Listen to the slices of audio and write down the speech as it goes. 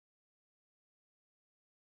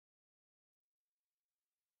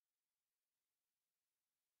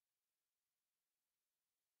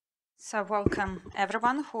So welcome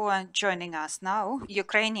everyone who are joining us now.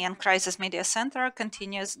 Ukrainian Crisis Media Center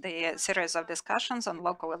continues the series of discussions on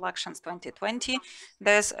local elections 2020.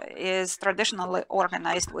 This is traditionally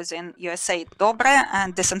organized within USA Dobre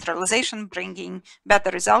and decentralization, bringing better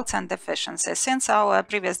results and efficiency. Since our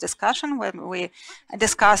previous discussion, when we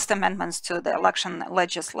discussed amendments to the election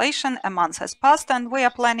legislation, a month has passed, and we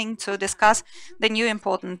are planning to discuss the new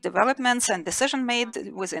important developments and decision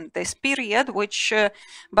made within this period, which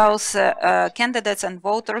both candidates and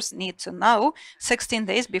voters need to know 16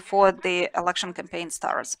 days before the election campaign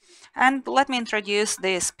starts. And let me introduce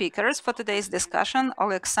the speakers for today's discussion.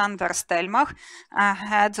 Oleksandr Stelmakh,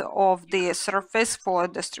 head of the Service for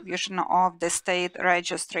Distribution of the State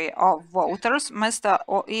Registry of Voters, Mr.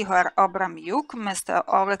 Ihor Abramiuk, Mr.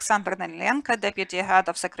 Oleksandr Danylenko, Deputy Head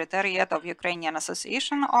of Secretariat of Ukrainian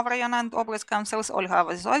Association of Raion and Oblast Councils, Olha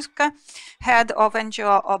Aivazovska, Head of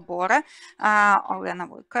NGO OPORA, Olena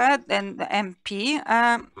Boiko, and MP,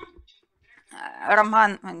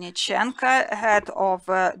 Lozynskyi, head of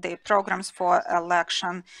the programs for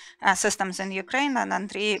election systems in Ukraine, and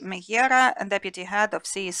Andrei Mihera, deputy head of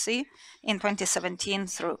CEC in 2017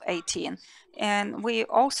 through 18. And we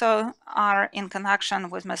also are in connection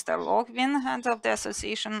with Mr. Logvin, head of the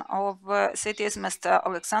Association of Cities, Mr.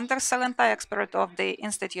 Oleksandr Stelmakh, expert of the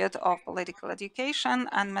Institute of Political Education,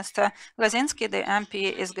 and Mr. Lozynskyi, the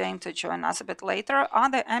MP, is going to join us a bit later.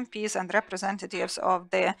 Other MPs and representatives of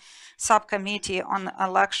the subcommittee on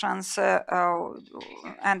elections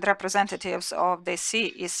and representatives of the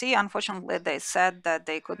CEC, unfortunately, they said that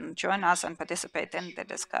they couldn't join us and participate in the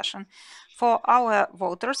discussion. For our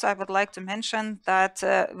voters, I would like to mention that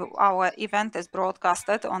our event is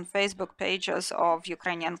broadcasted on Facebook pages of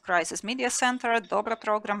Ukrainian Crisis Media Center, Dobra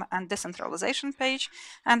program, and decentralization page,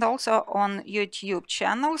 and also on YouTube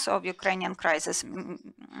channels of Ukrainian Crisis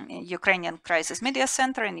Media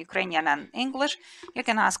Center in Ukrainian and English. You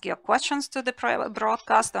can ask your questions to the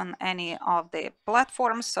broadcast on any of the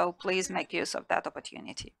platforms, so please make use of that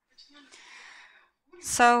opportunity.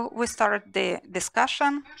 So we start the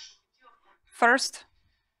discussion. First,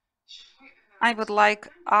 I would like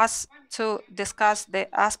us to discuss the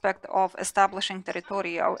aspect of establishing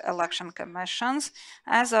territorial election commissions.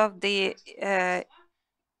 As of the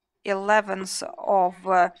 11th of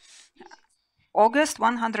August,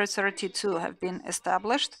 132 have been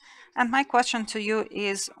established. And my question to you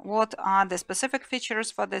is, what are the specific features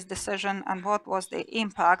for this decision, and what was the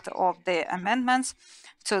impact of the amendments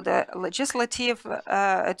to the legislative,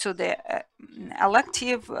 to the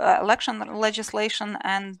elective election legislation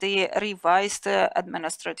and the revised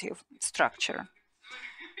administrative structure?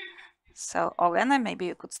 So, Olena, maybe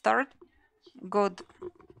you could start. Good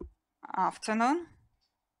afternoon.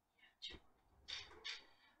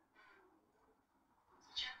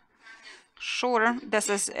 Sure, this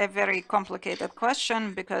is a very complicated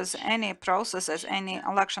question because any processes, any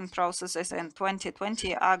election processes in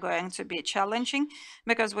 2020 are going to be challenging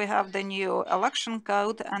because we have the new election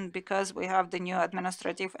code and because we have the new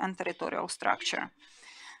administrative and territorial structure.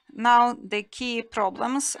 Now, the key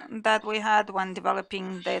problems that we had when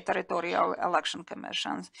developing the territorial election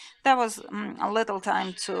commissions, there was a little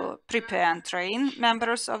time to prepare and train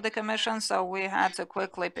members of the commission, so we had to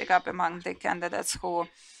quickly pick up among the candidates who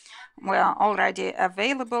were already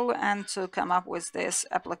available and to come up with these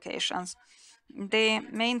applications. The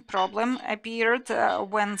main problem appeared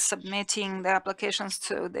when submitting the applications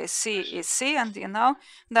to the CEC, and you know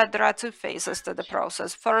that there are two phases to the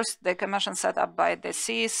process. First, the commission set up by the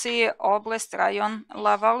CEC, Oblast, Rayon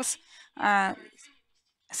levels,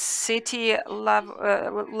 city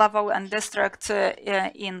level and district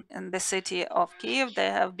in the city of Kyiv.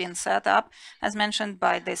 They have been set up, as mentioned,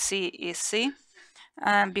 by the CEC.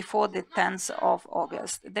 Before the 10th of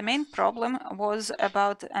August. The main problem was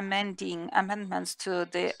about amendments to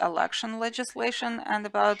the election legislation and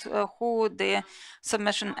about who the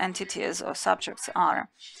submission entities or subjects are.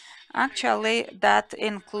 Actually, that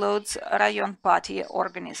includes Rayon party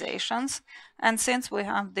organizations. And since we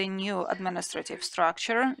have the new administrative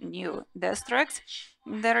structure, new districts,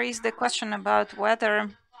 there is the question about whether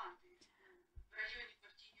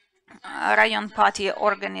Rayon party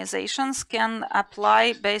organizations can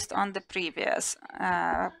apply based on the previous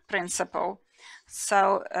principle.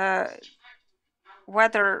 So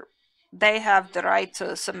whether they have the right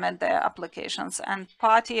to submit their applications, and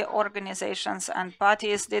party organizations and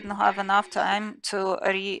parties didn't have enough time to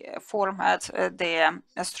reformat their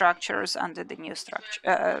structures under the new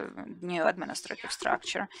structure, new administrative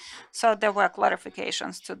structure. So there were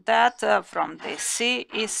clarifications to that from the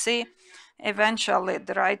CEC. Eventually,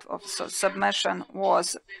 the right of submission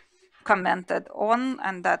was commented on,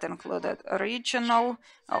 and that included regional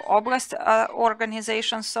oblast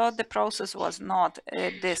organizations. So the process was not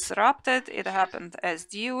disrupted. It happened as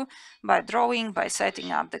due by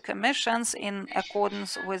setting up the commissions in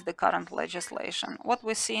accordance with the current legislation. What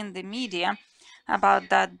we see in the media about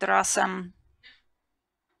that, there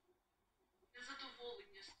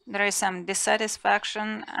is some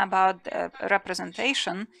dissatisfaction about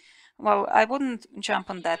representation. Well, I wouldn't jump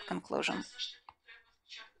on that conclusion,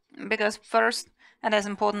 because first it is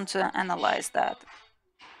important to analyze that.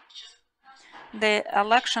 The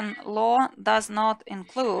election law does not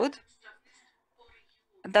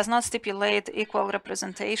stipulate equal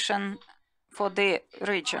representation for the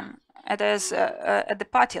region. It is at the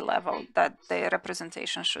party level that the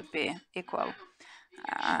representation should be equal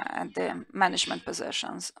at the management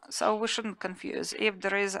positions. So we shouldn't confuse. If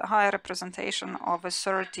there is a high representation of a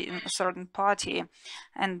certain party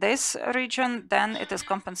in this region, then it is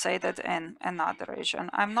compensated in another region.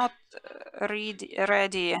 I'm not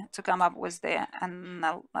ready to come up with the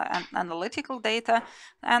analytical data,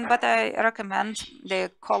 but I recommend the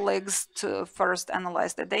colleagues to first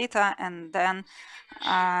analyze the data and then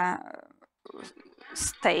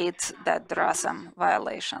state that there are some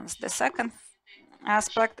violations. The second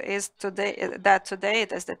aspect is today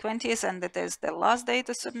it is the 20th and it is the last day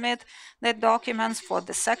to submit the documents for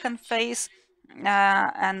the second phase,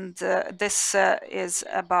 and this is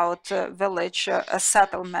about village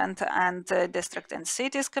settlement and district and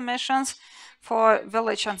cities commissions. For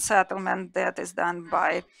village and settlement, that is done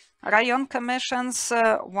by Rayon commissions.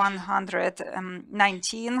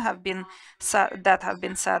 119 have been set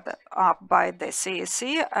up by the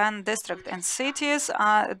CEC, and district and cities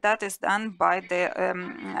that is done by the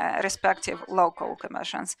respective local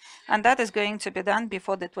commissions, and that is going to be done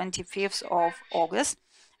before the 25th of August.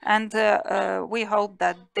 And we hope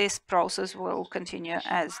that this process will continue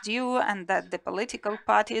as due, and that the political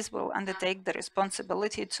parties will undertake the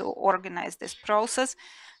responsibility to organize this process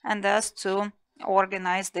and thus to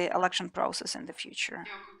organize the election process in the future.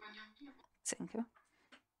 Thank you.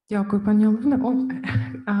 Дякую, пані Олено.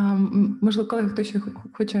 Можливо, колеги, хто ще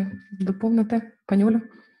хоче доповнити? Пані Олю?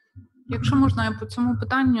 Якщо можна, я по цьому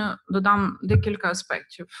питанню додам декілька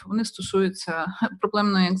аспектів. Вони стосуються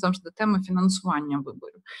проблемної, як завжди, теми фінансування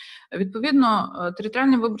виборів. Відповідно,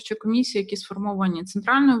 територіальні виборчі комісії, які сформовані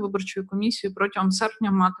Центральною виборчою комісією, протягом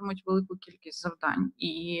серпня матимуть велику кількість завдань,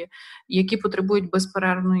 і які потребують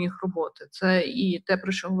безперервної їх роботи. Це і те,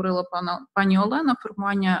 про що говорила пані Олена,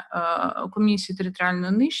 формування комісії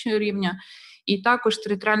територіального нижчого рівня, і також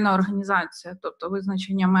територіальна організація, тобто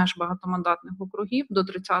визначення меж багатомандатних округів до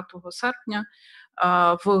 30 серпня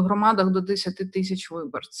в громадах до 10 тисяч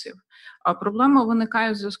виборців. Проблема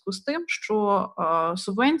виникає в зв'язку з тим, що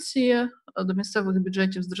субвенції до місцевих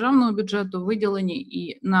бюджетів з державного бюджету виділені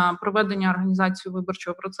і на проведення організації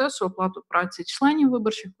виборчого процесу, оплату праці членів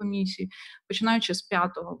виборчих комісій, починаючи з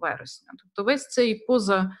 5 вересня. Тобто весь цей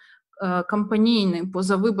кампанійний,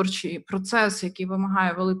 позавиборчий процес, який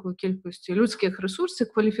вимагає великої кількості людських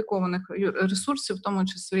ресурсів, кваліфікованих ресурсів, в тому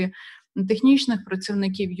числі технічних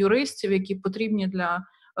працівників, юристів, які потрібні для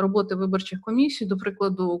роботи виборчих комісій. До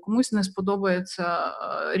прикладу, комусь не сподобається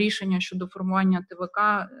рішення щодо формування ТВК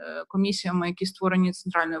комісіями, які створені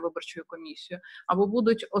Центральною виборчою комісією, або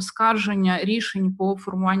будуть оскарження рішень по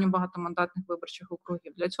формуванню багатомандатних виборчих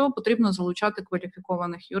округів. Для цього потрібно залучати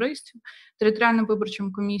кваліфікованих юристів територіальним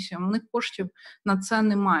виборчим комісіям. У них коштів на це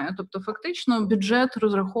немає. Тобто фактично бюджет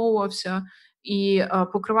розраховувався і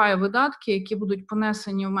покриває видатки, які будуть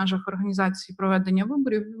понесені в межах організації проведення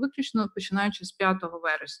виборів, виключно починаючи з 5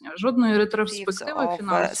 вересня. Жодної ретроспективи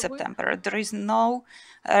фінансової. There is no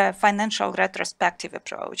financial retrospective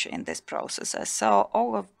approach in this process. So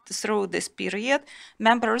through this period,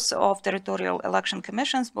 members of territorial election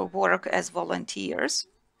commissions will work as volunteers.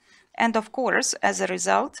 And of course, as a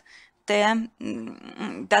result,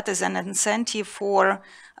 that is an incentive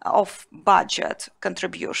of budget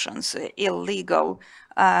contributions, illegal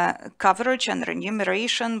coverage and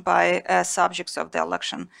remuneration by subjects of the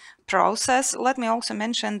election process. Let me also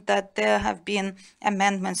mention that there have been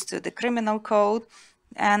amendments to the criminal code,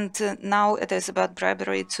 and now it is about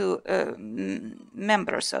bribery to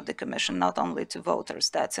members of the commission, not only to voters.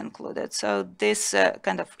 That's included. So this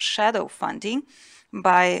kind of shadow funding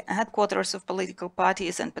by headquarters of political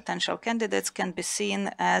parties and potential candidates can be seen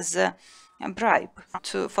as a bribe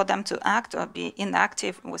for them to act or be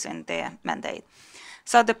inactive within their mandate.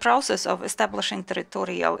 So the process of establishing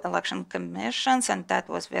territorial election commissions, and that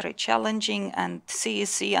was very challenging, and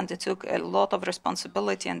CEC undertook a lot of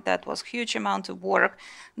responsibility, and that was huge amount of work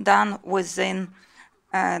done within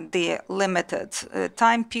the limited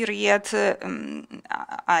time period.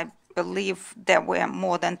 I believe there were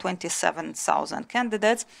more than 27,000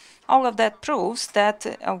 candidates. All of that proves that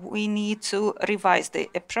we need to revise the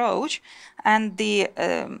approach and the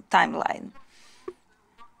timeline.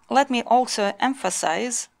 Let me also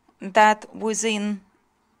emphasize that within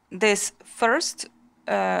this first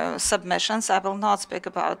submissions, I will not speak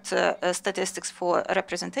about statistics for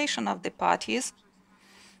representation of the parties.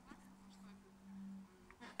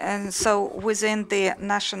 And so within the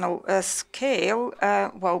national scale,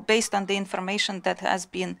 well, based on the information that has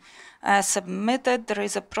been submitted, there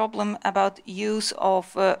is a problem about use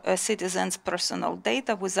of citizens' personal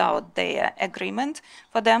data without their agreement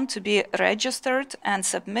for them to be registered and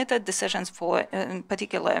submitted. Decisions for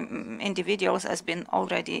particular individuals has been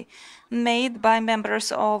already made by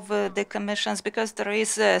members of the commissions, because there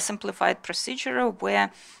is a simplified procedure where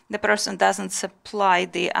the person doesn't supply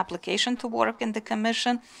the application to work in the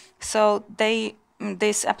commission. So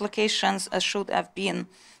these applications should have been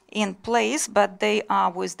in place, but they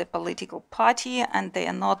are with the political party and they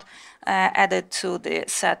are not added to the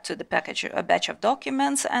set to the package, a batch of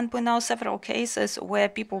documents. And we know several cases where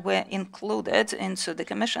people were included into the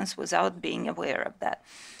commissions without being aware of that.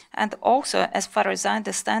 And also, as far as I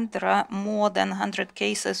understand, there are more than 100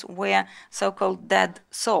 cases where so-called dead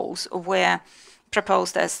souls were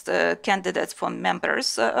proposed as candidates for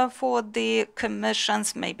members for the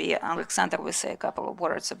commissions. Maybe Oleksandr will say a couple of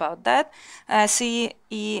words about that.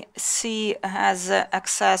 CEC has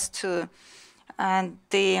access to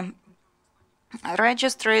the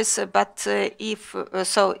registries, but if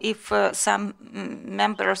some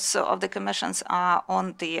members of the commissions are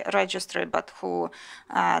on the registry but who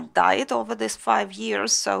died over these 5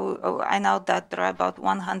 years, so I know that there are about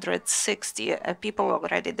 160 people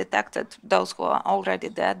already detected, those who are already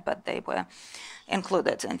dead, but they were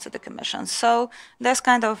included into the commission. So this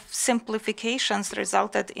kind of simplifications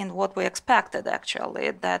resulted in what we expected,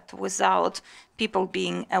 actually, that without people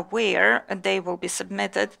being aware, they will be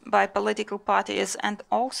submitted by political parties, and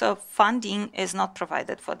also funding is not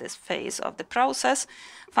provided for this phase of the process,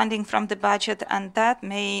 funding from the budget, and that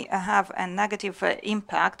may have a negative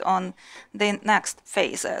impact on the next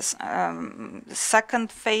phases.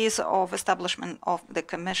 Second phase of establishment of the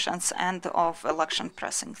commissions and of election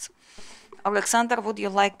precincts. Oleksandr, would you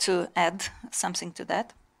like to add something to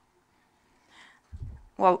that?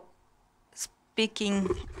 Well, speaking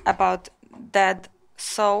about dead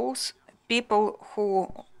souls, people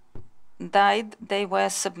who died, they were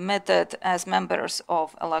submitted as members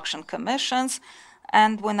of election commissions,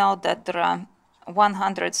 and we know that there are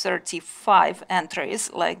 135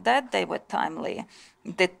 entries like that. They were timely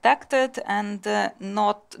detected and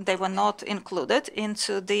they were not included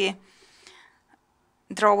into the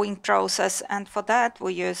drawing process, and for that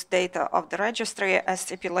we use data of the registry as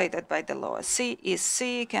stipulated by the law.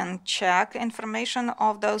 CEC can check information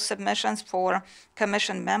of those submissions for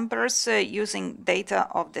commission members using data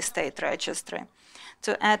of the state registry.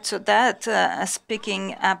 To add to that,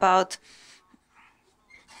 speaking about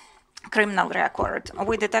criminal record,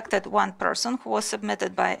 we detected one person who was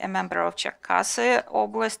submitted by a member of Cherkasy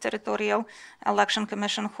Oblast Territorial Election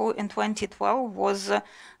Commission, who in 2012 was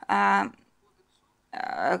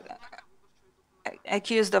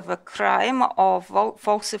accused of a crime of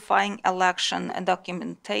falsifying election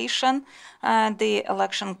documentation, the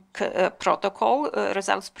election protocol,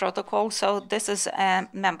 results protocol. So this is a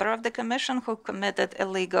member of the commission who committed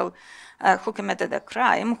a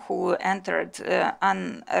crime, who entered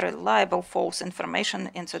unreliable false information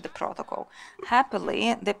into the protocol.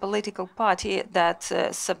 Happily, the political party that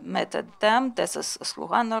submitted them, this is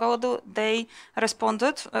Sluga Narodu, they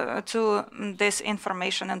responded to this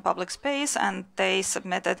information in public space and they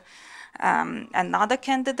submitted another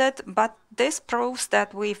candidate, but this proves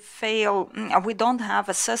that we don't have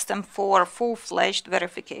a system for full-fledged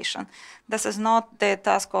verification. This is not the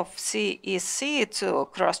task of CEC to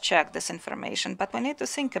cross-check this information, but we need to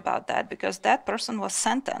think about that, because that person was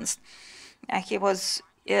sentenced.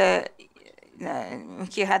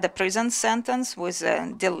 He had a prison sentence with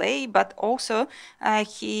a delay, but also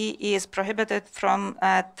he is prohibited from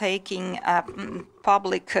taking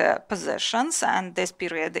public positions, and this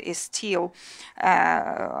period is still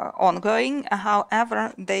ongoing.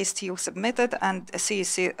 However, they still submitted, and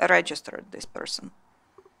CEC registered this person.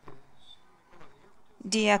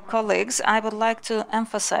 Dear colleagues, I would like to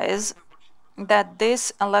emphasize that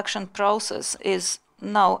this election process is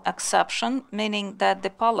no exception, meaning that the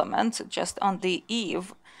parliament, just on the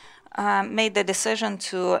eve, made the decision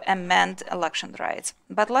to amend election rights.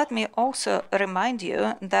 But let me also remind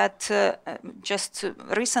you that just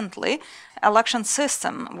recently, election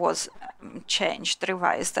system was changed,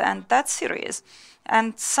 revised, and that's serious.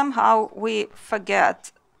 And somehow we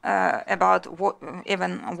forget about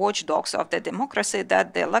even watchdogs of the democracy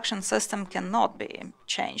that the election system cannot be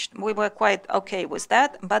changed. We were quite okay with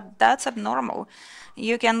that, but that's abnormal.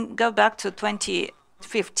 You can go back to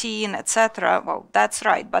 2015, etc. Well, that's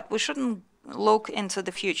right, but we shouldn't look into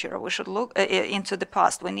the future. We should look into the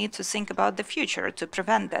past. We need to think about the future to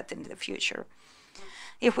prevent that in the future.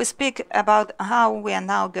 If we speak about how we are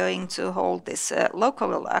now going to hold these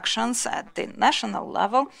local elections at the national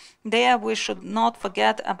level, there we should not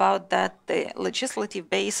forget about that the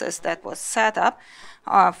legislative basis that was set up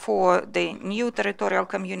for the new territorial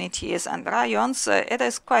communities and raions, it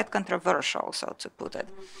is quite controversial, so to put it,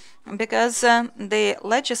 because the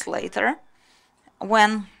legislator,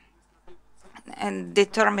 when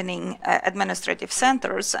determining administrative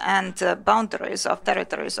centers and boundaries of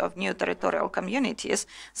territories of new territorial communities,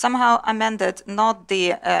 somehow amended not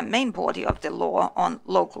the main body of the law on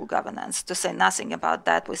local governance. To say nothing about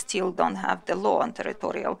that, we still don't have the law on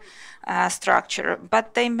territorial structure,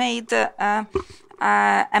 but they made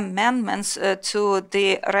amendments to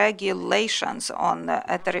the regulations on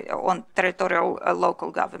territorial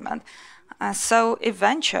local government. So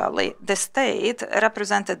eventually, the state,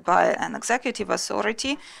 represented by an executive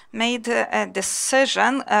authority, made a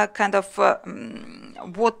decision,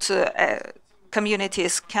 what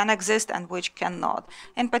communities can exist and which cannot.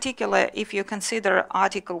 In particular, if you consider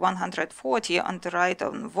Article 140 on the right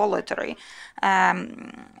on voluntary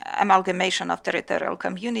amalgamation of territorial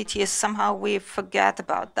communities, somehow we forget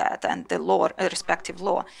about that and the law, respective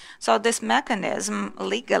law. So this mechanism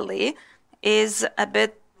legally is a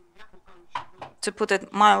bit, to put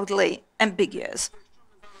it mildly, ambiguous.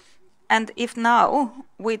 And if now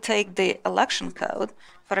we take the election code,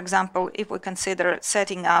 for example, if we consider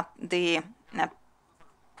setting up the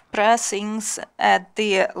precincts at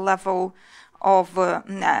the level of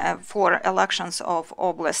for elections of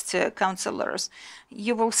oblast councillors,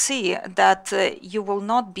 you will see that you will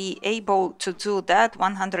not be able to do that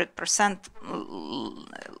 100%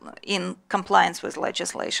 in compliance with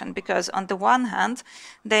legislation, because on the one hand,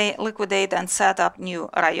 they liquidate and set up new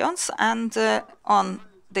raions, and on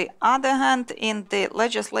the other hand, in the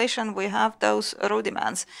legislation, we have those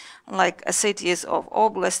rudiments, like cities of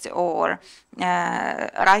oblast or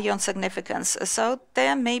rayon significance. So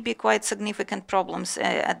there may be quite significant problems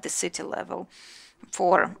at the city level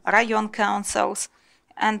for rayon councils,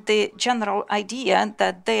 and the general idea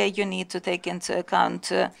that there you need to take into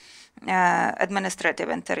account administrative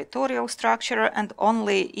and territorial structure, and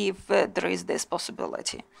only if there is this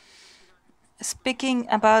possibility. Speaking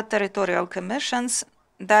about territorial commissions,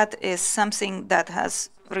 that is something that has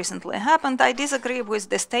recently happened. I disagree with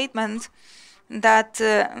the statement that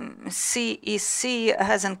CEC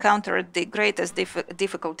has encountered the greatest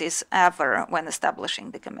difficulties ever when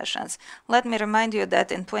establishing the commissions. Let me remind you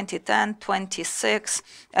that in 2010, 2006,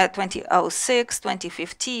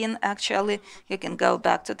 2015, actually, you can go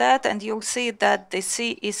back to that, and you'll see that the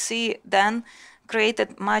CEC then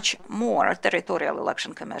created much more territorial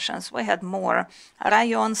election commissions. We had more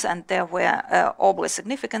raions, and there were oblast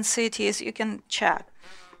significant cities. You can check.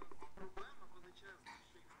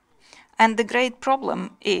 And the great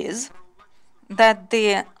problem is that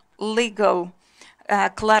the legal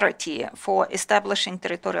clarity for establishing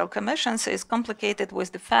territorial commissions is complicated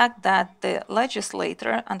with the fact that the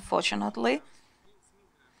legislator, unfortunately,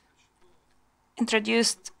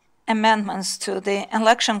 introduced amendments to the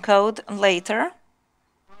election code later.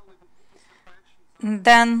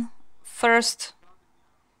 Then first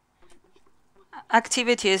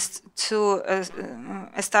activities to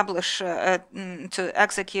establish, to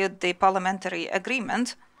execute the parliamentary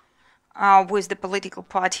agreement with the political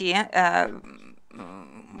party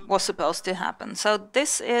was supposed to happen. So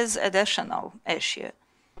this is additional issue.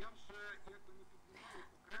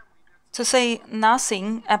 To say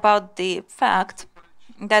nothing about the fact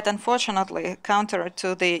that, unfortunately, counter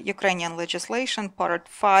to the Ukrainian legislation, Part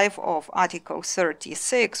 5 of Article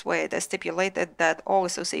 36, where it is stipulated that all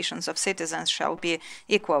associations of citizens shall be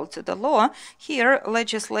equal to the law, here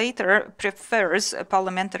legislator prefers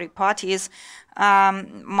parliamentary parties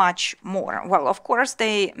much more. Well, of course,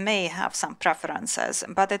 they may have some preferences,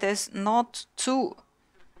 but it is not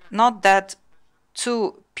that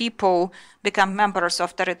two people become members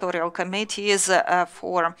of territorial committees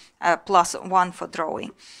for +1 for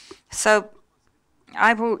drawing. So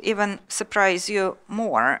I will even surprise you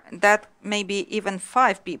more that maybe even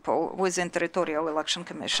 5 people within territorial election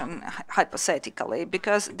commission, hypothetically,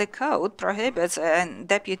 because the code prohibits a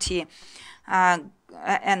deputy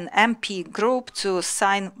an MP group to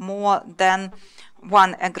sign more than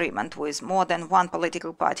one agreement with more than one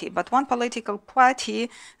political party. But one political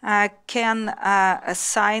party can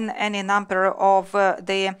assign any number of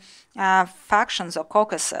the factions or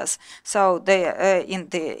caucuses, so they in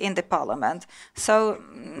the parliament. So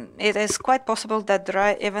it is quite possible that there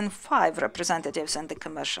are even 5 representatives in the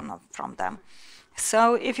commission from them.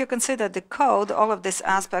 So if you consider the code, all of these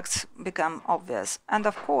aspects become obvious. And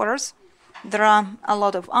of course, there are a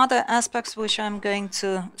lot of other aspects which I'm going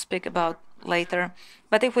to speak about later.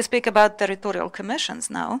 But if we speak about territorial commissions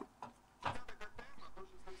now,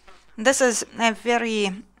 this is a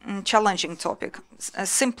very challenging topic, a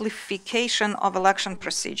simplification of election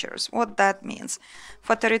procedures. What that means.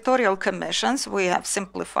 For territorial commissions, we have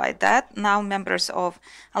simplified that. Now members of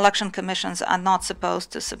election commissions are not supposed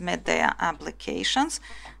to submit their applications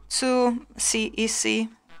to CEC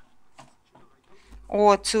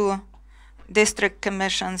or to district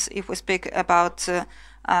commissions if we speak about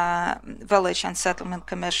village and settlement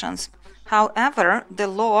commissions. However, the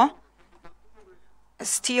law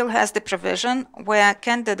still has the provision where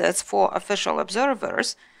candidates for official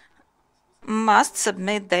observers must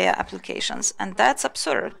submit their applications. And that's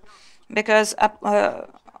absurd, because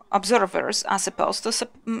observers are supposed to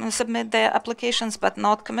submit their applications, but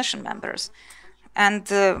not commission members.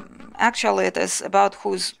 And actually, it is about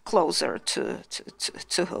who's closer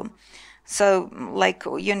to whom. So, like,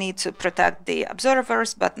 you need to protect the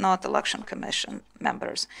observers, but not election commission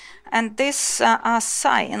members. And these are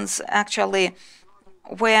signs, actually,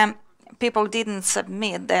 where people didn't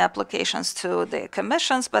submit their applications to the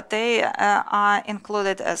commissions, but they are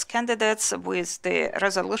included as candidates with the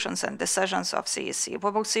resolutions and decisions of CEC.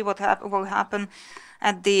 We will see what will happen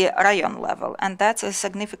at the rayon level, and that's a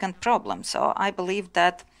significant problem. So I believe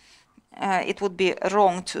that it would be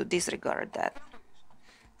wrong to disregard that.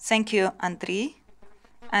 Thank you, Andriy.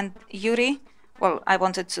 And Yuri, well, I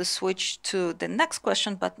wanted to switch to the next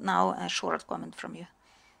question, but now a short comment from you.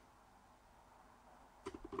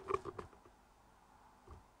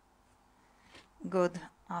 Good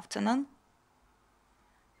afternoon.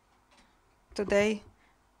 Today,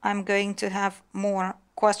 I'm going to have more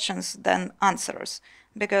questions than answers,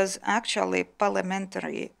 because actually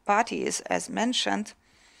parliamentary parties, as mentioned,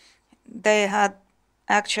 they had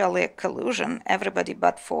actually a collusion, everybody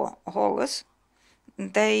but for Horus.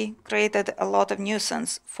 They created a lot of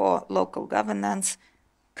nuisance for local governance,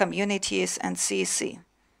 communities, and CEC,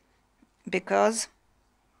 because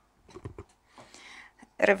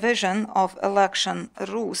revision of election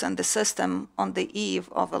rules and the system on the eve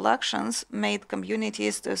of elections made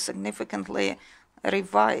communities to significantly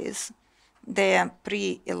revise their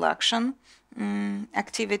pre-election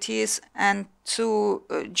activities and to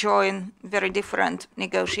join very different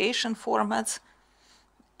negotiation formats.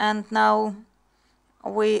 And now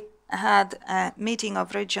we had a meeting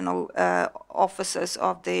of regional offices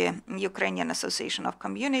of the Ukrainian Association of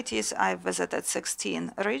Communities. I visited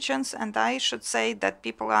 16 regions, and I should say that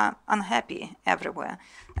people are unhappy everywhere,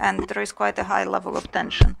 and there is quite a high level of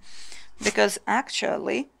tension, because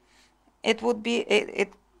actually it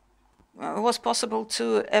was possible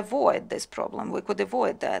to avoid this problem. We could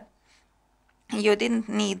avoid that. You didn't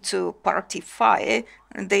need to partify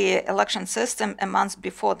the election system a month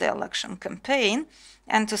before the election campaign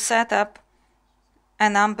and to set up a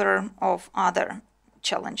number of other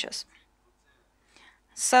challenges.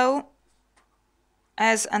 So,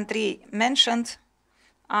 as Andriy mentioned,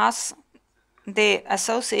 us, the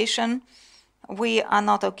association, we are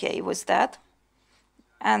not okay with that.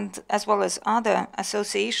 And as well as other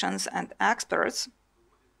associations and experts,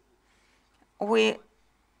 we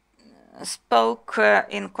spoke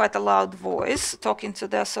in quite a loud voice, talking to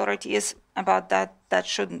the authorities about that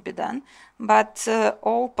shouldn't be done. But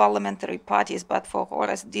all parliamentary parties, but for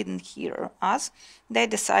Horus, didn't hear us. They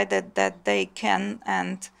decided that they can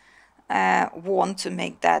and want to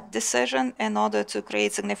make that decision in order to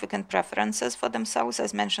create significant preferences for themselves,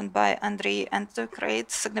 as mentioned by Andriy, and to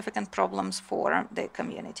create significant problems for the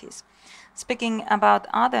communities. Speaking about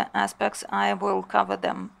other aspects, I will cover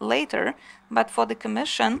them later, but for the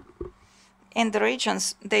Commission, in the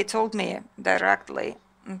regions, they told me directly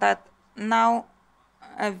that now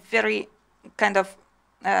a very kind of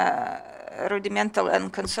rudimental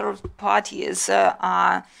and conservative parties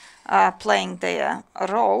are playing their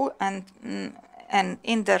role, and an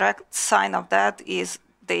indirect sign of that is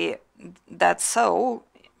that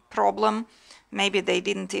problem. Maybe they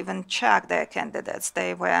didn't even check their candidates.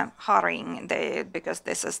 They were hurrying because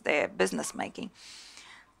this is their business making.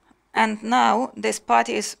 And now these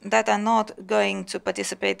parties that are not going to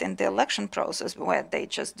participate in the election process, where they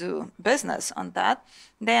just do business on that,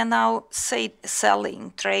 they are now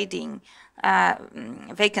selling, trading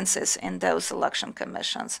vacancies in those election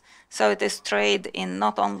commissions. So it is trade in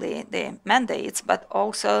not only the mandates, but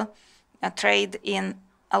also a trade in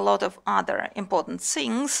a lot of other important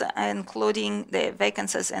things, including the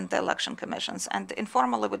vacancies in the election commissions. And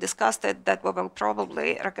informally, we discussed it that we will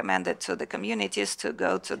probably recommend it to the communities to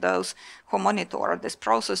go to those who monitor this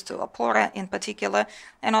process, to OPORA in particular,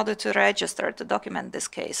 in order to register, to document these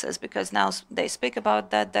cases, because now they speak about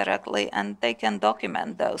that directly and they can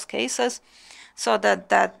document those cases so that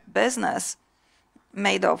that business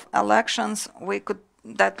made of elections, we could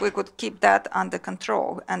keep that under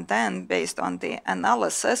control, and then based on the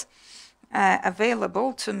analysis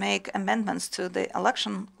available to make amendments to the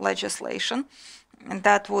election legislation, and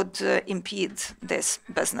that would impede this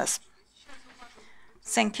business.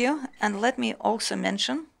 Thank you. And let me also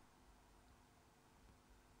mention,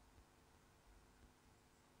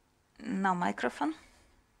 no microphone,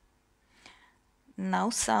 no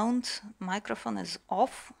sound, microphone is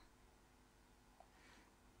off.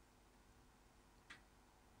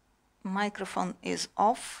 Microphone is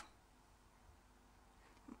off.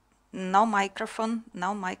 No microphone,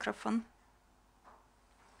 no microphone.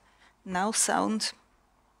 No sound.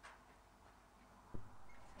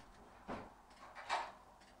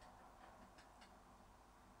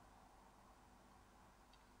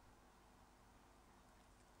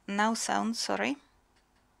 No sound, sorry.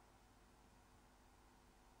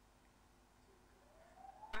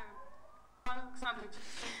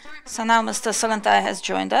 So now Mr. Solentai has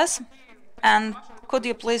joined us. And could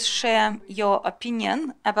you please share your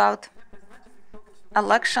opinion about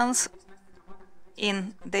elections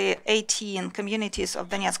in the 18 communities of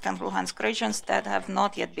Donetsk and Luhansk regions that have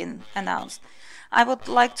not yet been announced? I would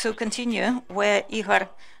like to continue where Ihor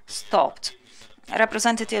stopped.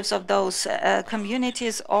 Representatives of those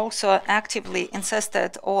communities also actively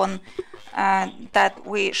insisted on that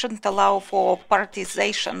we shouldn't allow for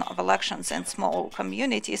partization of elections in small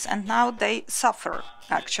communities, and now they suffer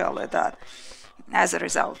actually that as a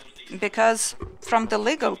result, because from the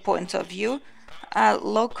legal point of view,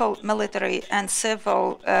 local military and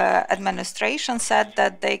civil administration said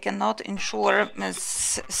that they cannot ensure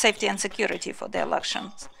safety and security for the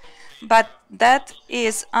elections, but that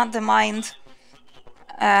is undermined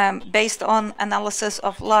based on analysis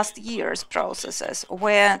of last year's processes,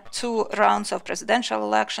 where 2 rounds of presidential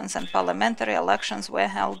elections and parliamentary elections were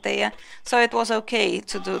held there. So it was okay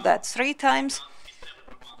to do that 3 times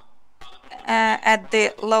at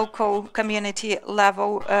the local community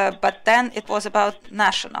level, but then it was about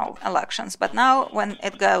national elections. But now when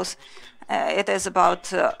it goes, it is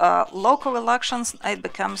about local elections, it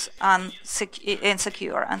becomes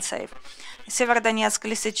insecure, unsafe. Severodonetsk,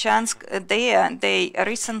 Lysychansk, they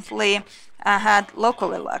recently had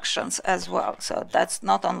local elections as well. So that's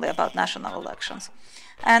not only about national elections.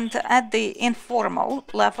 And at the informal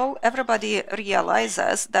level, everybody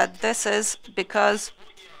realizes that this is because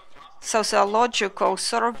sociological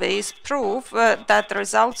surveys prove that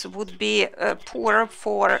results would be poor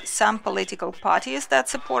for some political parties that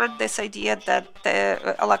support this idea that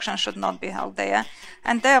the election should not be held there.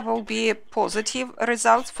 And there will be positive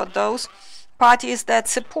results for those parties that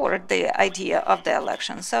support the idea of the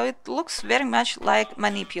election. So it looks very much like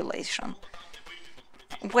manipulation,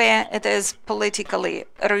 where it is politically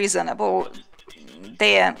reasonable,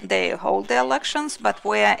 they hold the elections, but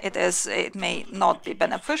where it may not be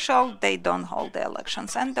beneficial, they don't hold the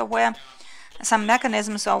elections. And there were some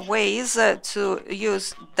mechanisms or ways to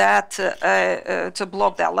use that to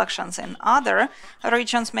block the elections in other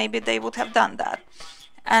regions. Maybe they would have done that.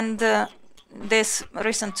 And this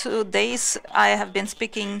recent 2 days, I have been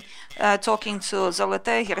talking to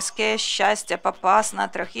Zolote, Hirske, Счастье,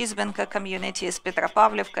 Popasna, Trokhizbenka communities,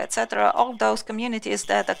 Petropavlivka, etc., all those communities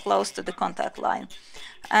that are close to the contact line,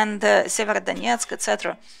 and Severodonetsk,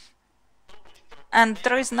 etc. And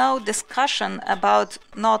there is no discussion about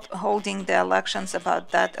not holding the elections, about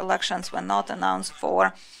that elections were not announced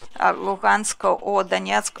for Luhansk or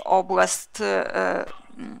Donetsk Oblast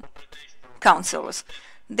councils.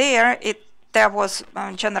 There was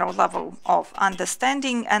a general level of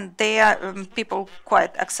understanding, and there people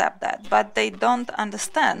quite accept that. But they don't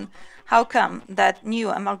understand how come that new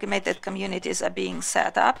amalgamated communities are being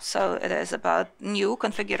set up. So it is about new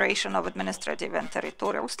configuration of administrative and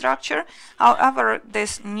territorial structure. However,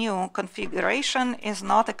 this new configuration is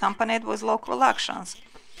not accompanied with local elections.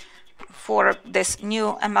 for this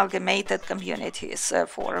new amalgamated communities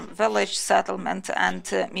for village, settlement,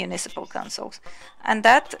 and municipal councils. And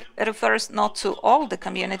that refers not to all the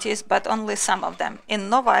communities, but only some of them. In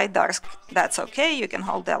Novouaidarsk, that's okay, you can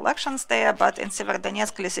hold the elections there, but in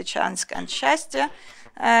Severodonetsk, Lysychansk, and Shastya,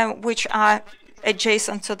 which are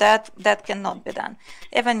adjacent to that, that cannot be done.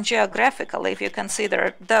 Even geographically, if you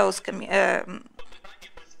consider those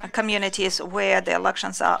communities where the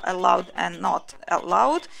elections are allowed and not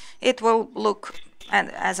allowed, it will look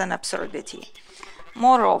as an absurdity.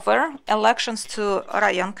 Moreover, elections to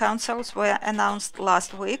rayon councils were announced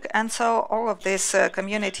last week, and so all of these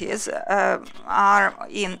communities are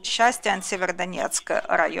in Shastya and Severodonetsk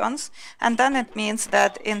rayons, and then it means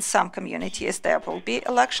that in some communities there will be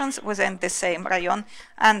elections within the same rayon,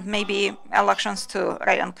 and maybe elections to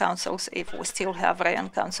rayon councils if we still have rayon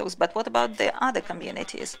councils. But what about the other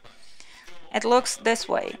communities? It looks this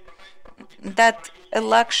way, that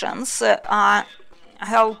elections are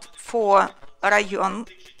held for rayon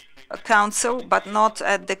council, but not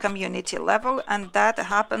at the community level, and that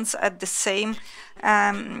happens at the same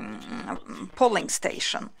polling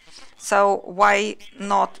station. So why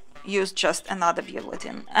not use just another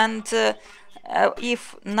bulletin? And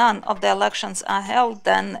if none of the elections are held,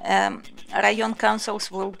 then rayon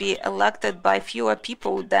councils will be elected by fewer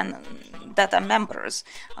people than that are members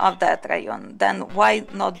of that rayon. Then why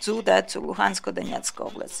not do that to Luhansk-Donetsk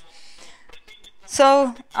Oblast?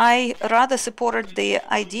 So I rather supported the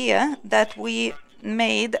idea that we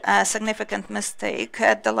made a significant mistake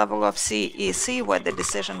at the level of CEC, where the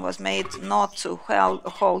decision was made not to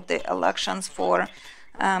hold the elections for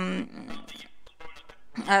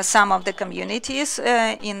some of the communities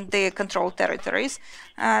in the controlled territories,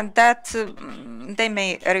 that they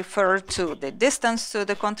may refer to the distance to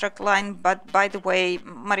the contact line, but by the way,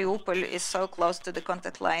 Mariupol is so close to the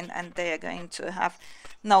contact line and they are going to have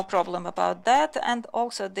no problem about that. And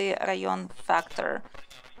also the rayon factor.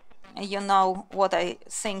 You know what I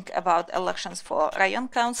think about elections for rayon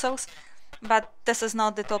councils, but this is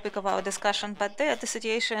not the topic of our discussion. But there the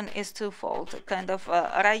situation is twofold. Kind of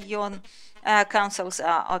rayon councils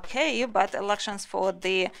are okay, but elections for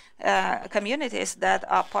the communities that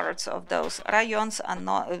are parts of those rayons are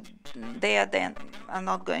not. They are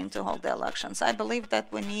not going to hold the elections. I believe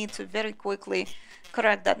that we need to very quickly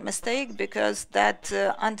correct that mistake, because that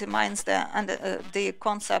undermines the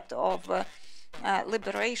concept of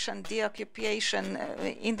liberation, deoccupation,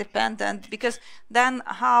 independent, because then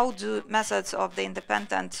how do methods of the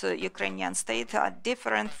independent Ukrainian state are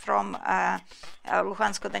different from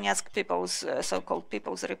Luhansk-Donetsk people's so-called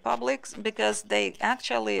People's Republics, because they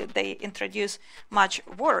introduce much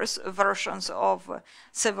worse versions of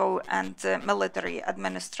civil and military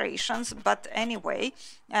administrations. But anyway,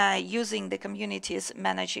 using the communities,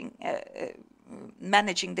 managing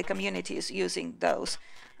the communities using those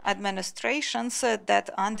administrations, that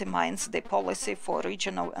undermines the policy for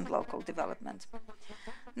regional and local development.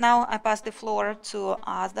 Now I pass the floor to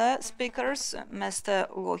other speakers. Mr.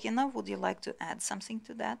 Loginov, would you like to add something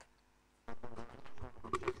to that?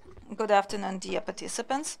 Good afternoon, dear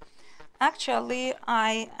participants. Actually,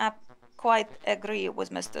 I quite agree with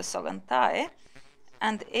Mr. Solontai,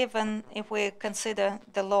 and even if we consider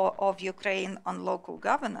the law of Ukraine on local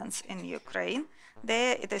governance in Ukraine,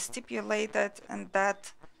 there it is stipulated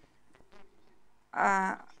that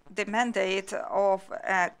the mandate of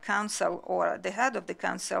a council or the head of the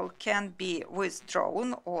council can be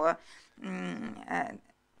withdrawn or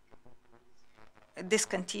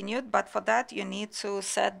discontinued, but for that you need to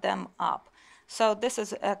set them up. So this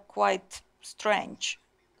is a quite strange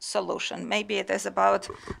solution. Maybe it is about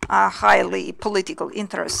highly political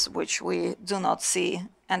interests, which we do not see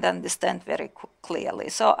and understand very clearly.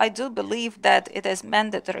 So I do believe that it is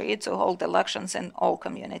mandatory to hold elections in all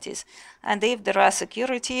communities. And if there are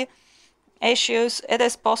security issues, it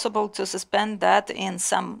is possible to suspend that in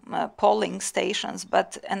some polling stations,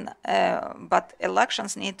 but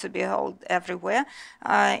elections need to be held everywhere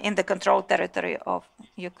in the controlled territory of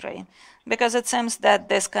Ukraine. Because it seems that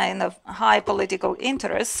this kind of high political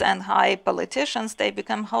interests and high politicians, they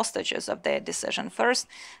become hostages of their decision. First,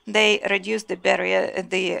 they reduce the barrier,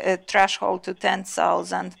 the threshold to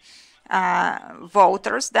 10,000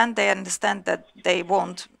 voters. Then they understand that they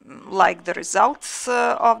won't like the results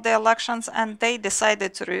of the elections, and they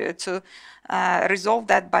decided to resolve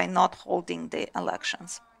that by not holding the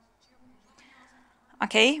elections.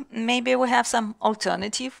 Okay, maybe we have some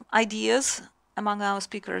alternative ideas among our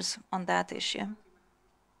speakers on that issue.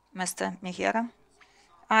 Mr. Mihera?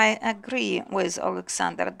 I agree with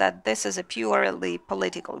Oleksandr that this is a purely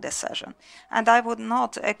political decision, and I would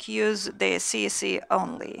not accuse the CEC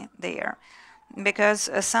only there. because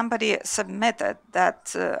somebody submitted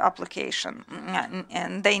that application,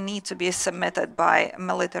 and they need to be submitted by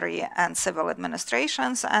military and civil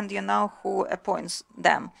administrations, and you know who appoints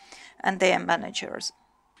them and their managers.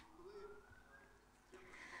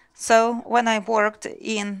 So when I worked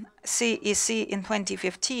in CEC in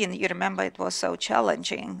 2015, you remember it was so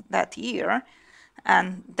challenging that year,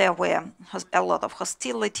 and there were a lot of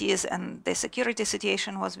hostilities, and the security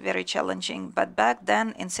situation was very challenging. But back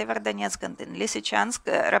then in Severodonetsk and in Lysychansk,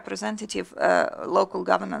 representative local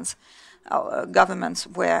governments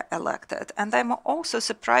were elected. And I'm also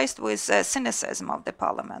surprised with the cynicism of the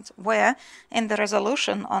parliament, where in the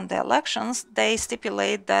resolution on the elections, they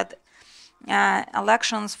stipulate that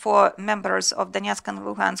elections for members of Donetsk and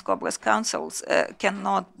Luhansk Oblast councils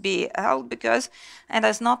cannot be held because it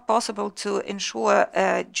is not possible to ensure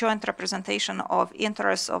a joint representation of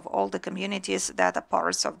interests of all the communities that are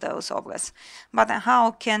parts of those oblasts. But how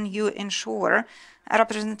can you ensure a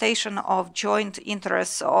representation of joint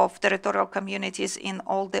interests of territorial communities in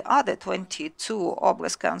all the other 22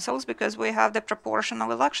 oblast councils, because we have the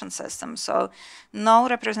proportional election system. So no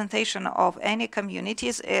representation of any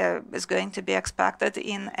communities is going to be expected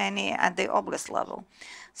at the oblast level.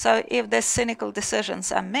 So if the cynical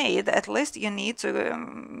decisions are made, at least you need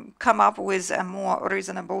to come up with a more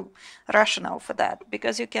reasonable rationale for that,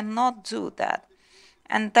 because you cannot do that.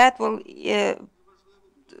 And that will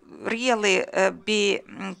really be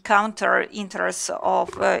counter interests of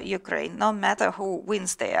Ukraine, no matter who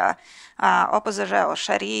wins there, opposition or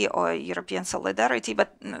Shari or European solidarity,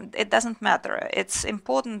 but it doesn't matter. It's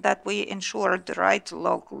important that we ensure the right to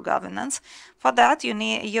local governance. For that,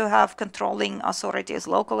 you have controlling authorities,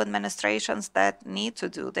 local administrations that need to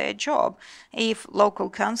do their job if local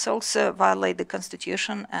councils violate the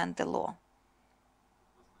constitution and the law.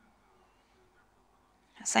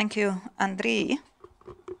 Thank you, Andriy.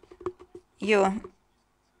 You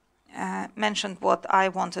mentioned what I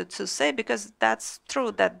wanted to say, because that's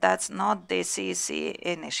true that that's not the CEC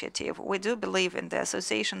initiative. We do believe in the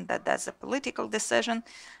association that that's a political decision,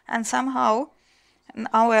 and somehow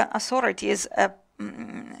our authorities,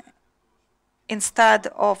 instead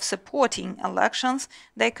of supporting elections,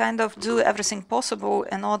 they kind of do everything possible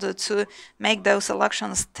in order to make those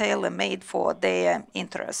elections tailor-made for their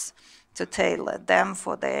interests, to tailor them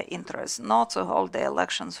for their interests, not to hold the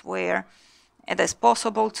elections where it is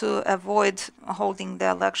possible to avoid holding the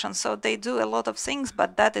elections. So they do a lot of things,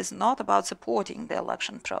 but that is not about supporting the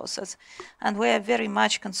election process. And we are very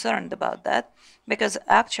much concerned about that, because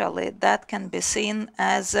actually that can be seen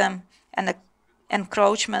as an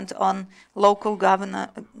encroachment on local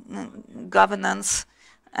governance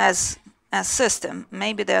as a system.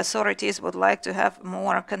 Maybe the authorities would like to have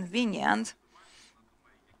more convenient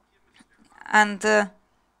and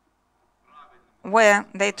where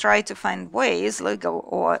they try to find ways, legal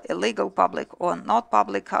or illegal, public or not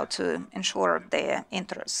public, how to ensure their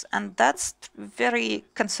interests. And that's very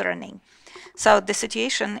concerning. So the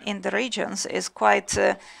situation in the regions is quite,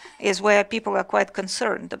 is where people are quite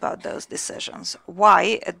concerned about those decisions.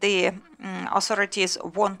 Why the authorities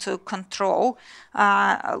want to control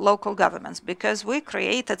local governments? Because we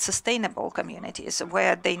created sustainable communities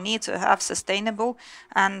where they need to have sustainable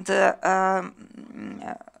and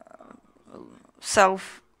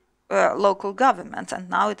local government, and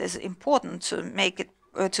now it is important to make it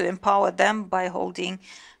to empower them by holding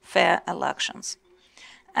fair elections.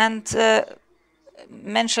 And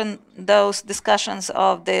mention those discussions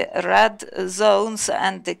of the red zones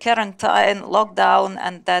and the quarantine lockdown,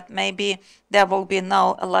 and that maybe there will be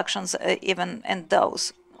no elections even in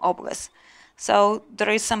those oblasts. So there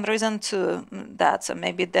is some reason to that. So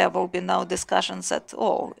maybe there will be no discussions at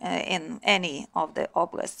all in any of the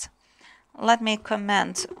oblasts. Let me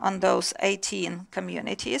comment on those 18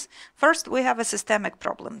 communities. First, we have a systemic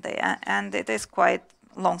problem there, and it is quite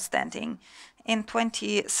long-standing. In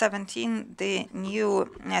 2017, the new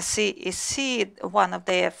CEC, one of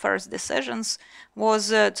their first decisions was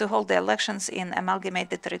to hold the elections in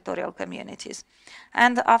amalgamated territorial communities.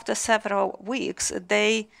 And after several weeks,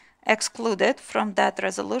 they excluded from that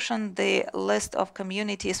resolution the list of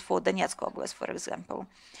communities for Donetsk Oblast, for example.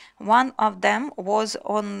 One of them was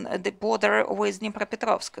on the border with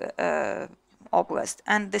Dnipropetrovsk Oblast,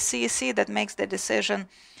 and the CEC that makes the decision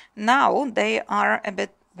now, they are a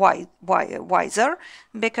bit wiser,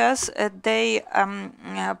 because they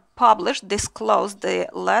disclosed the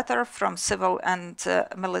letter from civil and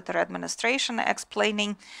military administration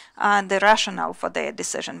explaining the rationale for their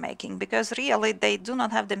decision-making, because really they do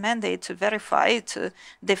not have the mandate to verify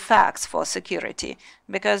the facts for security,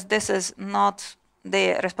 because this is not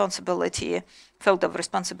the field of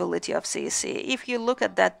responsibility of CEC. If you look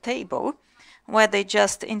at that table, where they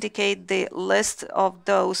just indicate the list of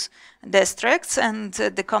those districts and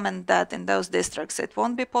the comment that in those districts it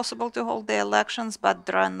won't be possible to hold the elections, but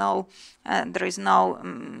there is no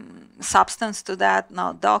substance to that,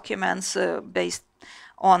 no documents based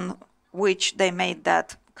on which they made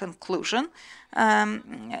that conclusion.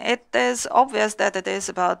 It is obvious that it is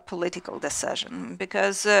about political decision,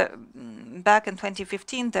 because back in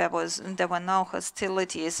 2015 there were no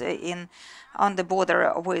hostilities on the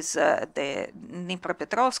border with the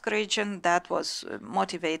Dnipropetrovsk region. That was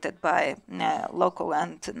motivated by local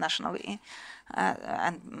and national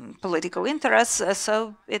and political interests,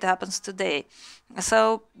 so it happens today.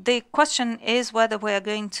 So the question is whether we are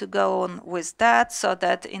going to go on with that, so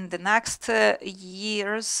that in the next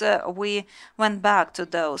years we went back to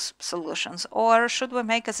those solutions, or should we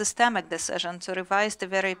make a systemic decision to revise the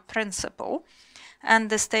very principle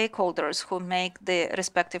and the stakeholders who make the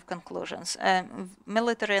respective conclusions.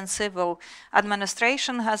 Military and civil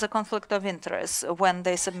administration has a conflict of interest when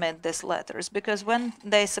they submit these letters, because when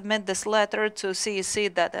they submit this letter to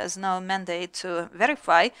CEC that has no mandate to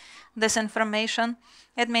verify this information,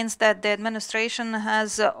 it means that the administration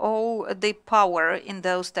has all the power in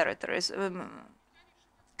those territories,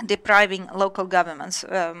 depriving local governments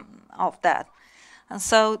of that. And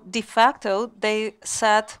so de facto they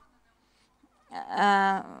said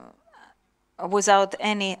without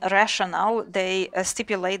any rationale, they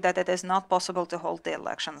stipulate that it is not possible to hold the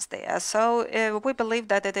elections there. So we believe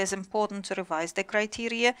that it is important to revise the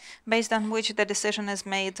criteria based on which the decision is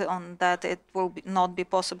made on that it will not be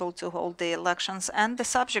possible to hold the elections, and the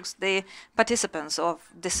subjects, the participants of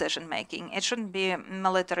decision making. It shouldn't be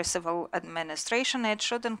military civil administration, it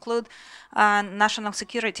should include National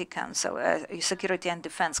Security Council, Security and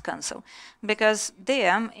Defense Council, because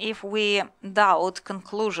there, if we doubt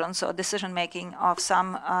conclusions or decision making of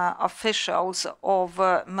some officials of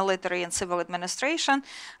military and civil administration,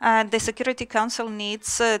 the Security Council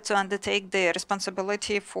needs to undertake the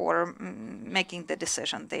responsibility for making the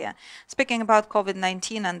decision there. Speaking about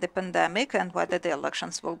COVID-19 and the pandemic and whether the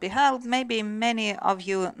elections will be held, maybe many of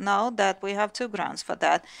you know that we have two grounds for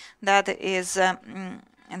that. That is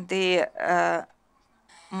the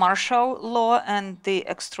martial law and the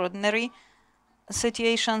extraordinary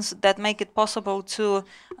situations that make it possible to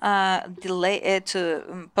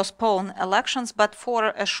postpone elections, but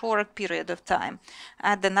for a short period of time.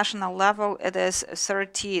 At the national level, it is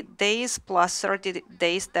 30 days plus 30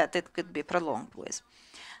 days that it could be prolonged with.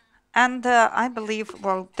 And I believe,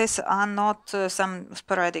 well, these are not some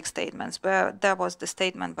sporadic statements, but there was the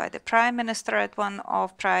statement by the Prime Minister at one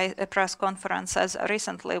of press conferences.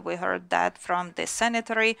 Recently, we heard that from the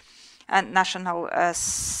Sanitary and National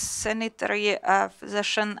Sanitary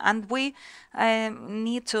Physician, and we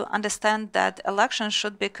need to understand that elections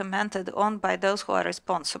should be commented on by those who are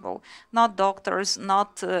responsible, not doctors,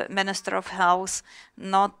 not Minister of Health,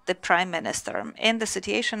 not the Prime Minister, in the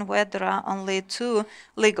situation where there are only two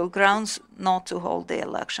legal grounds not to hold the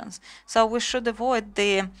elections. So we should avoid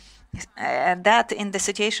that in the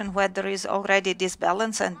situation where there is already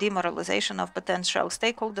disbalance and demoralization of potential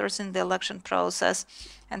stakeholders in the election process,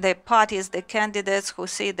 and the parties, the candidates who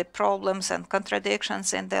see the problems and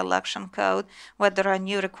contradictions in the election code, where there are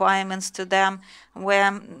new requirements to them,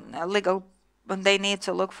 where they need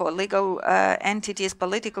to look for legal entities,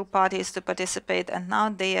 political parties to participate, and now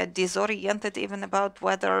they are disoriented even about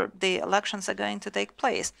whether the elections are going to take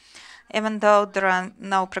place, even though there are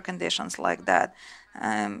no preconditions like that.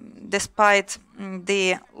 Despite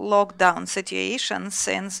the lockdown situation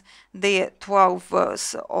since the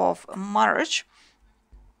 12th of March,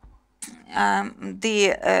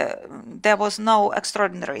 there was no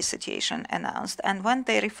extraordinary situation announced. And when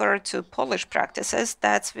they refer to Polish practices,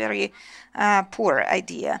 that's very poor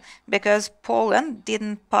idea, because Poland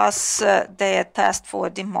didn't pass their test for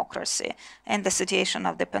democracy in the situation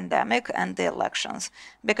of the pandemic and the elections,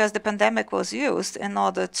 because the pandemic was used in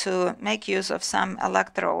order to make use of some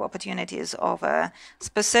electoral opportunities of a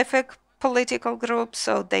specific political group,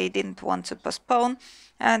 so they didn't want to postpone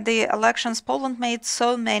the elections. Poland made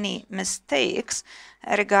so many mistakes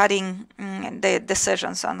regarding the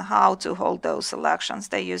decisions on how to hold those elections.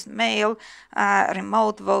 They used mail,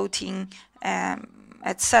 remote voting,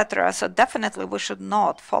 etc. So definitely we should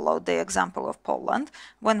not follow the example of Poland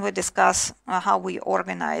when we discuss how we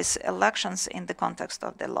organize elections in the context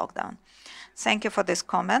of the lockdown. Thank you for this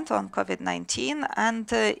comment on COVID-19. And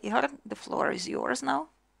Ihor, the floor is yours now.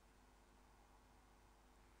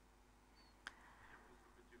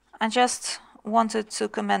 I just wanted to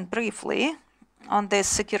comment briefly on this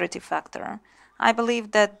security factor. I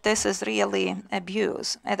believe that this is really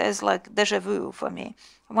abuse. It is like deja vu for me.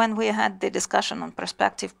 When we had the discussion on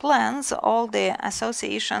perspective plans, all the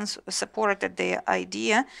associations supported the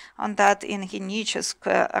idea on that in Hinichsk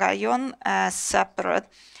rayon, a separate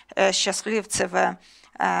Счастливцево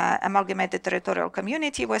amalgamated territorial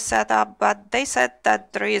community was set up, but they said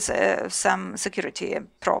that there is some security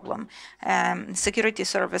problem. Security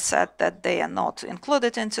service said that they are not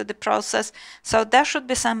included into the process, so there should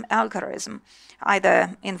be some algorithm,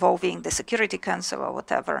 either involving the Security Council or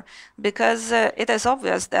whatever, because it is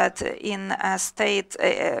obvious that in a state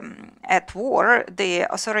at war, the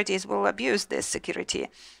authorities will abuse this security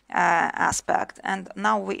aspect. And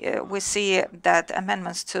now we see that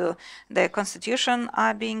amendments to the constitution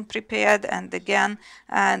are being prepared, and again,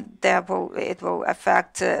 it will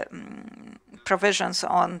affect provisions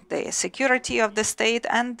on the security of the state.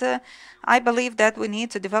 And I believe that we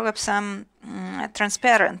need to develop some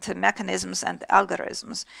transparent mechanisms and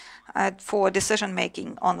algorithms for decision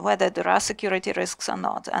making on whether there are security risks or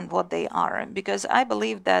not and what they are, because I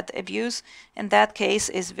believe that abuse in that case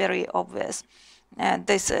is very obvious.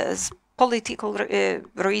 This is political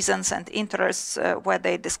reasons and interests where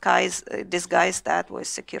they disguise that with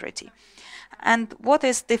security. And what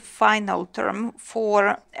is the final term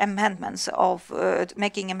for amendments of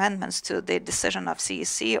making amendments to the decision of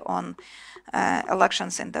CEC on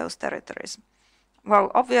elections in those territories?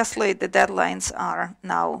 Well, obviously the deadlines are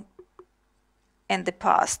now in the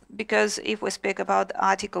past, because if we speak about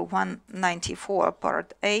Article 194,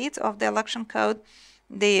 Part 8 of the Election Code,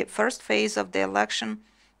 the first phase of the election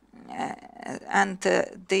and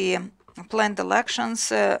the planned elections,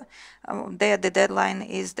 there the deadline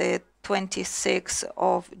is the 26th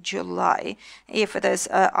of July. If it is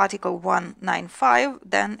Article 195,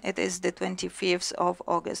 then it is the 25th of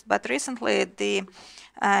August. But recently, the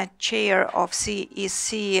chair of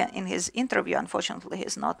CEC, in his interview, unfortunately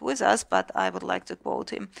he's not with us, but I would like to quote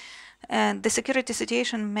him, and the security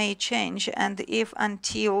situation may change, and if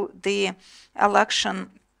until the election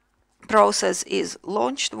process is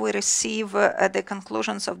launched, we receive the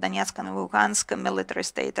conclusions of Donetsk and Luhansk military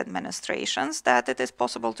state administrations that it is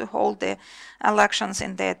possible to hold the elections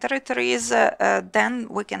in their territories, then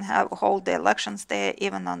we can hold the elections there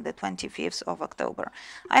even on the 25th of October.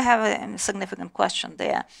 I have a significant question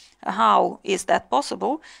there. How is that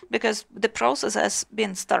possible? Because the process has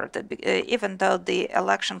been started, even though the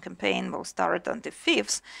election campaign will start on the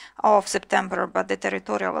 5th of September, but the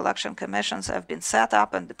territorial election commissions have been set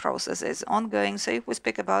up and the process is ongoing. So if we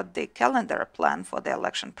speak about the calendar plan for the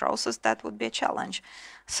election process, that would be a challenge.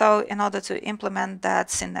 So in order to implement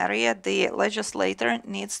that scenario, the legislator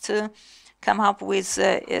needs to come up with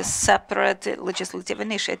separate legislative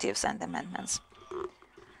initiatives and amendments.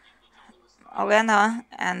 Olena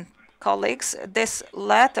and colleagues, this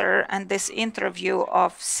letter and this interview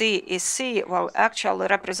of CEC, well, actually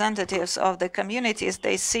representatives of the communities,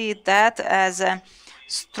 they see that as a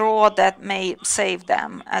straw that may save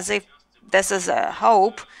them, as if this is a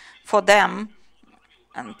hope for them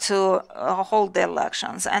to hold the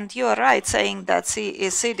elections. And you are right saying that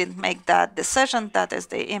CEC didn't make that decision. That is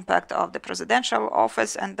the impact of the presidential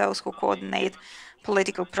office and those who coordinate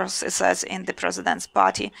political processes in the president's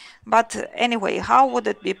party. But anyway, how would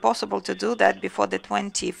it be possible to do that before the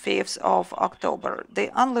 25th of October?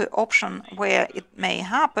 The only option where it may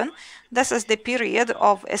happen, this is the period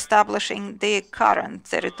of establishing the current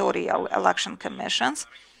territorial election commissions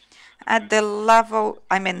at the level,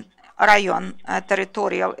 rayon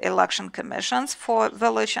territorial election commissions for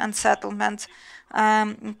village and settlement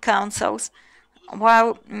councils.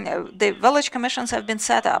 While the village commissions have been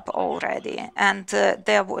set up already, and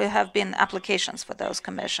there have been applications for those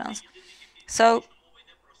commissions. So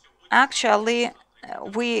actually,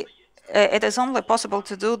 it is only possible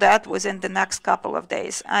to do that within the next couple of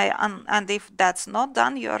days. And if that's not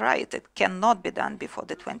done, you're right, it cannot be done before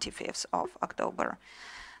the 25th of October.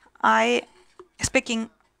 Speaking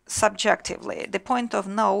subjectively, the point of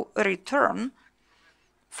no return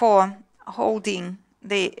for holding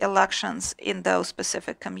the elections in those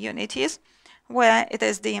specific communities where it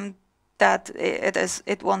is deemed that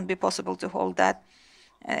it won't be possible to hold that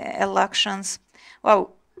elections.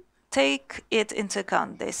 Well, take it into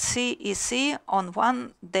account. The CEC on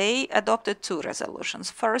one day adopted two resolutions.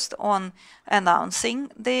 First on announcing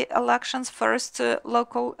the elections, first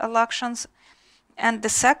local elections, and the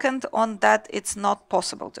second on that it's not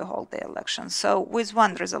possible to hold the elections. So with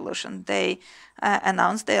one resolution, they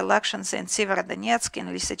announced the elections in Severodonetsk, in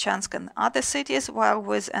Lysychansk and other cities, while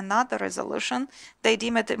with another resolution, they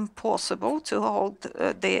deem it impossible to hold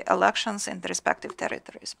the elections in the respective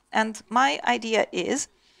territories. And my idea is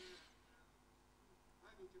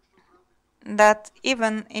that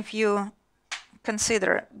even if you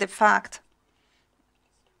consider the fact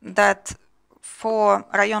that for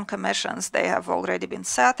rayon commissions, they have already been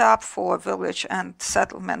set up, for village and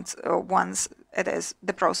settlement ones,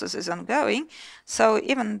 the process is ongoing. So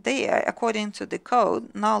even there, according to the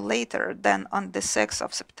code, no later than on the 6th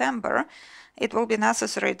of September, it will be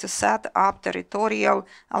necessary to set up territorial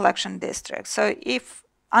election districts. So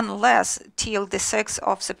unless till the 6th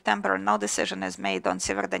of September no decision is made on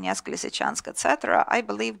Severodonetsk, Lysychansk, etc., I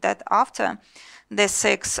believe that after the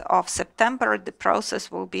 6th of September, the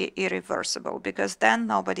process will be irreversible, because then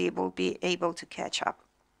nobody will be able to catch up.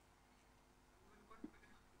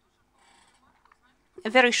 A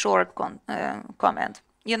very short comment.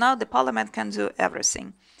 You know, the parliament can do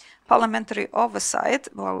everything. Parliamentary oversight,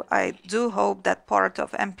 well, I do hope that part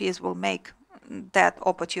of MPs will make that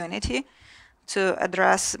opportunity to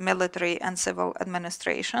address military and civil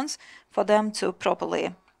administrations, for them to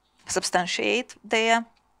properly substantiate their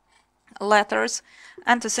letters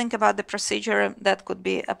and to think about the procedure that could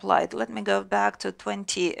be applied. Let me go back to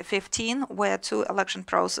 2015, where 2 election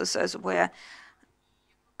processes were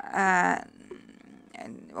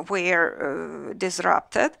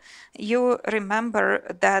disrupted. You remember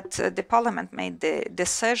that the parliament made the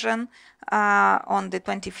decision on the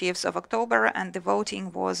 25th of October, and the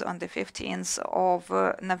voting was on the 15th of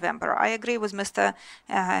November. I agree with Mr.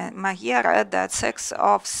 Magyar that 6th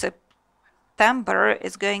of September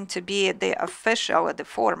is going to be the official, the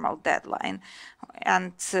formal deadline,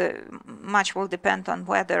 and much will depend on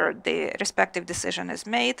whether the respective decision is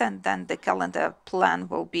made, and then the calendar plan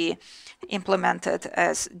will be implemented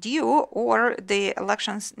as due, or the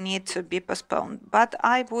elections need to be postponed. But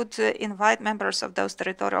I would invite members of those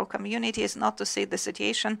territorial communities not to see the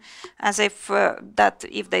situation as if that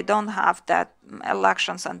if they don't have that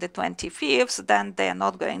elections on the 25th, then they're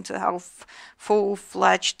not going to have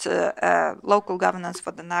full-fledged local governance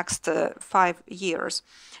for the next 5 years.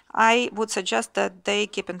 I would suggest that they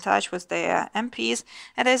keep in touch with their MPs.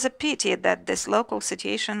 It is a pity that this local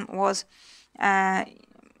situation was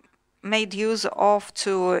made use of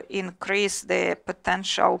to increase the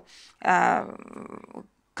potential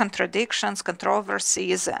contradictions,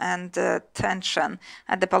 controversies, and tension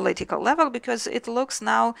at the political level, because it looks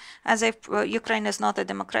now as if Ukraine is not a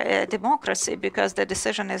democracy, because the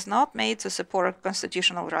decision is not made to support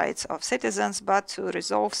constitutional rights of citizens, but to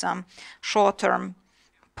resolve some short-term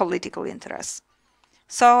political interests.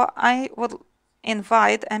 So I would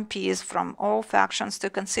invite MPs from all factions to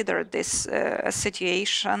consider this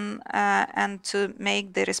situation and to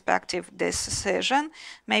make the respective decision,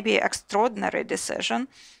 maybe extraordinary decision,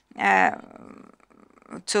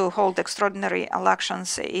 to hold extraordinary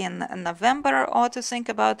elections in November, or to think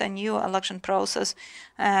about a new election process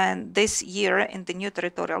this year in the new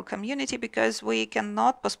territorial community, because we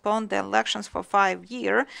cannot postpone the elections for 5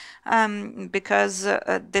 years because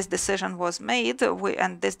this decision was made,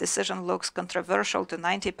 and this decision looks controversial to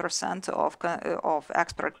 90% of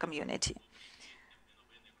expert community.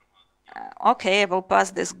 Okay, I will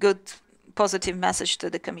pass this good, positive message to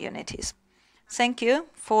the communities. Thank you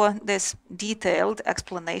for this detailed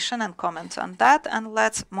explanation and comments on that, and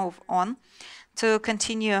let's move on to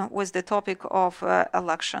continue with the topic of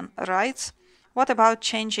election rights. What about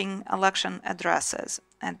changing election addresses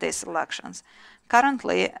at these elections?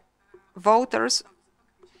 Currently, voters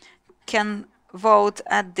can vote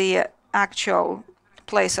at the actual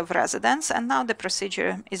place of residence, and now the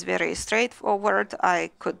procedure is very straightforward.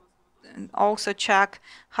 I could also check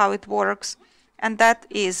how it works, and that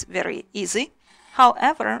is very easy.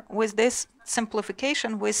 However, with this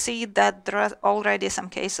simplification, we see that there are already some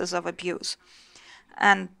cases of abuse.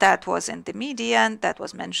 And that was in the media, and that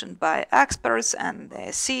was mentioned by experts, and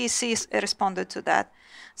the CEC responded to that.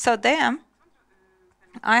 So then,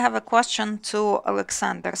 I have a question to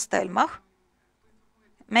Oleksandr Stelmakh.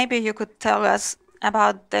 Maybe you could tell us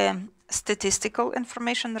about the statistical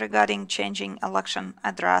information regarding changing election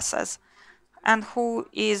addresses, and who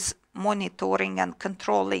is monitoring and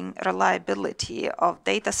controlling reliability of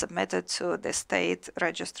data submitted to the State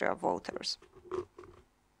Registry of Voters.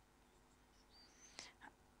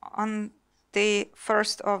 On the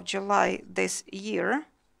 1st of July this year,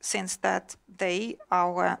 since that day,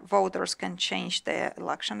 our voters can change their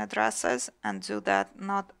election addresses, and do that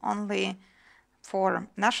not only for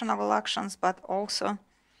national elections, but also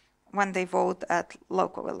when they vote at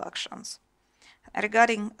local elections.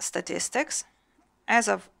 Regarding statistics, as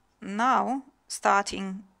of now,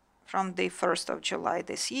 starting from the 1st of July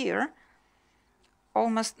this year,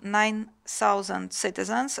 almost 9,000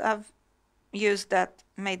 citizens have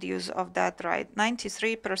made use of that right.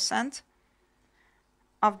 93%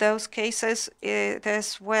 of those cases, it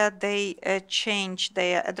is where they change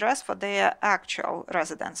their address for their actual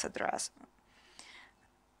residence address.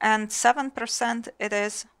 And 7% it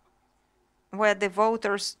is where the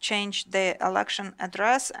voters change their election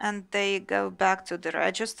address and they go back to the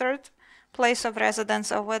registered place of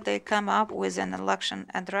residence, or where they come up with an election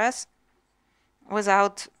address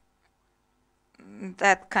without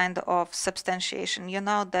that kind of substantiation. You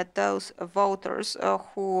know that those voters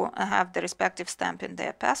who have the respective stamp in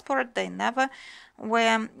their passport, they never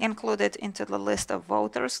were included into the list of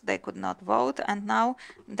voters. They could not vote, and now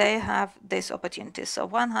they have this opportunity. So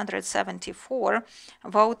 174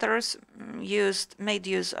 voters made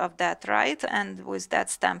use of that right, and with that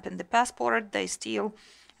stamp in the passport, they still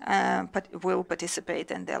will participate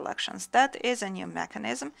in the elections. That is a new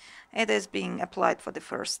mechanism. It is being applied for the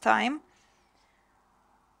first time.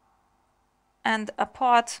 And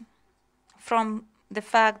apart from the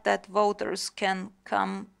fact that voters can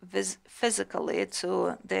come physically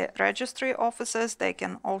to the registry offices, they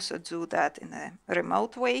can also do that in a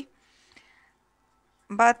remote way.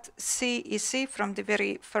 But CEC, from the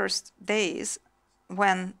very first days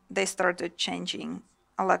when they started changing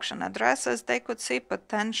election addresses, they could see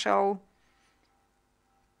potential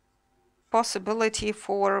possibility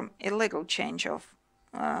for illegal change of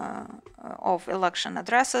election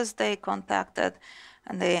addresses. They contacted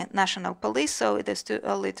the national police, so it is too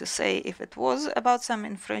early to say if it was about some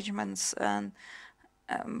infringements,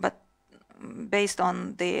 but based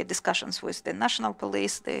on the discussions with the national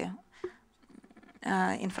police, the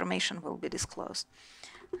information will be disclosed.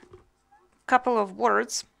 Couple of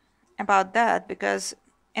words about that, because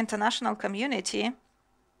international community,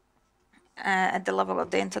 at the level of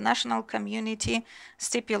the international community,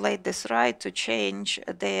 stipulate this right to change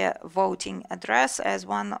their voting address as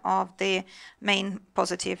one of the main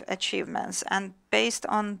positive achievements. And based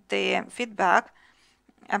on the feedback,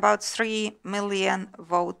 about 3 million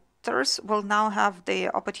voters will now have the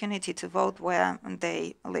opportunity to vote where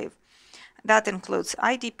they live. That includes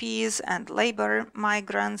IDPs and labor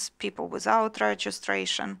migrants, people without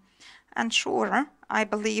registration. And sure, I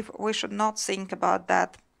believe we should not think about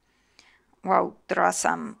that. Well, there are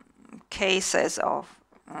some cases of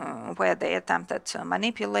where they attempted to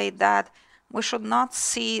manipulate that. We should not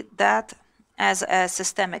see that as a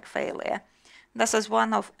systemic failure. This is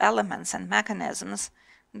one of elements and mechanisms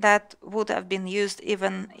that would have been used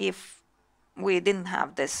even if we didn't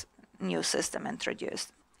have this new system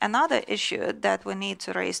introduced. Another issue that we need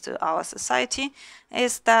to raise to our society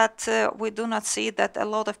is that we do not see that a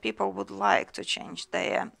lot of people would like to change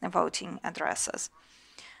their voting addresses.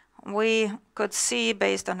 We could see,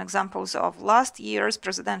 based on examples of last year's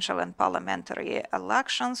presidential and parliamentary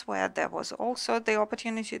elections, where there was also the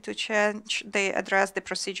opportunity to change the address, the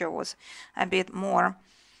procedure was a bit more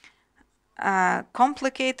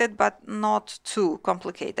complicated, but not too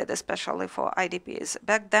complicated, especially for IDPs.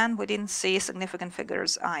 Back then, we didn't see significant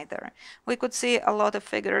figures either. We could see a lot of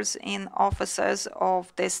figures in offices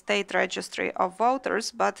of the state registry of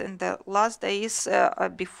voters, but in the last days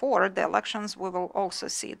before the elections, we will also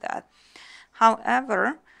see that.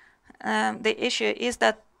 However, the issue is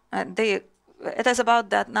that it is about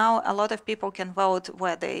that now a lot of people can vote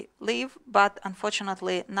where they live, but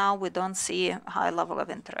unfortunately now we don't see a high level of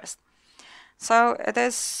interest. So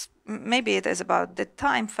maybe it is about the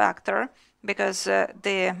time factor, because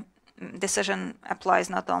the decision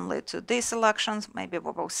applies not only to these elections. Maybe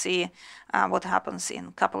we will see what happens in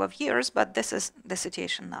a couple of years, but this is the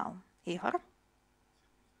situation now. Ihor?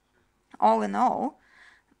 All in all,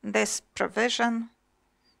 this provision,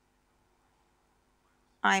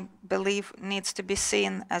 I believe, needs to be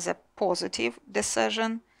seen as a positive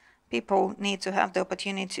decision. People need to have the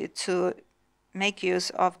opportunity to make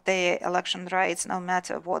use of their election rights, no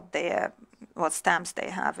matter what stamps they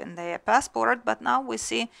have in their passport. But now we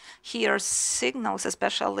see here signals,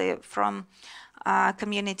 especially from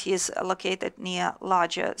communities located near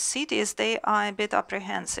larger cities. They are a bit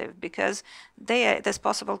apprehensive, because it is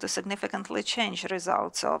possible to significantly change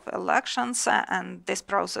results of elections, and this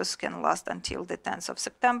process can last until the 10th of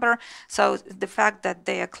September. So the fact that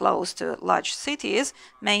they are close to large cities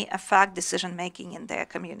may affect decision-making in their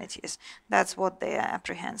communities. That's what they are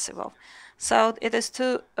apprehensive of. So it is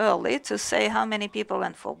too early to say how many people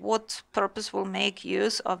and for what purpose will make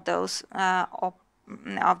use of those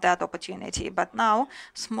of that opportunity. But now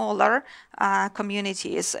smaller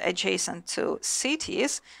communities adjacent to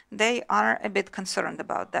cities, they are a bit concerned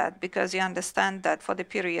about that, because you understand that for the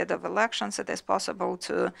period of elections it is possible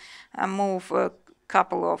to move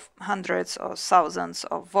couple of hundreds or thousands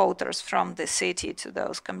of voters from the city to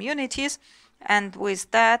those communities. And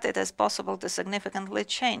with that, it is possible to significantly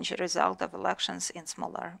change the result of elections in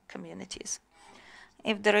smaller communities.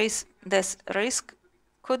 If there is this risk,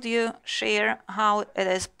 could you share how it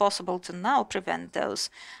is possible to now prevent those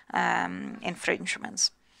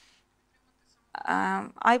infringements?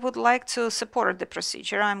 I would like to support the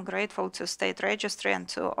procedure. I'm grateful to State Registry and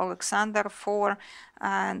to Oleksandr for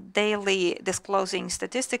daily disclosing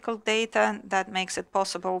statistical data that makes it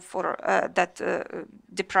possible for that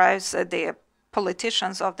deprives the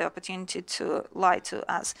politicians of the opportunity to lie to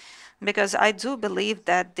us, because I do believe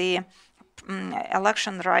that the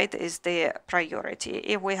election right is the priority.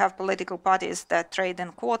 If we have political parties that trade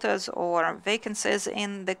in quotas or vacancies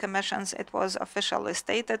in the commissions, it was officially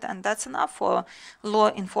stated, and that's enough for law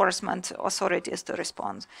enforcement authorities to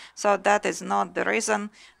respond. So that is not the reason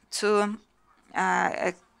to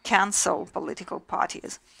cancel political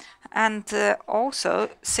parties. And also,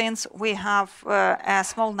 since we have a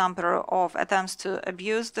small number of attempts to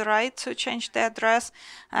abuse the right to change the address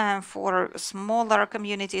for smaller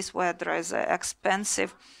communities where there is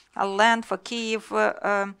expensive land for Kyiv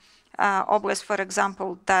Oblast, for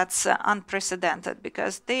example, that's unprecedented,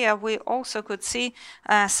 because there we also could see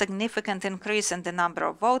a significant increase in the number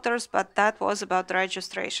of voters, but that was about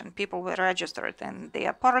registration. People were registered in the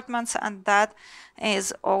apartments, and that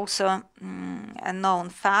is also a known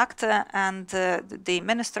fact. And the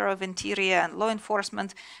Minister of Interior and law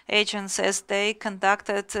enforcement agencies, they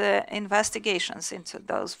conducted investigations into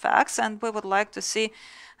those facts, and we would like to see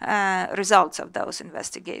results of those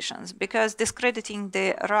investigations, because discrediting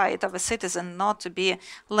the right of a citizen not to be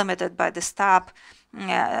limited by the stamp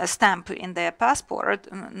in their passport,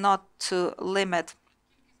 not to limit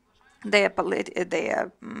their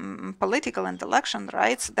political and election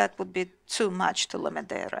rights, that would be too much to limit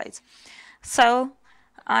their rights. So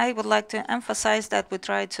I would like to emphasize that we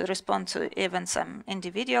try to respond to even some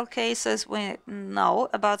individual cases. We know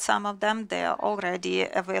about some of them. They are already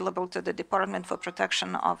available to the Department for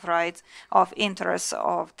Protection of Rights of Interests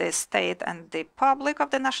of the state and the public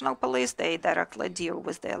of the National Police. They directly deal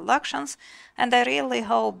with the elections. And I really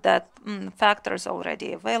hope that factors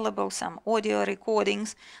already available, some audio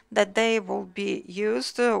recordings, that they will be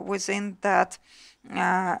used within that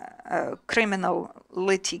criminal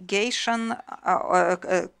litigation,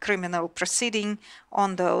 criminal proceeding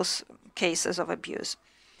on those cases of abuse.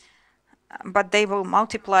 But they will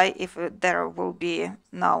multiply if there will be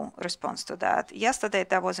no response to that. Yesterday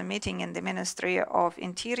there was a meeting in the Ministry of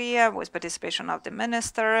Interior with participation of the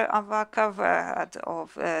Minister Avakov, head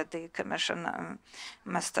of the Commission,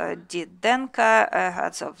 Mr. Didenko,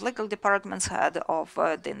 heads of legal departments, head of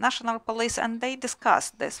the National Police, and they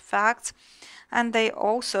discussed these facts. And they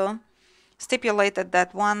also stipulated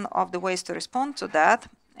that one of the ways to respond to that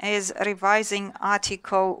is revising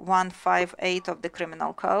Article 158 of the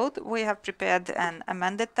Criminal Code. We have prepared an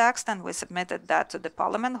amended text and we submitted that to the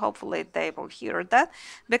Parliament. Hopefully they will hear that,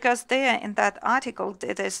 because there in that article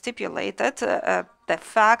it is stipulated the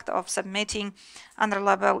fact of submitting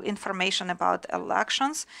unreliable information about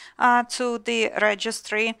elections to the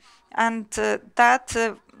registry, and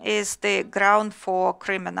that is the ground for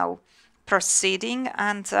criminal proceeding.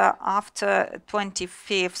 And after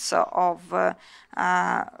 25th of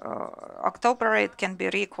October, it can be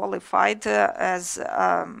requalified as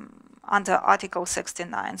under Article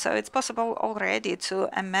 69. So it's possible already to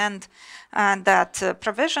amend that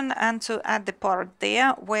provision and to add the part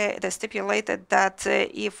there where it is stipulated that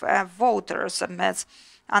if a voter submits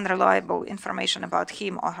unreliable information about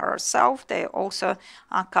him or herself, they also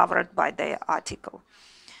are covered by the article.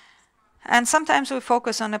 And sometimes we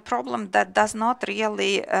focus on a problem that does not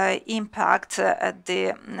really impact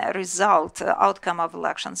the result, outcome of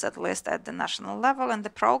elections, at least at the national level, and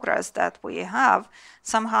the progress that we have.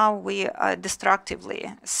 Somehow we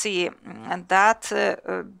destructively see that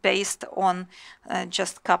based on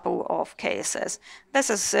just a couple of cases. This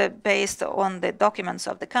is based on the documents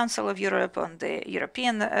of the Council of Europe, on the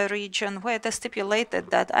European region, where they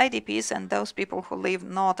stipulated that IDPs and those people who live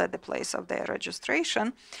not at the place of their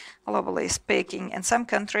registration, globally speaking, in some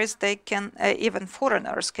countries they can, even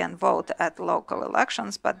foreigners can vote at local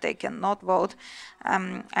elections, but they cannot vote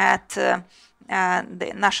at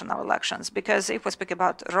the national elections, because if we speak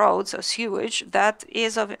about roads or sewage, that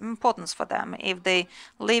is of importance for them. If they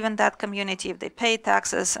live in that community, if they pay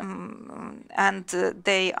taxes, and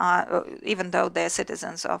they are, even though they're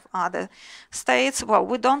citizens of other states, well,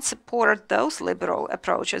 we don't support those liberal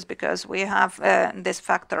approaches because we have this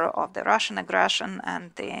factor of the Russian aggression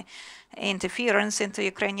and the interference into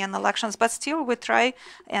Ukrainian elections, but still we try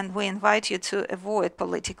and we invite you to avoid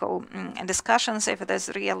political discussions if it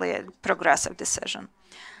is really a progressive decision.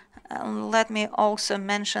 Let me also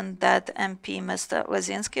mention that MP Mr.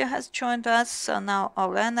 Lozynskyi has joined us, so now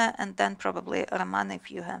Olena and then probably Roman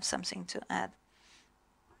if you have something to add.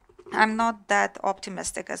 I'm not that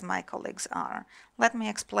optimistic as my colleagues are. Let me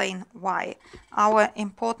explain why. Our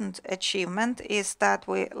important achievement is that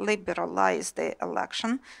we liberalize the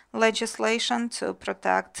election legislation to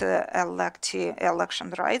protect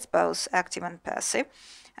election rights, both active and passive,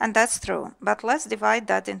 and that's true. But let's divide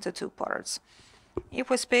that into two parts. If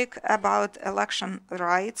we speak about election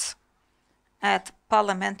rights at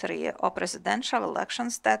parliamentary or presidential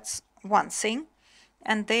elections, that's one thing,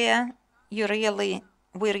 and there we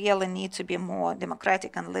really need to be more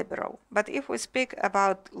democratic and liberal. But if we speak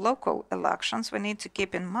about local elections, we need to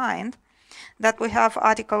keep in mind that we have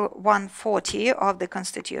Article 140 of the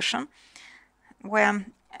Constitution, where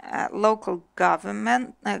local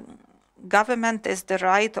government is the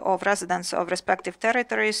right of residents of respective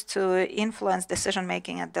territories to influence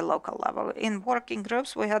decision-making at the local level. In working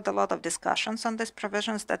groups, we had a lot of discussions on these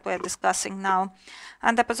provisions that we're discussing now.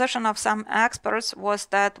 And the position of some experts was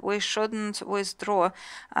that we shouldn't withdraw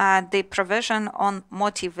the provision on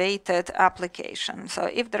motivated application. So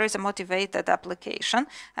if there is a motivated application,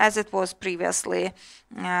 as it was previously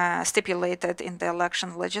stipulated in the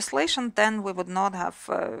election legislation, then we would not have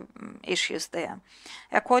issues there.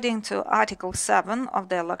 According to Article 7 of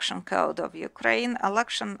the Election Code of Ukraine,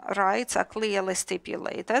 election rights are clearly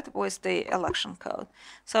stipulated with the election code.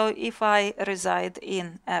 So if I reside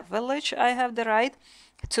in a village, I have the right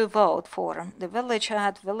to vote for the village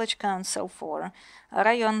head, village council, for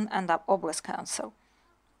Rayon and Oblast council.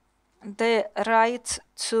 The right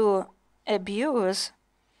to abuse,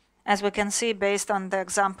 as we can see based on the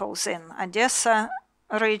examples in Odessa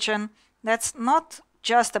region, that's not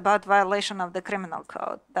just about violation of the criminal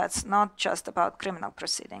code. That's not just about criminal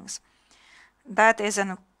proceedings. That is an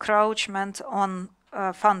encroachment on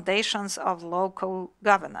foundations of local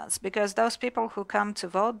governance, because those people who come to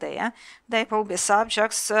vote there, they will be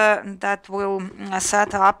subjects that will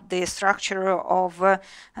set up the structure of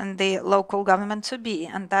the local government to be,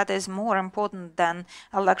 and that is more important than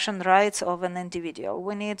election rights of an individual.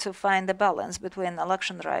 We need to find a balance between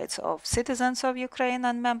election rights of citizens of Ukraine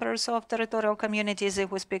and members of territorial communities,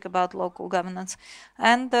 if we speak about local governance,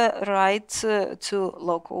 and the right to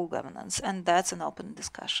local governance, and that's an open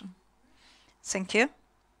discussion. Thank you.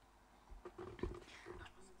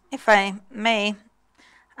 If I may,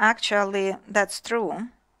 actually, that's true,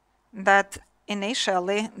 that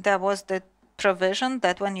initially there was the provision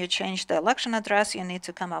that when you change the election address, you need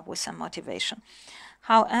to come up with some motivation.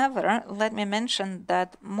 However, let me mention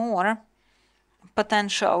that more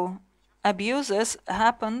potential abuses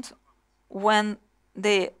happened when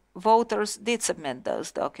the voters did submit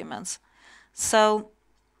those documents. So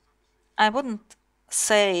I wouldn't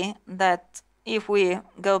say that if we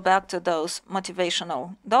go back to those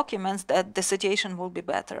motivational documents that the situation will be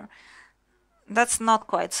better. That's not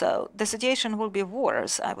quite so. The situation will be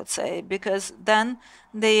worse, I would say, because then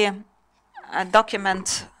the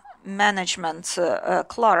document management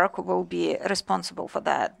clerk will be responsible for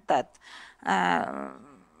that.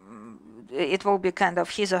 It will be kind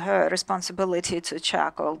of his or her responsibility to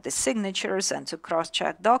check all the signatures and to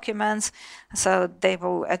cross-check documents. So they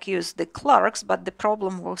will accuse the clerks, but the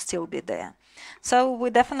problem will still be there. So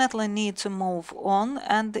we definitely need to move on,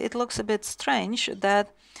 and it looks a bit strange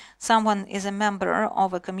that someone is a member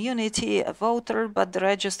of a community, a voter, but the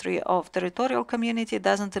registry of territorial community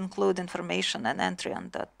doesn't include information and entry on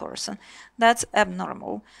that person. That's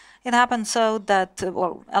abnormal. It happens so that,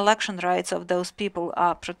 well, election rights of those people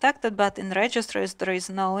are protected, but in registries there is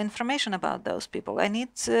no information about those people.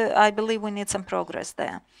 I believe we need some progress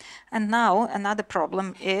there. And now another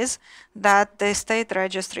problem is that the state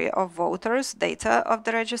registry of voters, data of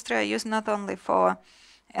the registry are used not only for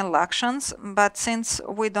elections, but since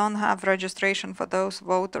we don't have registration for those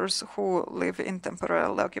voters who live in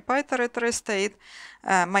temporarily occupied territory state,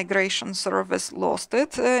 Migration Service lost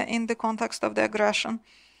it in the context of the aggression,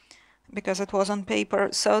 because it was on paper.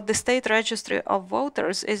 So the state registry of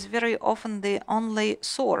voters is very often the only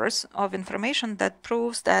source of information that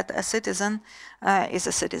proves that a citizen is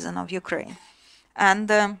a citizen of Ukraine.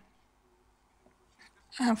 And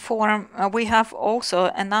We have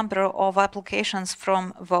also a number of applications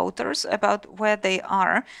from voters about where they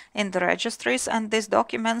are in the registries, and these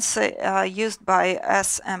documents are used by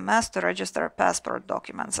SMS to register passport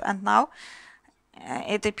documents. And now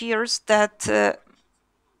it appears that,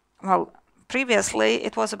 well, previously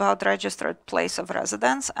it was about registered place of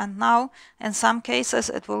residence, and now in some cases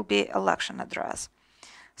it will be election address.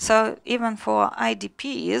 So even for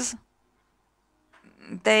IDPs,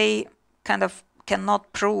 they kind of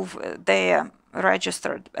cannot prove their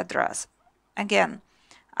registered address. Again,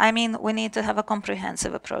 I mean, we need to have a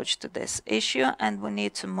comprehensive approach to this issue, and we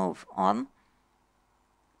need to move on.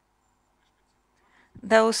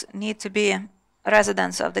 Those need to be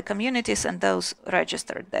residents of the communities and those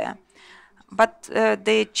registered there. But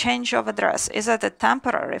the change of address, is it a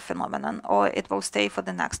temporary phenomenon or it will stay for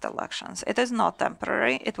the next elections? It is not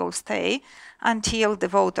temporary. It will stay until the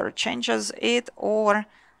voter changes it or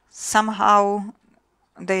somehow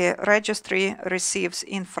the registry receives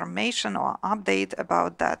information or update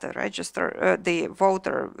about that the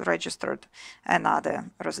voter registered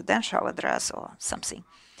another residential address or something.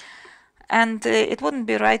 And it wouldn't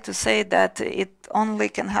be right to say that it only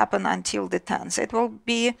can happen until the 10th. It will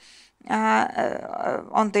be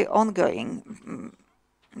on the ongoing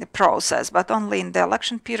process, but only in the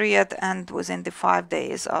election period and within the 5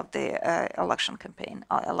 days of the election campaign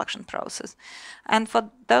or election process. And for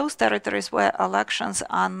those territories where elections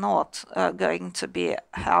are not going to be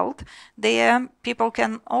held, the people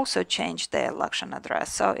can also change their election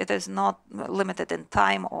address. So it is not limited in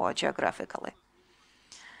time or geographically.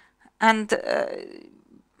 And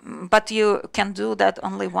but you can do that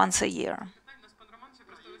only once a year.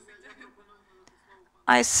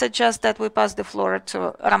 I suggest that we pass the floor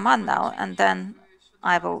to Roman now, and then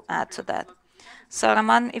I will add to that. So,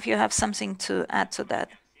 Roman, if you have something to add to that.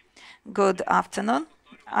 Good afternoon.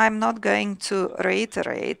 I'm not going to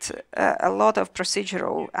reiterate a lot of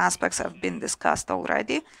procedural aspects have been discussed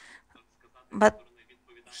already, but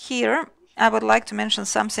here I would like to mention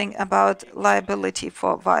something about liability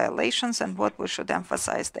for violations and what we should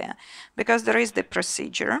emphasize there, because there is the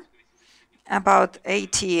procedure about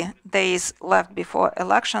 80 days left before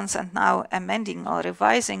elections, and now amending or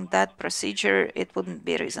revising that procedure, it wouldn't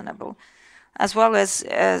be reasonable. As well as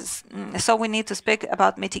so we need to speak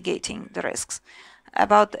about mitigating the risks.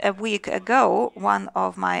 About a week ago, one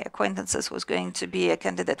of my acquaintances was going to be a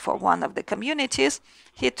candidate for one of the communities.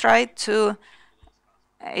 He tried to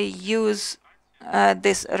use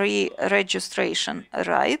this re-registration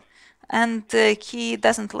right, and he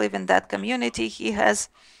doesn't live in that community. He has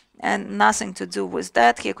nothing to do with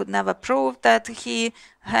that. He could never prove that he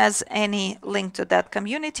has any link to that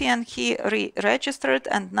community, and he re-registered,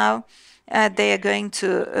 and now they are going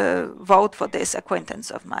to vote for this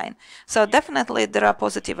acquaintance of mine. So definitely there are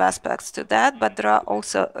positive aspects to that, but there are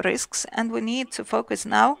also risks, and we need to focus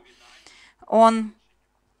now on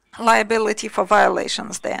liability for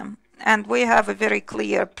violations there. And we have a very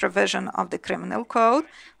clear provision of the Criminal Code,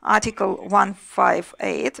 Article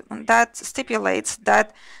 158, that stipulates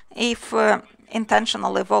that if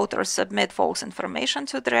intentionally voters submit false information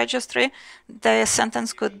to the registry, the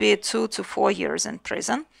sentence could be 2 to 4 years in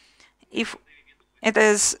prison. If it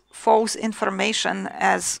is false information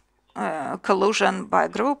as collusion by a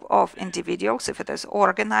group of individuals, if it is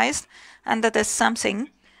organized, and that is something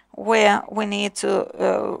where we need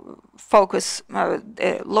to focus,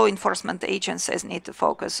 law enforcement agencies need to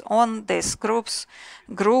focus on these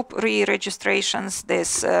group re-registrations,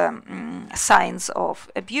 these signs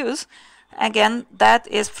of abuse. Again, that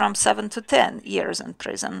is from 7 to 10 years in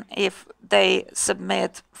prison if they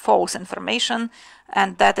submit false information,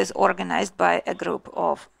 and that is organized by a group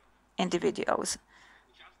of individuals.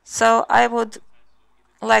 So I would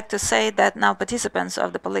like to say that now participants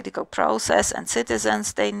of the political process and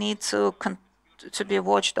citizens, they need to be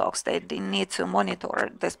watchdogs. They need to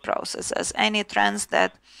monitor this process, as any trends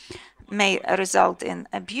that may result in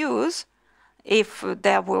abuse, if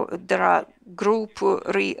there are group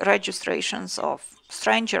re-registrations of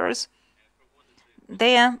strangers,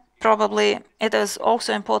 there probably it is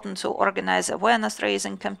also important to organize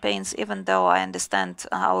awareness-raising campaigns, even though I understand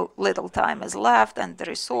how little time is left and the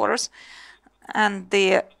resource. And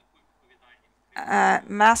the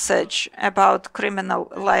message about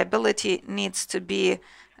criminal liability needs to be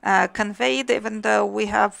conveyed, even though we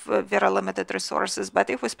have very limited resources. But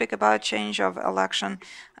if we speak about change of election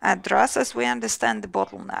addresses, we understand the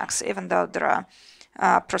bottlenecks, even though there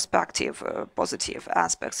are prospective positive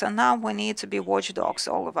aspects. So now we need to be watchdogs,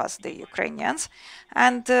 all of us, the Ukrainians.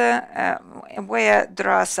 And where there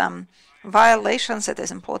are some violations, it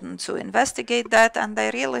is important to investigate that. And I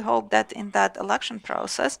really hope that in that election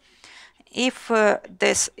process, if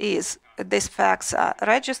these facts are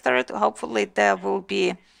registered, hopefully there will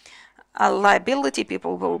be a liability.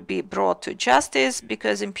 People will be brought to justice,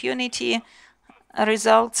 because impunity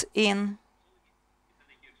results in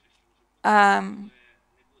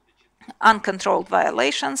uncontrolled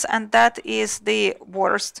violations, and that is the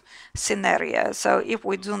worst scenario. So if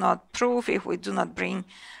we do not prove, if we do not bring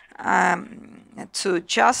to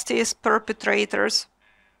justice perpetrators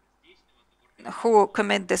who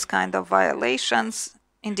commit this kind of violations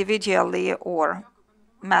individually or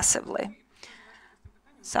massively.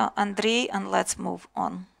 So Andrei, and let's move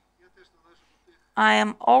on. I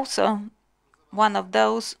am also one of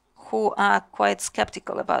those who are quite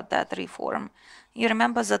skeptical about that reform. You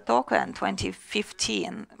remember Zatoko in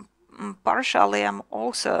 2015. Partially, I'm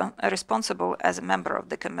also responsible as a member of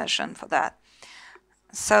the commission for that.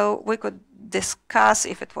 So we could discuss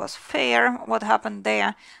if it was fair, what happened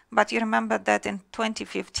there. But you remember that in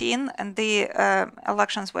 2015, and the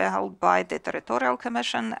elections were held by the Territorial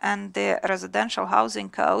Commission and the Residential Housing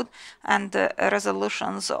Code and the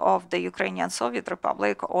resolutions of the Ukrainian Soviet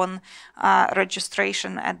Republic on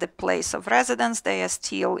registration at the place of residence. They are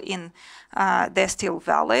still they're still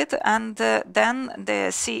valid. And then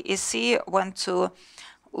the CEC went to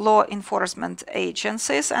law enforcement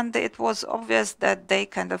agencies, and it was obvious that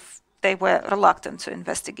they were reluctant to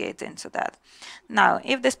investigate into that. Now,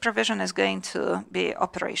 if this provision is going to be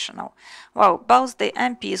operational, well, both the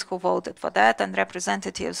MPs who voted for that and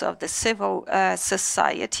representatives of the civil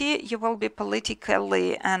society, you will be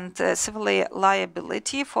politically and civilly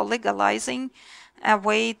liability for legalizing a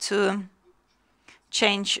way to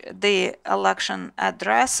change the election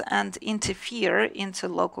address and interfere into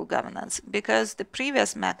local governance, because the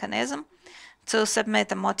previous mechanism to submit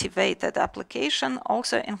a motivated application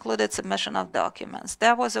also included submission of documents.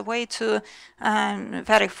 There was a way to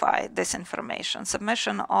verify this information,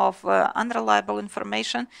 submission of unreliable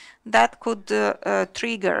information that could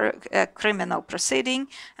trigger a criminal proceeding,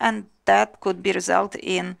 and that could be result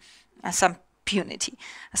in some punity.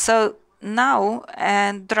 So now,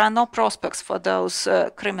 there are no prospects for those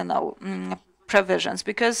criminal provisions,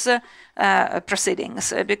 because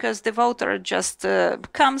proceedings, because the voter just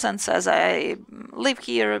comes and says, I live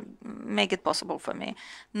here, make it possible for me.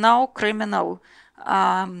 No criminal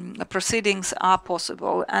proceedings are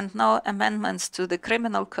possible, and no amendments to the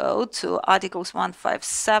criminal code, to articles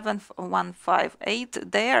 157,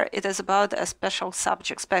 158. There it is about a special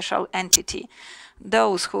subject, special entity,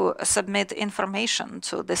 those who submit information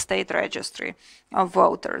to the state registry of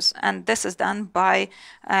voters, and this is done by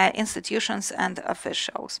institutions and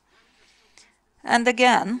officials. And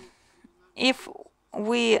again, if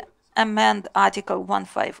we amend Article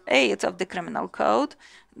 158 of the Criminal Code,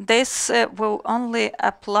 this will only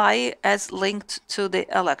apply as linked to the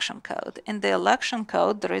election code. In the election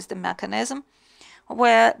code, there is the mechanism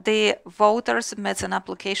where the voter submits an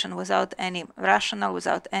application without any rationale,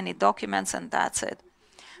 without any documents, and that's it.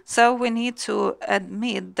 So we need to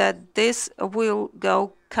admit that this will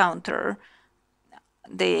go counter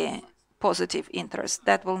the positive interest.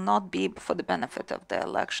 That will not be for the benefit of the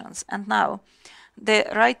elections. And now, the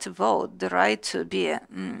right to vote, the right to be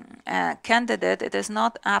a candidate, it is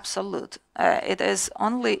not absolute. It is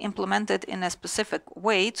only implemented in a specific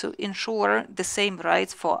way to ensure the same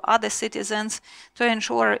rights for other citizens, to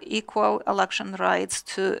ensure equal election rights,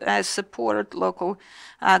 to support local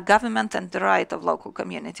government and the right of local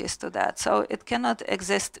communities to that. So it cannot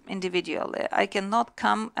exist individually. I cannot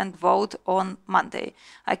come and vote on Monday.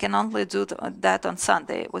 I can only do that on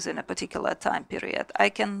Sunday within a particular time period. I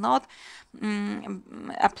cannot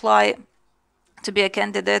apply to be a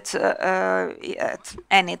candidate at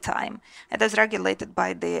any time. It is regulated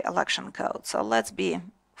by the election code. So let's be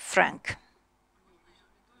frank.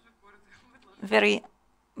 Very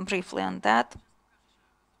briefly on that.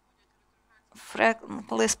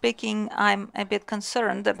 Frankly speaking, I'm a bit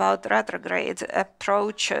concerned about retrograde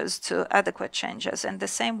approaches to adequate changes. In the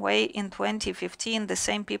same way, in 2015, the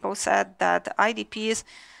same people said that IDPs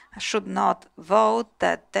should not vote,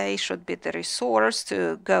 that they should be the resource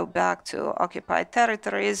to go back to occupied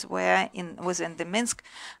territories where within the Minsk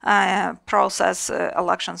process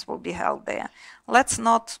elections will be held there. Let's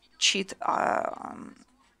not cheat.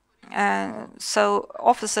 So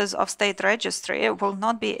officers of state registry will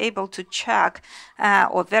not be able to check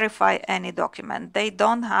or verify any document. They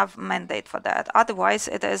don't have mandate for that. Otherwise,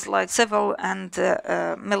 it is like civil and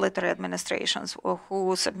military administrations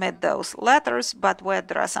who submit those letters, but where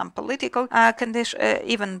there are some political conditions,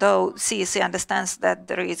 even though CEC understands that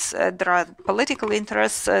there are political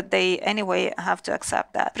interests, they anyway have to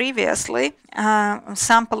accept that. Previously,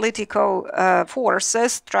 some political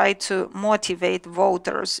forces tried to motivate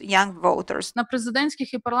voters, young young voters. На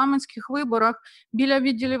президентських і парламентських виборах біля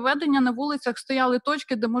відділів ведення на вулицях стояли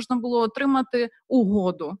точки, де можна було отримати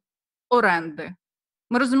угоду оренди.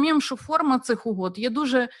 Ми розуміємо, що форма цих угод є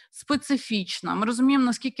дуже специфічна. Ми розуміємо,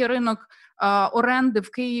 наскільки ринок оренди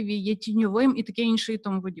в Києві є тіньовим і таке інше і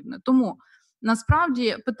тому подібне. Тому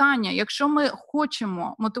насправді питання, якщо ми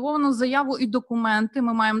хочемо мотивовану заяву і документи,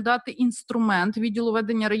 ми маємо дати інструмент відділу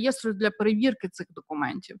ведення реєстру для перевірки цих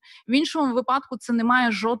документів. В іншому випадку це не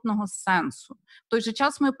має жодного сенсу. В той же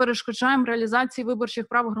час ми перешкоджаємо реалізації виборчих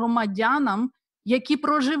прав громадянам, які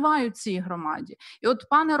проживають в цій громаді. І от,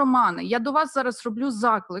 пане Романе, я до вас зараз роблю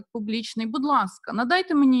заклик публічний. Будь ласка,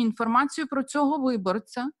 надайте мені інформацію про цього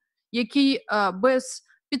виборця, який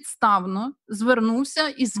безпідставно звернувся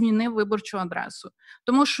і змінив виборчу адресу.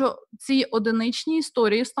 Тому що ці одиничні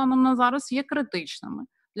історії станом на зараз є критичними.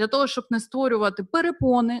 Для того, щоб не створювати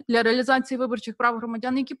перепони для реалізації виборчих прав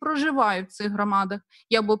громадян, які проживають в цих громадах,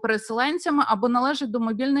 є або переселенцями, або належать до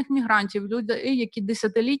мобільних мігрантів, людей, які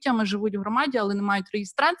десятиліттями живуть в громаді, але не мають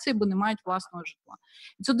реєстрації, бо не мають власного житла.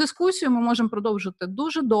 І цю дискусію ми можемо продовжити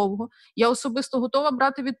дуже довго. Я особисто готова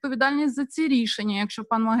брати відповідальність за ці рішення, якщо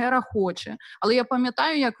пан Магера хоче. Але я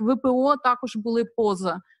пам'ятаю, як ВПО також були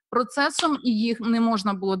поза процесом, і їх не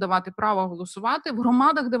можна було давати право голосувати в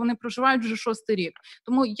громадах, де вони проживають вже 6-й рік.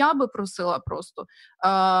 Тому я би просила просто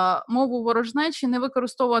мову ворожнечі не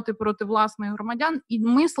використовувати проти власних громадян і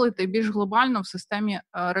мислити більш глобально в системі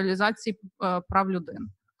реалізації прав людини.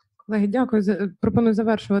 Колеги, дякую. Пропоную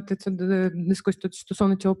завершувати цю дискусію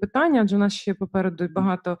стосовно цього питання, адже у нас ще попереду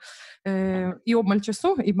багато і обмаль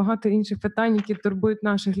часу, і багато інших питань, які турбують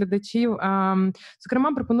наших глядачів.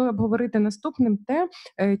 Зокрема, пропоную обговорити наступним те,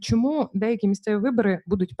 чому деякі місцеві вибори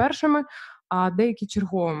будуть першими, а деякі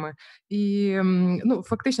черговими. І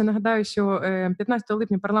фактично нагадаю, що 15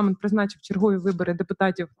 липня парламент призначив чергові вибори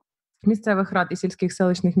депутатів місцевих рад і сільських,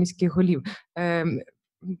 селищних, міських голів.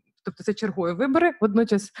 Тобто це чергові вибори,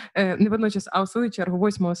 не водночас, а у свою чергу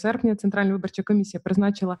 8 серпня Центральна виборча комісія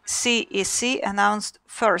призначила CEC announced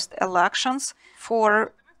first elections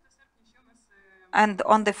and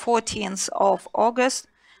on the 14th of August,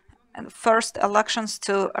 first elections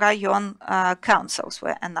to Rayon councils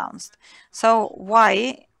were announced. So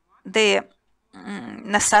why the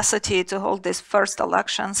necessity to hold these first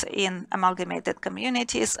elections in amalgamated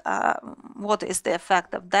communities? What is the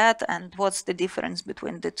effect of that, and what's the difference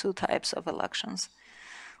between the two types of elections?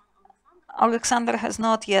 Oleksandr has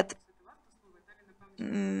not yet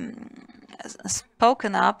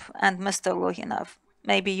spoken up, and Mr. Loginov,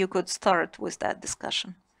 maybe you could start with that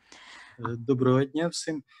discussion. Доброго дня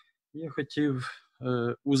всім. Я хотів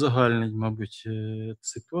узагальнити, мабуть,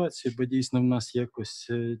 ситуацію, бо дійсно в нас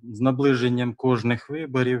якось з наближенням кожних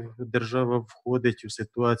виборів держава входить у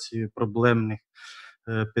ситуацію проблемних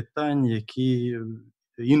питань, які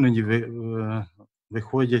іноді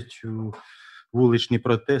виходять у вуличні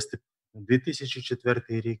протести. 2004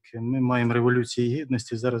 рік ми маємо Революцію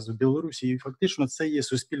Гідності зараз у Білорусі, і фактично це є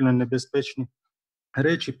суспільно небезпечні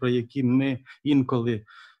речі, про які ми інколи,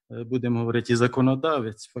 будемо говорити, і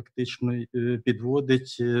законодавець фактично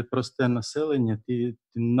підводить просте населення,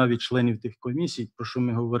 навіть членів тих комісій, про що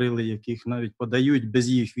ми говорили, яких навіть подають без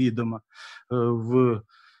їх відома в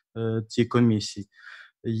ці комісії.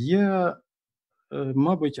 Я,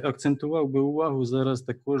 мабуть, акцентував би увагу зараз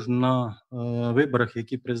також на виборах,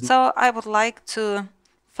 які So I would like to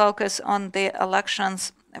focus on the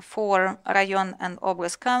elections for Rayon and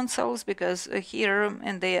Oblast councils, because here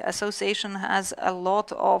in the association has a lot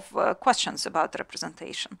of questions about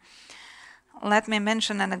representation. Let me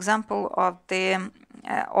mention an example of the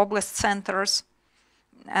Oblast centers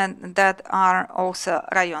and that are also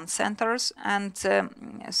Rayon centers, and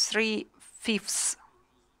 3/5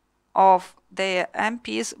 of the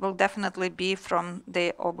MPs will definitely be from the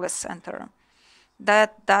Oblast center. That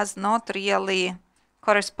does not really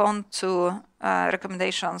correspond to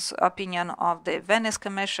recommendations, opinion of the Venice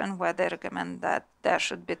Commission, where they recommend that there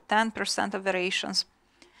should be 10% of variations.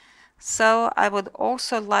 So I would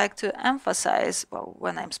also like to emphasize, well,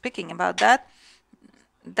 when I'm speaking about that,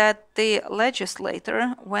 that the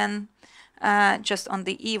legislator, when just on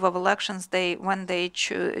the eve of elections, when they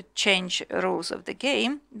change rules of the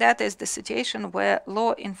game, that is the situation where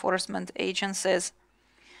law enforcement agencies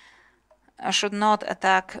should not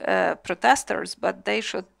attack protesters, but they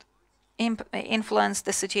should influence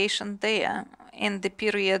the situation there in the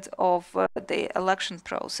period of the election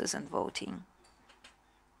process and voting.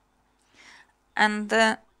 And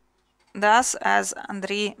thus, as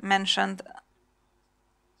Andriy mentioned,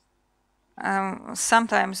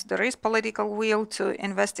 sometimes there is political will to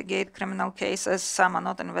investigate criminal cases. Some are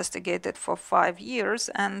not investigated for 5 years,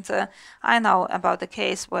 and I know about a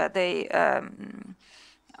case where they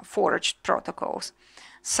forged protocols.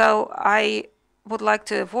 So I would like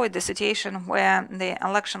to avoid the situation where the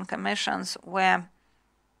election commissions, where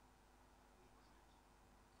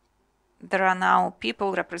there are now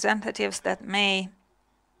people, representatives that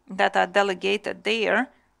are delegated there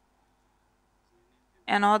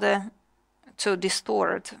in order to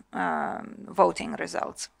distort voting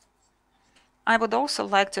results. I would also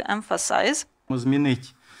like to emphasize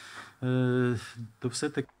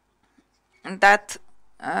that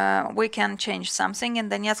we can change something in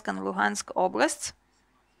Donetsk and Luhansk oblasts.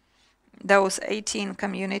 Those 18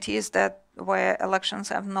 communities where elections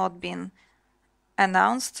have not been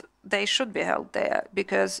announced, they should be held there,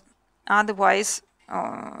 because otherwise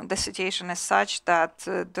the situation is such that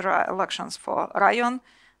there are elections for rayon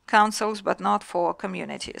councils but not for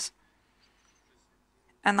communities.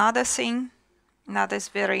 Another thing that is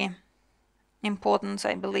very important,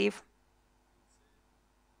 I believe,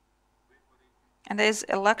 and is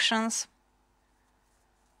elections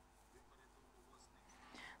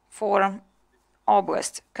for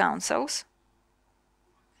oblast councils,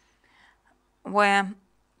 where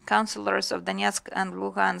councillors of Donetsk and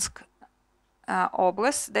Luhansk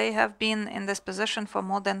oblasts, they have been in this position for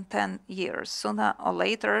more than 10 years. Sooner or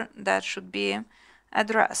later, that should be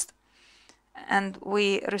addressed. And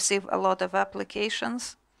we receive a lot of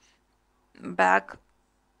applications back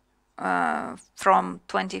from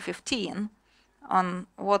 2015 on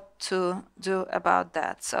what to do about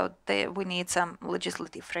that. So we need some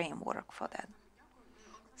legislative framework for that.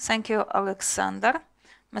 Thank you, Oleksandr.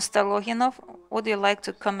 Mr. Loginov, would you like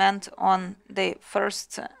to comment on the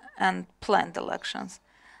first and planned elections?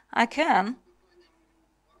 I can,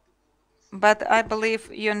 but I believe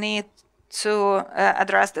you need to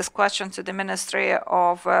address this question to the Ministry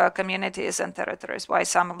of Communities and Territories, why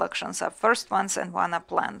some elections are first ones and one are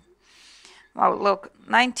planned. Well, look,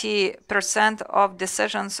 90% of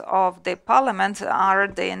decisions of the parliament are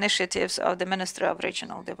the initiatives of the Ministry of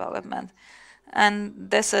Regional Development. And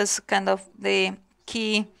this is kind of the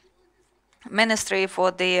key ministry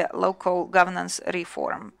for the local governance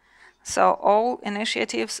reform. So all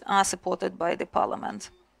initiatives are supported by the parliament.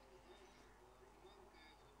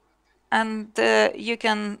 And you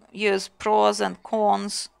can use pros and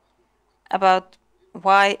cons about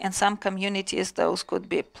why in some communities those could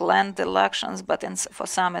be planned elections, but for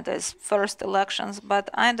some it is first elections. But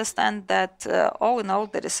I understand that all in all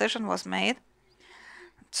the decision was made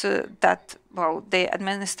that, well, the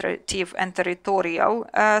administrative and territorial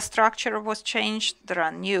structure was changed. There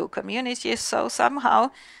are new communities, so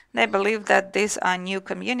somehow they believe that these are new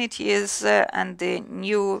communities and the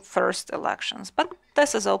new first elections. But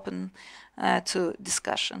this is open to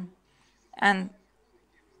discussion. And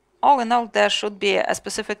all in all, there should be a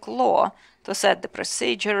specific law to set the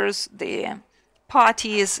procedures, the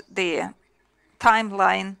parties, the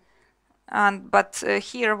timeline. But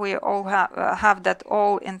here we all have that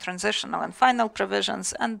all in transitional and final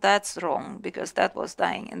provisions, and that's wrong, because that was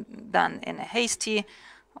done in a hasty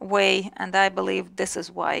way, and I believe this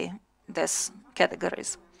is why this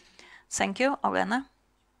categories. Thank you, Olena.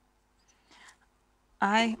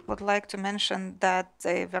 I would like to mention that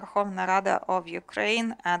the Verkhovna Rada of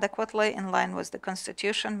Ukraine, adequately in line with the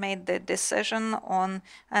constitution, made the decision on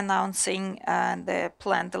announcing the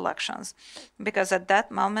planned elections, because at that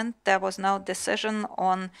moment there was no decision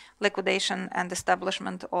on liquidation and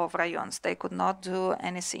establishment of rayons. They could not do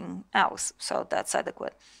anything else, so that's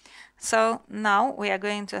adequate. So now we are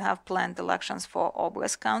going to have planned elections for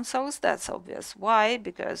oblast councils. That's obvious. Why?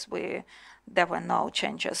 Because there were no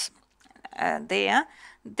changes there.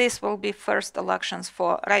 This will be first elections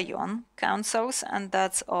for rayon councils, and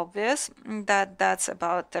that's obvious that that's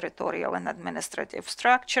about territorial and administrative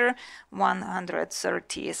structure.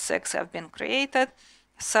 136 have been created,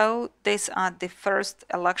 so these are the first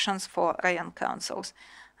elections for rayon councils.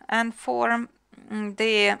 And for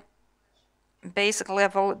the basic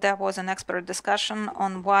level, there was an expert discussion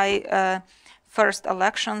on why first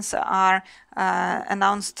elections are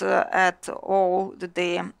announced at all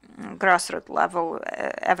the grassroots level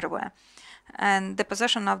everywhere. And the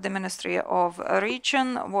position of the Ministry of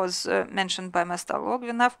Region was mentioned by Mr.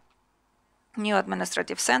 Loginov. New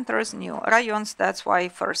administrative centers, new rayons, that's why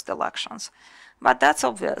first elections. But that's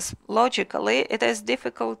obvious. Logically, it is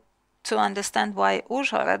difficult to understand why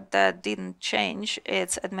Užhorod, that didn't change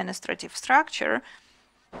its administrative structure,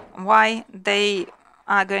 why they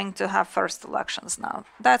are going to have first elections now.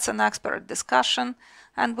 That's an expert discussion.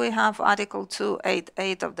 And we have Article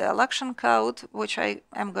 288 of the Election Code, which I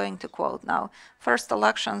am going to quote now. First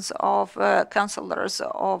elections of councillors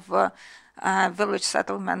of village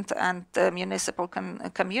settlement and municipal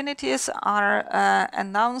communities are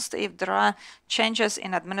announced if there are changes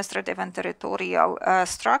in administrative and territorial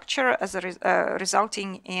structure as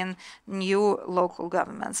resulting in new local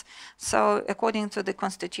governments. So according to the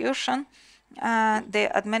Constitution, the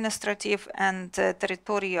administrative and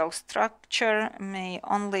territorial structure may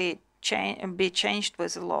only be changed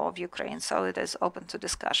with the law of Ukraine, so it is open to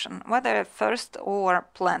discussion. Whether first or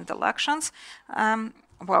planned elections,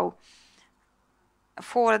 well,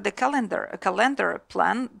 for the calendar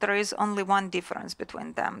plan, there is only one difference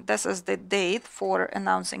between them. This is the date for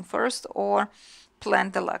announcing first or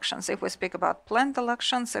planned elections. If we speak about planned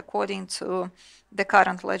elections, according to the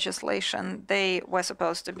current legislation, they were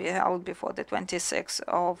supposed to be held before the 26th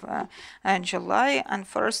of July and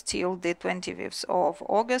first till the 25th of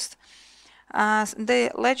August. The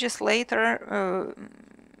legislator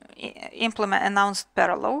announced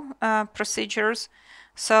parallel procedures,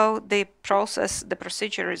 so the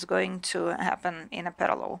procedure is going to happen in a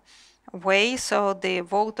parallel way, so the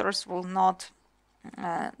voters will not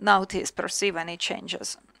perceive any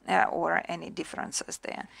changes or any differences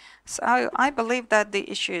there. So I believe that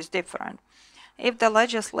the issue is different. If the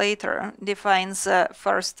legislator defines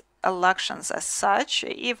first elections as such,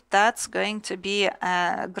 if that's going to be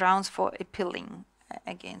grounds for appealing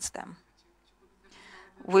against them,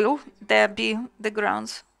 will there be the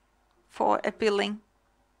grounds for appealing?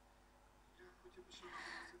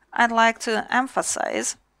 I'd like to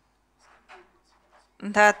emphasize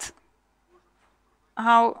that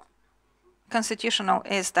how constitutional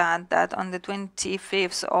is that on the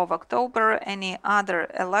 25th of October, any other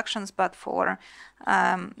elections but for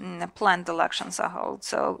planned elections are held.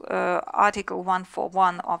 So Article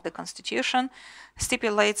 141 of the Constitution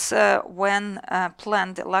stipulates when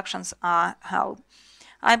planned elections are held.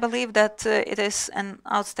 I believe that it is an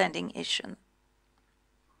outstanding issue.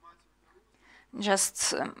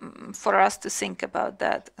 Just for us to think about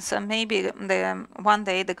that. So maybe one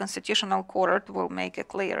day the Constitutional Court will make a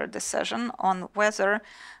clear decision on whether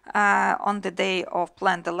on the day of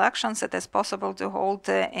planned elections it is possible to hold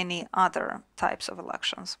any other types of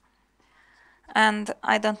elections. And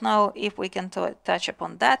I don't know if we can touch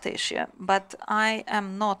upon that issue, but I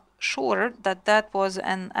am not sure that that was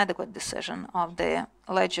an adequate decision of the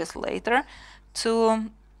legislator to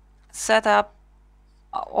set up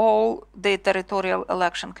all the territorial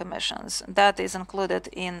election commissions. That is included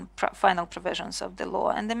in final provisions of the law.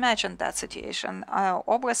 And imagine that situation.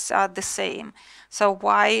 Oblasts are the same. So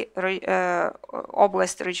why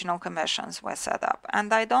oblast regional commissions were set up?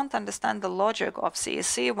 And I don't understand the logic of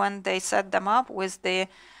CSC when they set them up with the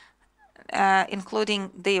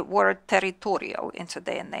including the word territorial into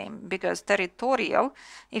their name, because territorial,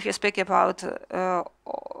 if you speak about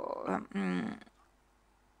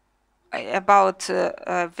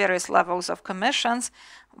various levels of commissions,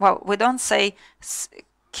 well, we don't say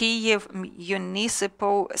Kyiv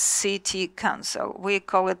Municipal City Council. We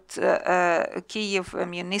call it Kyiv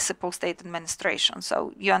Municipal State Administration.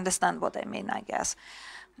 So you understand what I mean, I guess.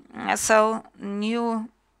 So new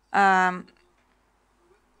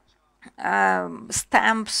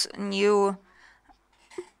stamps, new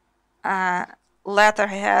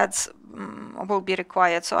letterheads will be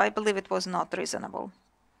required. So I believe it was not reasonable.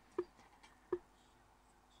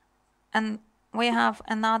 And we have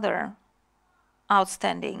another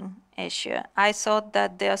outstanding issue. I thought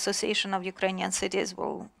that the Association of Ukrainian Cities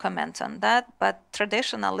will comment on that, but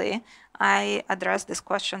traditionally I addressed this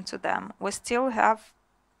question to them. We still have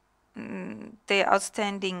the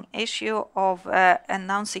outstanding issue of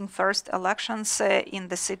announcing first elections in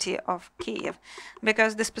the city of Kyiv,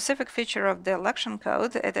 because the specific feature of the election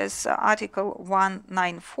code, it is Article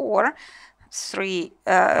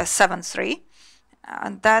 194.373.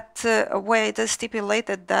 That where it is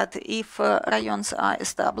stipulated that if rayons are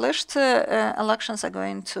established, elections are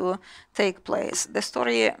going to take place. The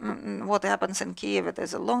story, what happens in Kyiv, it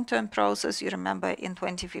is a long-term process. You remember in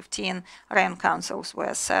 2015, rayon councils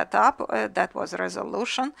were set up. That was a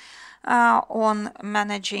resolution on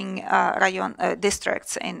managing rayon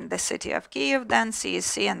districts in the city of Kyiv. Then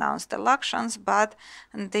CSC announced elections, but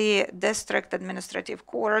the district administrative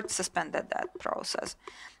court suspended that process.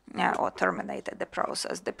 Or terminated the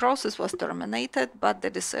process. The process was terminated, but the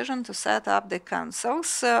decision to set up the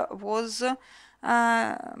councils was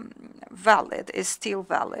valid, is still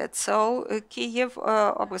valid. So Kyiv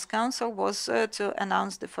Oblast Council was to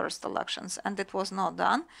announce the first elections, and it was not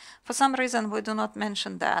done. For some reason, we do not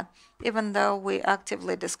mention that, even though we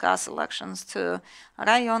actively discuss elections to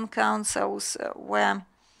Rayon councils where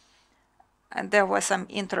there were some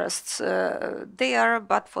interests there,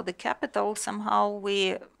 but for the capital, somehow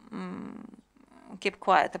we keep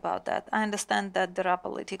quiet about that. I understand that there are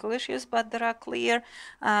political issues, but there are clear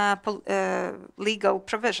legal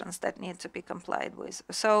provisions that need to be complied with.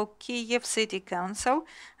 So Kyiv City Council,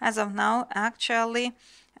 as of now, actually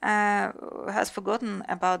has forgotten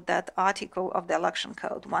about that article of the election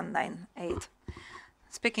code 198.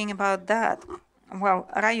 Speaking about that, well,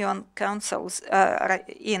 Rayon councils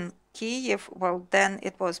in Kyiv, well, then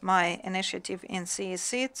it was my initiative in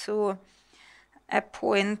CEC to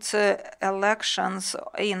appoint elections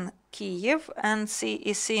in Kyiv, and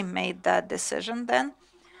CEC made that decision then.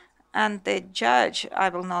 And the judge, I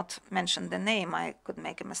will not mention the name, I could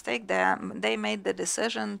make a mistake there, they made the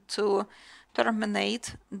decision to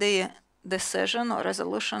terminate the decision or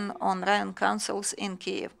resolution on Rayon councils in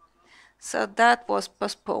Kyiv. So that was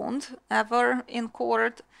postponed ever in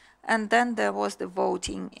court. And then there was the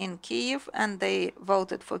voting in Kyiv, and they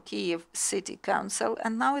voted for Kyiv City Council.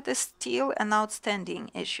 And now it is still an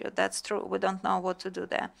outstanding issue. That's true. We don't know what to do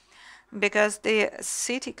there. Because the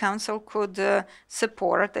City Council could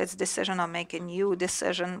support its decision or make a new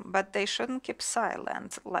decision, but they shouldn't keep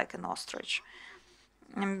silent like an ostrich.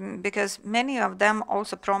 Because many of them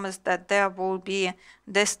also promised that there will be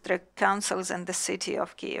district councils in the city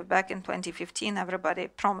of Kyiv. Back in 2015, everybody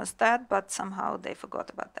promised that, but somehow they forgot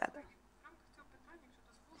about that.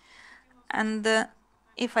 And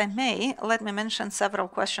if I may, let me mention several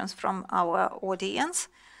questions from our audience.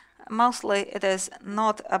 Mostly it is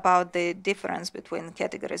not about the difference between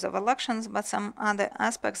categories of elections, but some other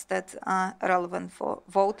aspects that are relevant for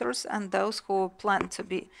voters and those who plan to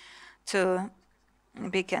be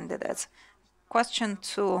candidates. Question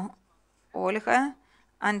to Olha: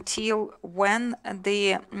 until when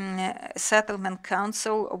the settlement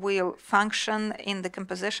council will function in the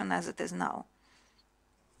composition as it is now?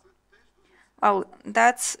 Well,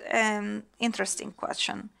 that's an interesting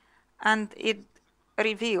question, and it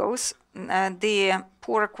reveals the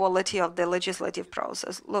poor quality of the legislative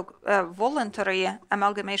process. Look, voluntary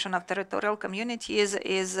amalgamation of territorial communities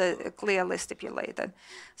is clearly stipulated.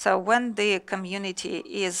 So when the community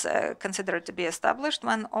is considered to be established,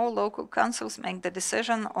 when all local councils make the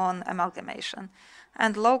decision on amalgamation.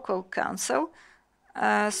 And local council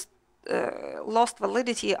lost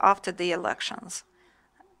validity after the elections.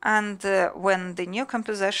 And when the new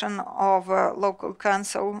composition of local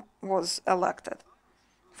council was elected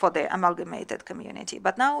for the amalgamated community.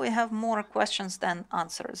 But now we have more questions than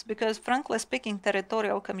answers, because frankly speaking,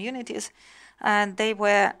 territorial communities, they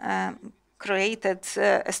were created,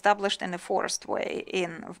 established in a forced way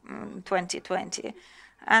in 2020.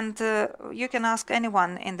 And you can ask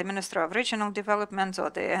anyone in the Ministry of Regional Development or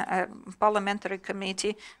the Parliamentary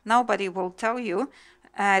Committee, nobody will tell you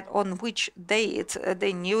on which date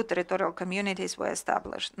the new territorial communities were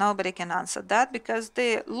established. Nobody can answer that because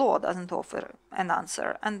the law doesn't offer an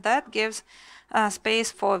answer, and that gives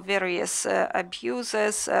space for various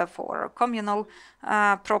abuses, for communal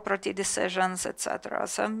property decisions, etc.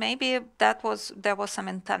 So maybe there was some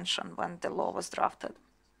intention when the law was drafted.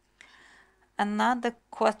 Another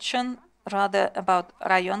question, rather about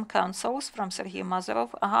Rayon councils, from Sergei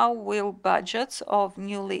Mazurov: how will budgets of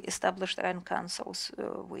newly established Rayon councils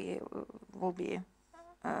will be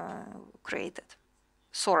created?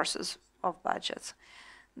 Sources of budgets.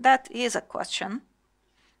 That is a question,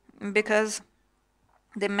 because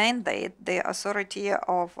the mandate, the authority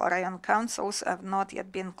of Rayon councils have not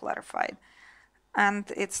yet been clarified.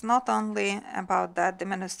 And it's not only about that. The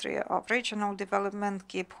Ministry of Regional Development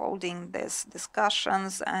keep holding these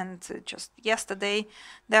discussions, and just yesterday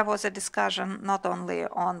there was a discussion not only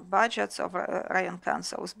on budgets of Rayon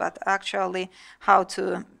councils, but actually how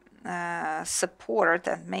to support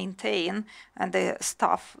and maintain the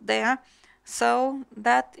staff there. So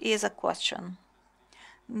that is a question.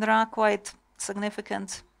 There are quite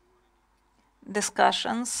significant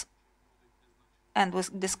discussions, and we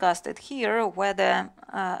discussed it here, whether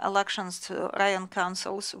elections to Rayon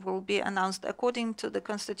councils will be announced according to the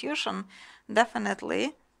constitution.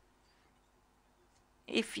 Definitely,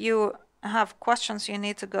 if you have questions, you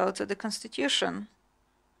need to go to the constitution.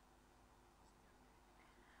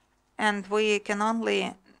 And we can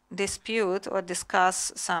only dispute or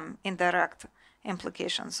discuss some indirect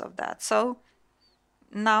implications of that. So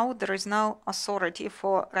now there is no authority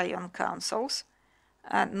for Rayon councils,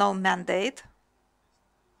 no mandate.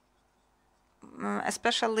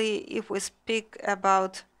 especially if we speak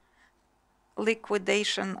about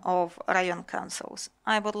liquidation of Rayon councils.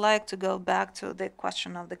 I would like to go back to the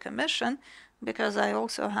question of the Commission, because I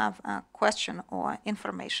also have a question or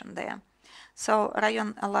information there. So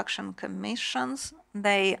Rayon election commissions,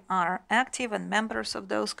 they are active, and members of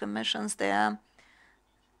those commissions, they are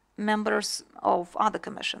members of other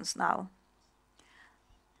commissions now,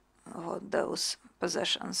 those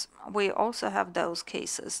positions. We also have those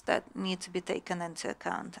cases that need to be taken into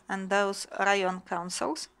account, and those Rayon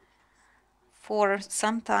councils, for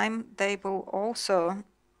some time, they will also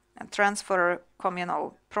transfer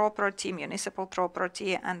communal property, municipal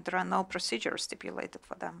property, and there are no procedures stipulated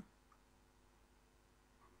for them.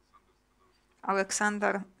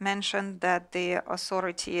 Oleksandr mentioned that the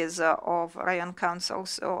authorities of Rayon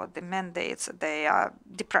councils, or the mandates, they are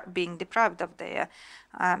being deprived of their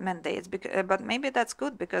mandates. But maybe that's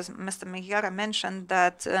good, because Mr. Mihyara mentioned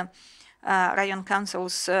that Rayon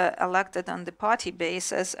councils elected on the party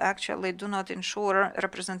basis actually do not ensure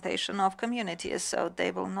representation of communities, so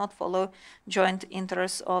they will not follow joint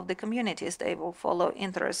interests of the communities. They will follow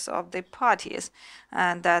interests of the parties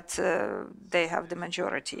that they have the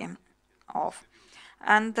majority of.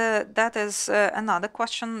 And that is another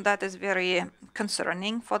question that is very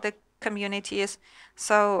concerning for the communities.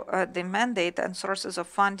 So the mandate and sources of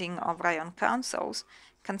funding of Rayon councils,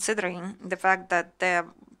 considering the fact that their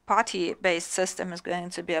party-based system is going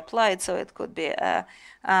to be applied, so it could be a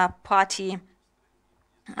party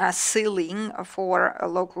ceiling for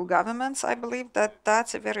local governments, I believe that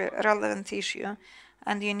that's a very relevant issue,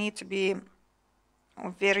 and you need to be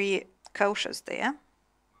very cautious there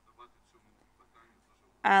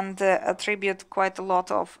and attribute quite a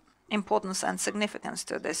lot of importance and significance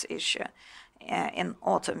to this issue in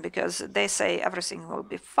autumn, because they say everything will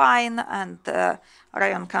be fine, and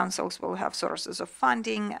Rayon councils will have sources of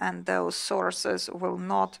funding, and those sources will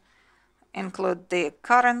not include the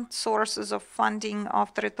current sources of funding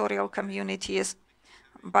of territorial communities.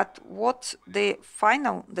 But what the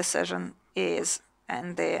final decision is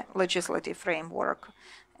and the legislative framework,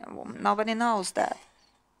 nobody knows that.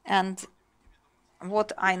 And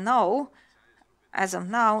what I know as of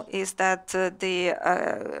now is that the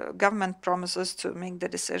government promises to make the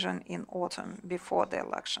decision in autumn before the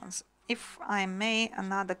elections. If I may,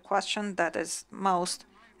 another question that is most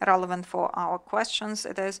relevant for our questions,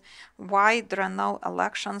 it is why there are no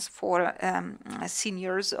elections for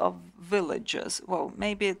seniors of villages? Well,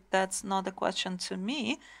 maybe that's not a question to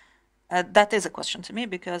me. That is a question to me,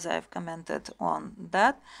 because I've commented on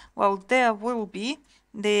that. Well, there will be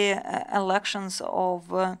the elections of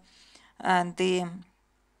the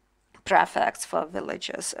prefects for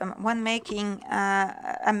villages. When making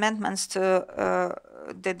amendments to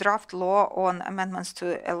the draft law on amendments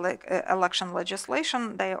to election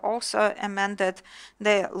legislation, they also amended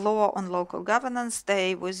the law on local governance.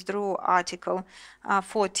 They withdrew Article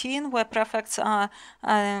 14, where prefects are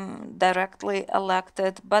directly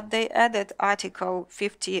elected, but they added Article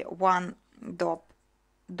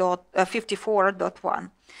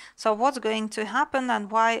 54.1. So what's going to happen, and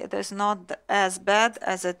why it is not as bad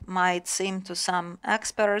as it might seem to some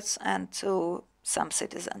experts and to some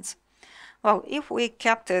citizens? Well, if we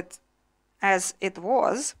kept it as it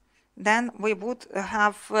was, then we would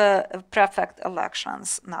have prefect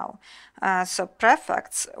elections now. So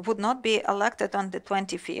prefects would not be elected on the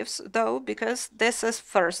 25th, though, because this is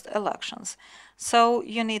first elections. So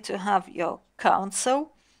you need to have your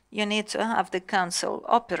council, you need to have the council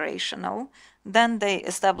operational, then they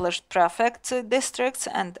established prefect districts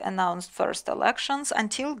and announced first elections.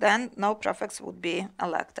 Until then, no prefects would be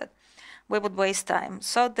elected. We would waste time.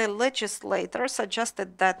 So the legislator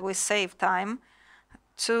suggested that we save time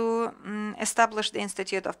to establish the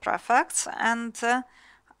Institute of Prefects, and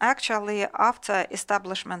actually after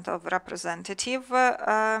establishment of representative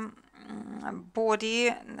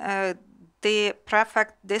body, the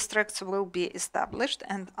prefect districts will be established,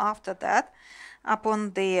 and after that,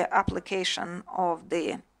 upon the application of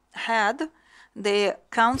the head, the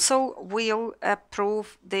council will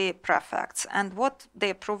approve the prefects. And what the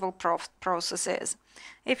approval process is,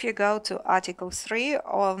 if you go to Article 3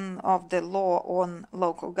 of the law on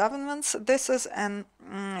local governments, this is a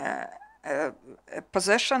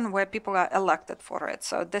position where people are elected for it.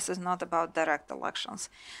 So this is not about direct elections.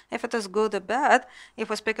 If it is good or bad, if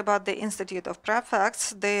we speak about the Institute of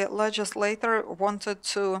Prefects, the legislator wanted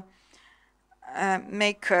to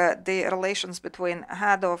make the relations between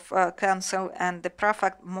head of council and the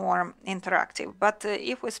prefect more interactive. But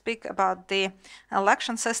if we speak about the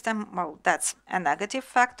election system, well, that's a negative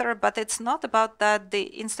factor, but it's not about that the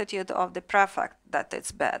institute of the prefect that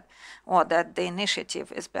it's bad, or that the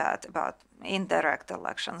initiative is bad about indirect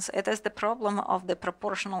elections. It is the problem of the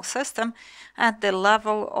proportional system at the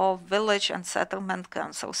level of village and settlement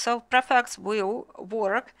council. So prefects will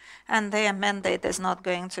work, and their mandate is not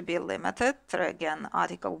going to be limited, again,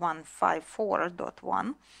 Article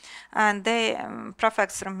 154.1. And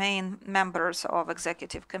prefects remain members of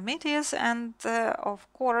executive committees, and of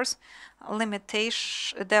course,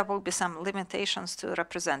 there will be some limitations to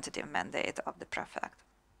representative mandate of the prefect.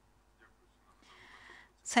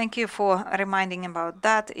 Thank you for reminding about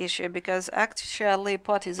that issue, because actually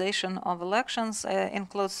partyization of elections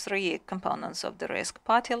includes three components of the risk: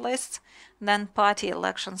 party lists, then party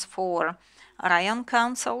elections for rayon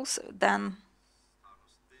councils, then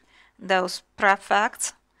those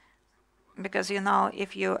prefects, because you know,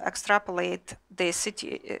 if you extrapolate the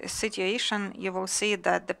situation, you will see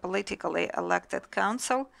that the politically elected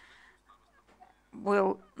council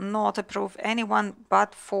will not approve anyone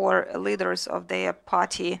but for leaders of their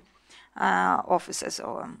party offices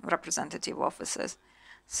or representative offices.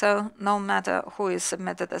 So no matter who is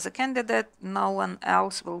submitted as a candidate, no one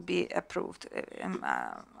else will be approved.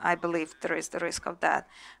 I believe there is the risk of that.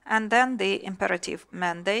 And then the imperative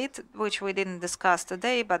mandate, which we didn't discuss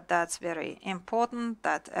today, but that's very important,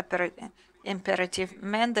 that imperative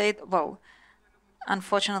mandate. Well,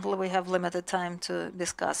 unfortunately, we have limited time to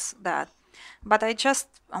discuss that. But I just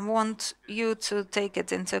want you to take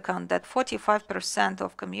it into account that 45%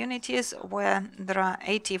 of communities where there are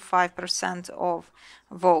 85% of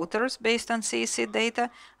voters based on CEC data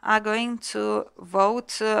are going to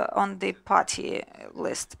vote on the party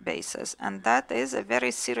list basis. And that is a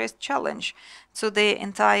very serious challenge to the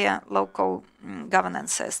entire local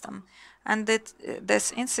governance system. And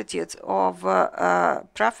this institute of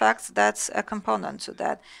prefects, that's a component to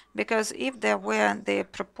that. Because if there were the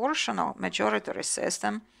proportional majority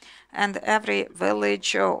system and every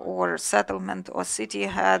village or settlement or city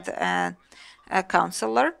had a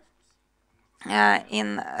councillor,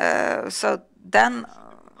 so then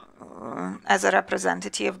as a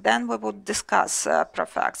representative, then we would discuss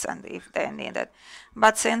prefects and if they're needed.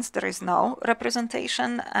 But since there is no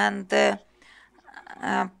representation and the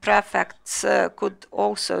prefects could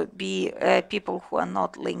also be people who are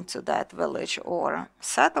not linked to that village or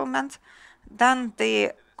settlement, then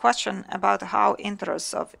the question about how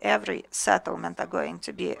interests of every settlement are going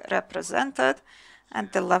to be represented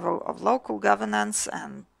at the level of local governance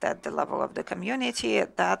and at the level of the community,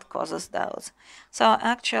 that causes doubts. So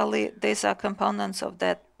actually, these are components of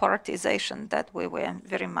that partyization that we were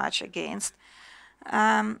very much against.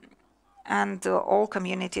 And all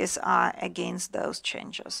communities are against those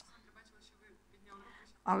changes.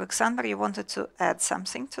 Oleksandr, you wanted to add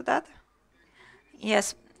something to that?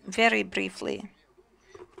 Yes, very briefly.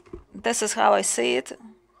 This is how I see it.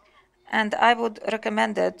 And I would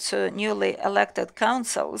recommend it to newly elected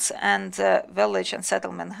councils and village and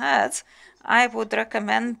settlement heads. I would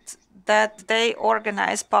recommend that they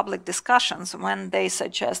organize public discussions when they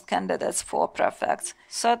suggest candidates for prefects,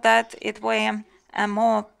 so that it were a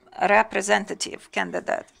more representative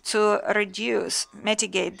candidate to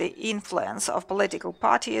mitigate the influence of political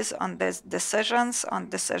parties on these decisions,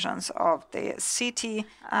 of the city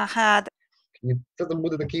head. І це там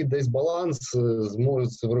буде такий десь баланс,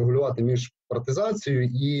 зможуть врегулювати між партизацією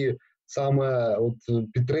і саме от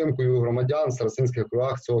підтримкою громадян в старостинських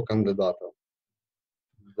округах цього кандидата.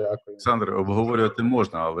 Дякую. Олександр, обговорювати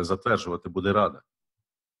можна, але затверджувати буде Рада.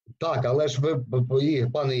 Так, але ж ви,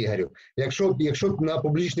 пане Ігорю, якщо на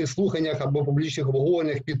публічних слуханнях або публічних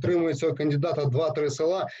обговореннях підтримують цього кандидата 2-3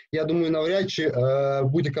 села, я думаю, навряд чи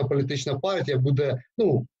будь-яка політична партія буде,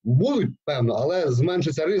 будуть, певно, але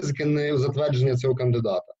зменшаться ризики незатвердження цього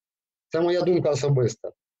кандидата. Це моя думка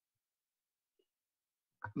особиста.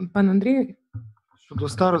 Пан Андрій? Щодо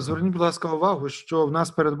старост, зверніть, будь ласка, увагу, що в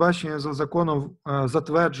нас передбачення за законом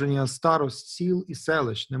затвердження старост сіл і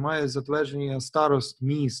селищ, немає затвердження старост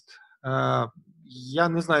міст. Я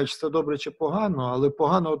не знаю, чи це добре, чи погано, але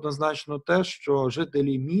погано однозначно те, що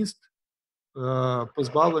жителі міст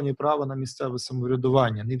позбавлені права на місцеве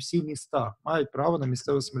самоврядування. Не всі міста мають право на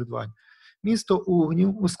місцеве самоврядування. Місто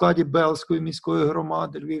Угнів у складі Белзької міської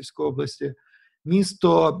громади Львівської області,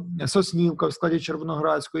 місто Соснівка в складі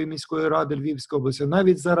Червоноградської міської ради Львівської області.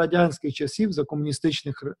 Навіть за радянських часів, за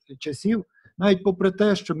комуністичних часів, навіть попри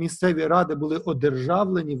те, що місцеві ради були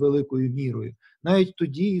одержавлені великою мірою, навіть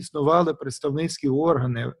тоді існували представницькі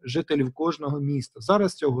органи жителів кожного міста.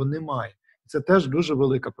 Зараз цього немає. Це теж дуже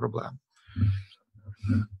велика проблема.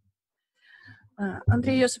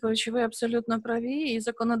 Андрій Йосипович, ви абсолютно праві, і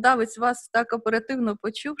законодавець вас так оперативно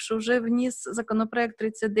почув, що вже вніс законопроект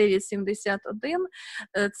 3971.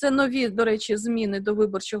 Це нові, до речі, зміни до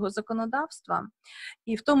виборчого законодавства,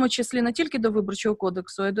 і в тому числі не тільки до Виборчого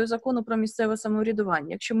кодексу, а й до закону про місцеве самоврядування.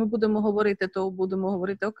 Якщо ми будемо говорити, то будемо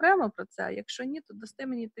говорити окремо про це, а якщо ні, то дасте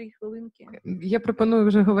мені 3 хвилинки. Я пропоную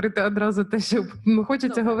вже говорити одразу те, що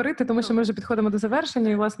хочеться говорити, тому що ми вже підходимо до завершення,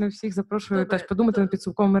 і, власне, всіх запрошую теж подумати над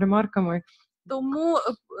підсумковими ремарками. Тому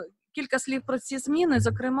кілька слів про ці зміни,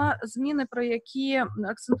 зокрема, зміни, про які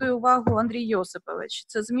акцентує увагу Андрій Йосипович.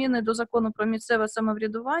 Це зміни до закону про місцеве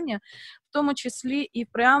самоврядування, в тому числі і в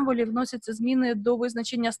преамбулі вносяться зміни до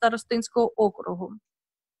визначення старостинського округу.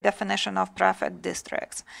 Definition of prefect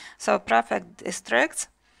districts. So prefect districts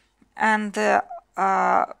and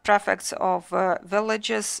prefects of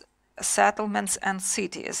villages, settlements and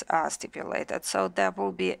cities are stipulated. So there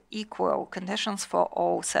will be equal conditions for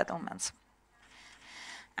all settlements.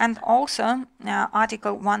 And also,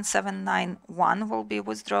 Article 1791 will be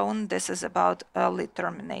withdrawn. This is about early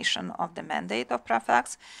termination of the mandate of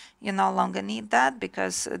prefects. You no longer need that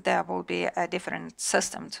because there will be a different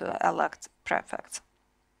system to elect prefects.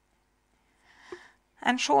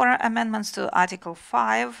 And sure, amendments to Article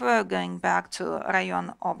 5, going back to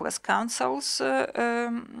Rayon Oblast councils,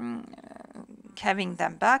 having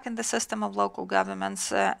them back in the system of local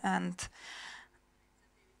governments. And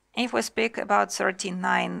if we speak about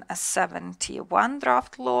 3971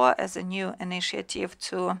 draft law as a new initiative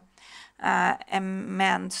to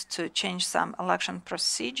amend, to change some election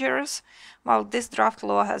procedures, well, this draft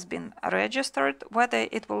law has been registered. Whether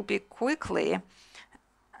it will be quickly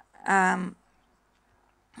and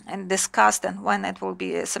discussed and when it will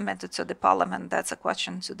be submitted to the parliament, that's a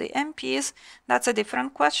question to the MPs. That's a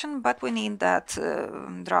different question, but we need that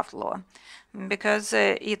draft law because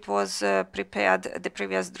it was prepared, the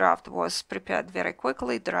previous draft was prepared very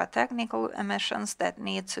quickly. There are technical omissions that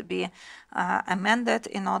need to be amended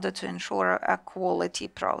in order to ensure a quality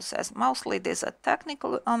process. Mostly these are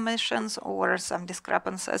technical omissions or some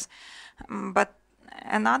discrepancies, but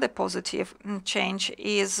another positive change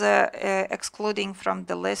is excluding from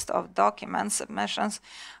the list of document submissions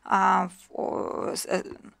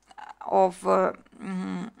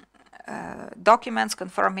documents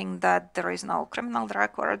confirming that there is no criminal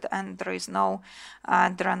record and there are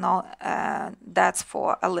no debts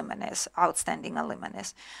for alimonies, outstanding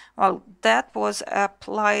alimonies. Well, that was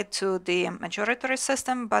applied to the majority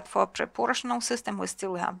system, but for proportional system we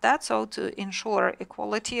still have that. So to ensure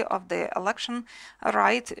equality of the election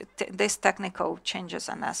right, these technical changes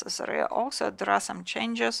are necessary. Also, there are some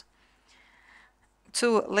changes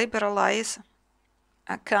to liberalize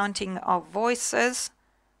counting of voices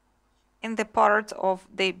in the part of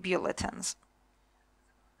the bulletins,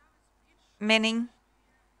 meaning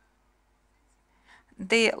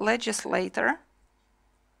the legislator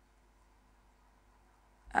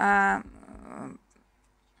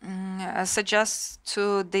suggests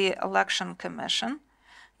to the election commission,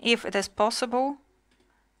 if it is possible,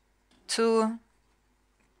 to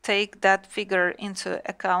take that figure into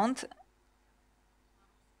account.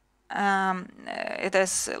 It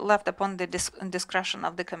is left upon the discretion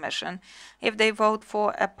of the commission. If they vote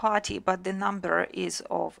for a party but the number is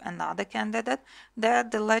of another candidate, then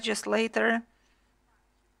the legislator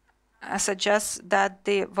suggests that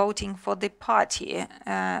the voting for the party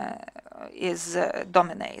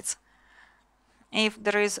dominates. If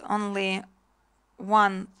there is only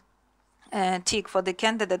one tick for the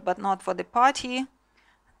candidate but not for the party,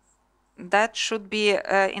 that should be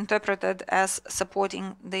interpreted as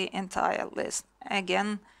supporting the entire list.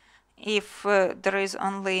 Again, if there is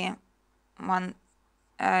only one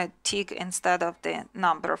tick instead of the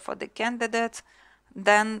number for the candidate,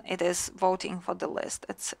 then it is voting for the list.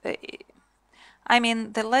 I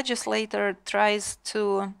mean, the legislator tries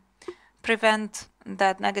to prevent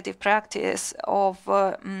that negative practice of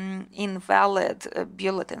invalid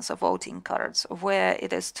bulletins of voting cards, where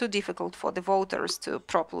it is too difficult for the voters to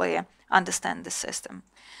properly understand the system.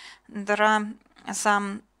 There are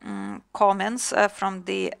some comments from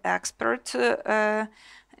the expert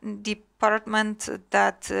department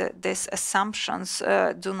that these assumptions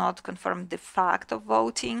do not confirm the fact of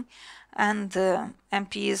voting, and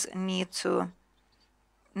MPs need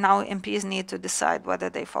to decide whether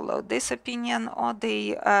they follow this opinion or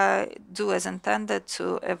they do as intended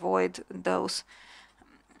to avoid those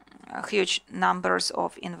huge numbers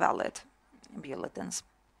of invalid bulletins.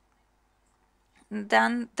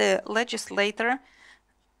 Then the legislator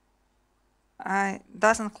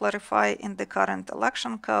doesn't clarify in the current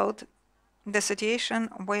election code the situation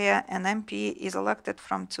where an MP is elected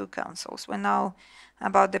from two councils. We know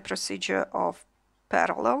about the procedure of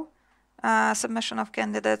parallel submission of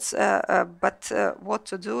candidates, but what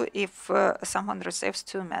to do if someone receives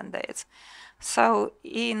 2 mandates. So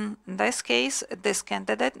in this case, this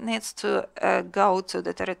candidate needs to go to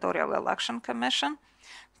the Territorial Election Commission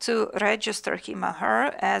to register him or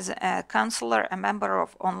her as a councillor, a member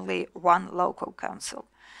of only one local council.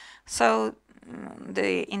 So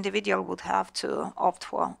the individual would have to opt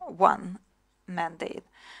for 1 mandate.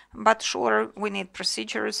 But sure, we need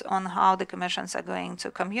procedures on how the commissions are going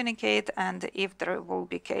to communicate, and if there will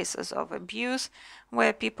be cases of abuse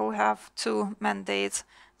where people have 2 mandates.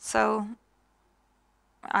 So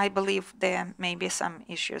I believe there may be some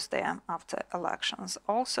issues there after elections.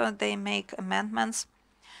 Also, they make amendments.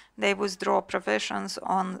 They withdraw provisions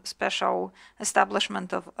on special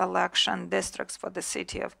establishment of election districts for the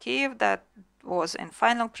city of Kyiv. That was in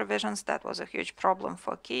final provisions. That was a huge problem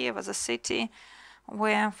for Kyiv as a city,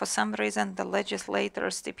 where for some reason the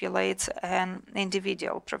legislator stipulates an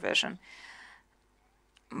individual provision.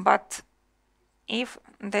 But if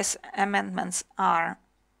these amendments are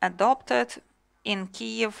adopted, in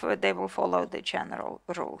Kyiv they will follow the general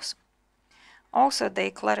rules. Also,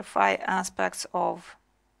 they clarify aspects of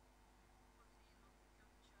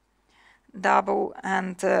double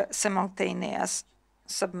and simultaneous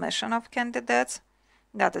submission of candidates.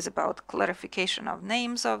 That is about clarification of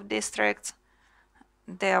names of districts.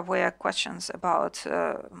 There were questions about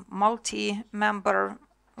multi-member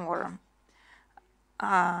or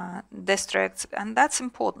districts, and that's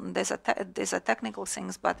important. These are technical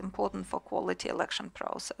things, but important for quality election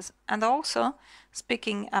process. And also,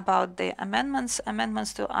 speaking about the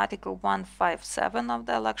amendments to Article 157 of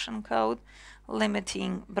the Election Code,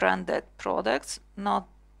 limiting branded products, not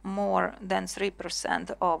more than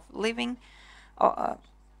 3% of living,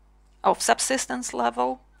 of subsistence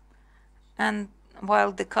level, and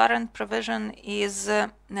while the current provision is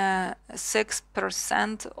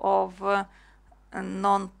 6% of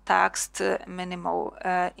non-taxed minimal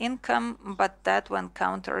income, but that went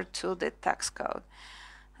counter to the tax code.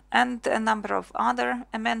 And a number of other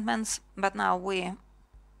amendments, but now we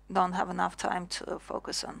don't have enough time to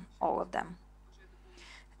focus on all of them.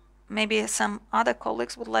 Maybe some other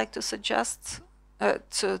colleagues would like to suggest,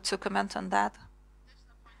 to comment on that.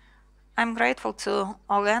 I'm grateful to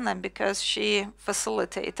Olena because she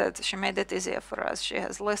made it easier for us. She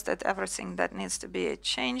has listed everything that needs to be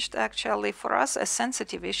changed. Actually, for us, a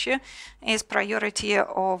sensitive issue is priority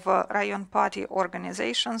of Rayon party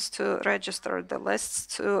organizations to register the lists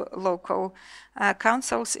to local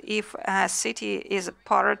councils if a city is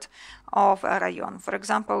part of a Rayon. For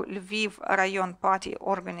example, Lviv Rayon party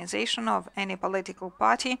organization of any political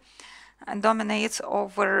party dominates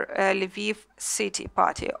over Lviv city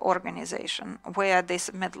party organization, where they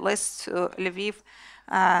submit lists to Lviv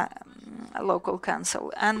local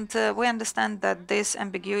council. And we understand that this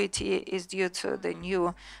ambiguity is due to the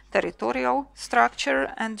new territorial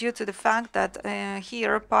structure and due to the fact that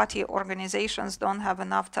here party organizations don't have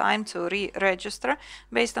enough time to re-register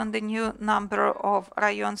based on the new number of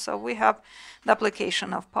rayons. So we have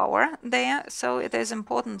duplication of power there. So it is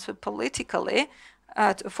important to politically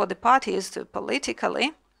for the parties to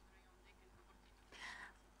politically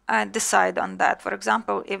decide on that. For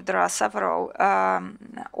example, if there are several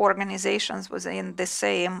organizations within the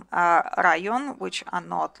same rayon which are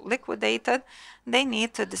not liquidated, they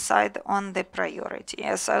need to decide on the priority.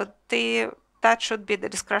 So that should be the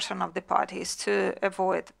discretion of the parties to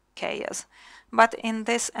avoid chaos. But in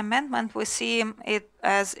this amendment, we see it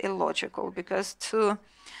as illogical because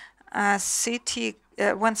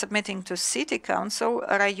when submitting to city council,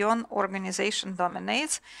 a rayon organization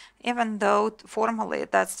dominates, even though formally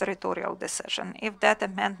that's territorial decision. If that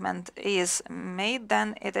amendment is made,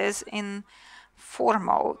 then it is in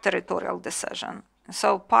formal territorial decision.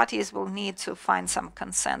 So parties will need to find some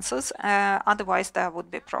consensus, otherwise there would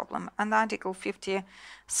be a problem. And Article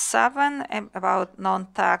 57 about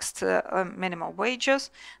non-taxed minimum wages,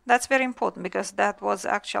 that's very important because that was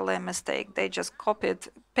actually a mistake. They just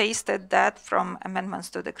pasted that from amendments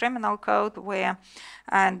to the criminal code where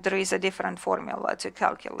there is a different formula to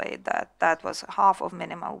calculate that. That was half of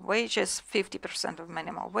minimum wages, 50% of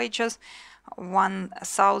minimum wages,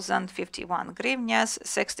 1,051 hryvnias,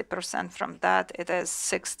 60% from that it is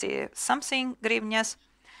 60 something hryvnias,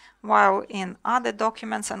 while in other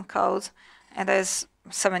documents and codes it is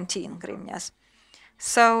 17 hryvnias.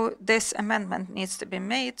 So this amendment needs to be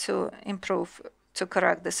made to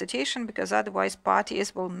correct the situation, because otherwise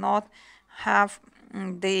parties will not have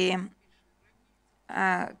the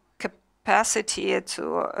capacity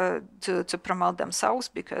to promote themselves,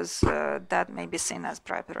 because that may be seen as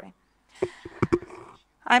bribery.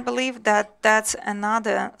 I believe that that's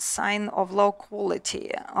another sign of low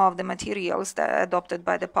quality of the materials that are adopted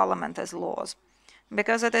by the parliament as laws.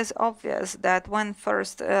 Because it is obvious that when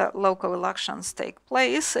first local elections take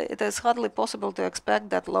place, it is hardly possible to expect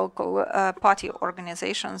that local party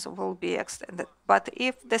organizations will be extended. But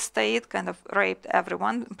if the state kind of raped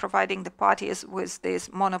everyone, providing the parties with this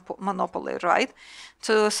monopoly right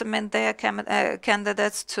to submit their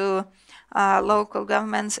candidates to local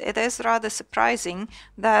governments, it is rather surprising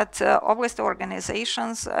that oblast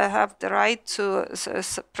organizations have the right to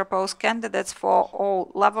propose candidates for all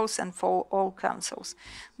levels and for all councils.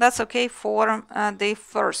 That's okay for the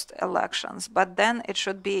first elections, but then it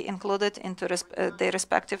should be included into the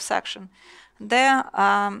respective section. There,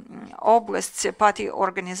 oblast party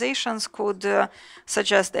organizations could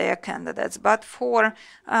suggest their candidates, but for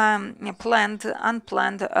planned,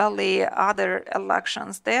 unplanned, early other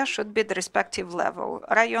elections, there should be the respective level,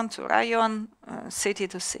 rayon to rayon, city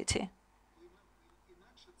to city.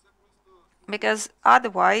 Because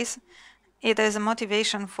otherwise, it is a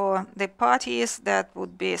motivation for the parties that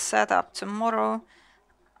would be set up tomorrow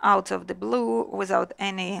out of the blue without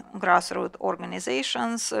any grassroots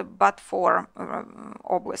organizations, but for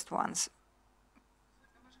oblast ones.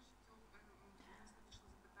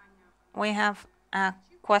 We have a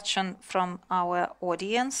question from our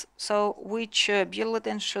audience. So which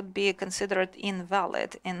bulletin should be considered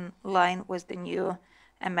invalid in line with the new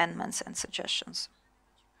amendments and suggestions?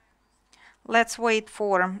 Let's wait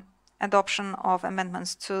for adoption of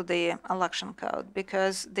amendments to the election code,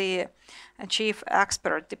 because the chief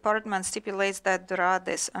expert department stipulates that there are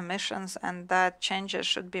these omissions and that changes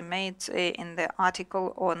should be made in the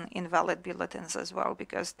article on invalid bulletins as well,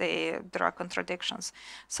 because there are contradictions.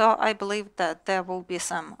 So I believe that there will be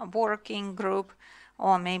some working group,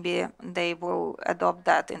 or maybe they will adopt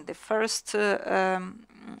that in the first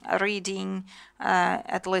reading,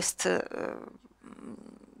 at least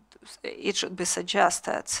it should be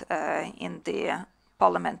suggested in the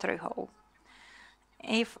parliamentary hall.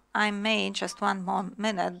 If I may, just one more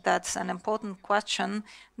minute, that's an important question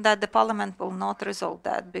that the parliament will not resolve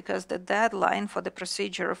that, because the deadline for the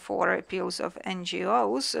procedure for appeals of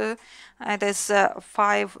NGOs, it is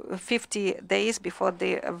 50 days before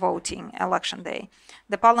the voting election day.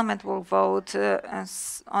 The parliament will vote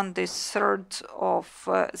on the 3rd of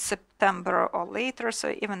September or later,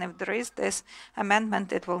 so even if there is this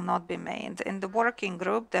amendment, it will not be made. In the working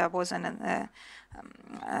group, there was a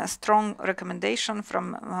strong recommendation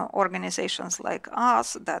from organizations like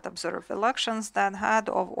us that observe elections, that head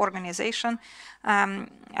of organization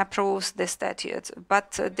approves the statute.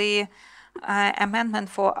 But the amendment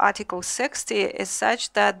for Article 60 is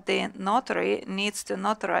such that the notary needs to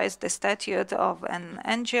notarize the statute of an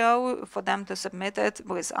NGO for them to submit it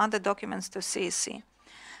with other documents to CEC.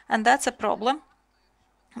 And that's a problem,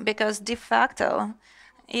 because de facto,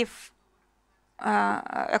 if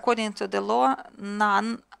according to the law,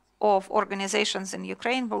 none of organizations in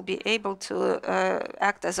Ukraine will be able to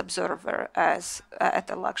act as observer at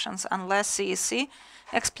elections unless CEC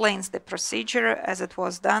explains the procedure as it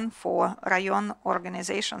was done for rayon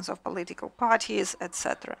organizations of political parties,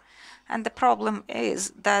 etc. And the problem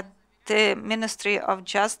is that the Ministry of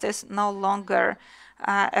Justice no longer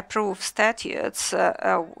approve statutes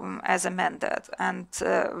as amended, and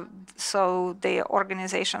so the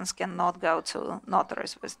organizations cannot go to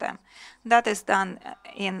notaries with them. That is done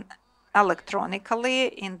electronically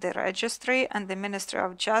in the registry, and the Ministry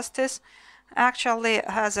of Justice actually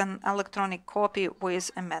has an electronic copy with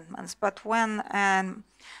amendments. But when an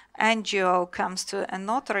NGO comes to a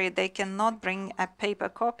notary, they cannot bring a paper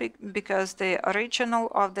copy because the original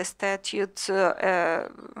of the statute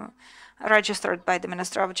registered by the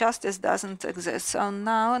Ministry of Justice doesn't exist. So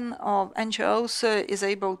none of NGOs is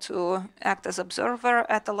able to act as observer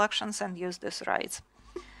at elections and use these rights,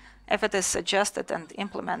 if it is suggested and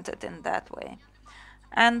implemented in that way.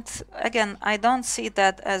 And again, I don't see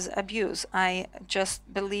that as abuse. I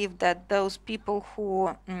just believe that those people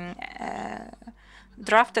who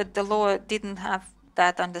drafted the law didn't have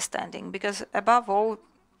that understanding, because above all,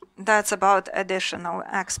 that's about additional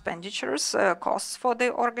expenditures, costs for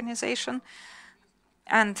the organization.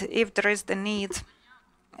 And if there is the need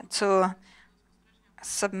to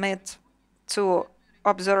submit to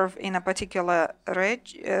observe in a particular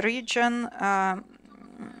region,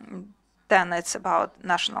 then it's about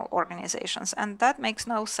national organizations. And that makes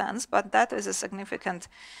no sense, but that is a significant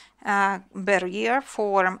barrier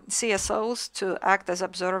for CSOs to act as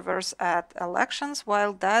observers at elections,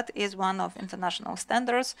 while that is one of international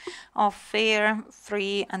standards of fair,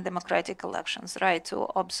 free, and democratic elections, right to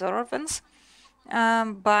observance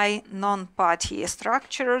by non-party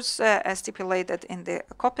structures as stipulated in the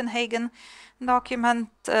Copenhagen document,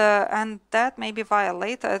 and that may be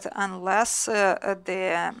violated unless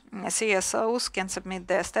the CSOs can submit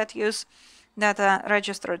their statutes that are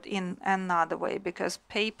registered in another way, because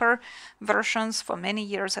paper versions for many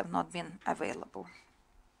years have not been available.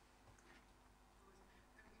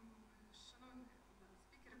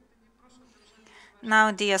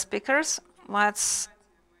 Now, dear speakers, let's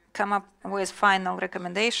come up with final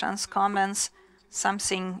recommendations, comments,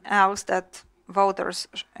 something else that voters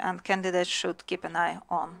and candidates should keep an eye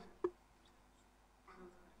on.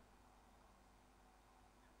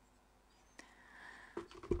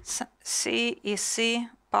 CEC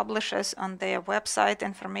publishes on their website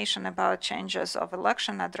information about changes of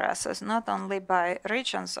election addresses, not only by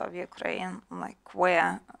regions of Ukraine, like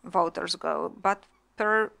where voters go, but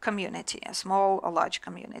per community, small or large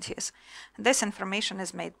communities. This information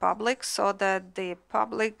is made public so that the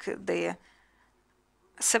public, the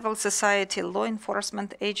civil society, law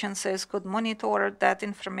enforcement agencies could monitor that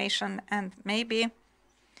information, and maybe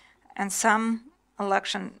in some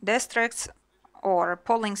election districts or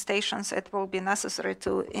polling stations, it will be necessary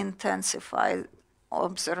to intensify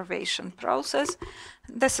observation process.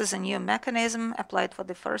 This is a new mechanism applied for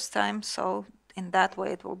the first time, so in that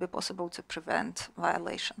way it will be possible to prevent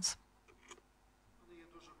violations.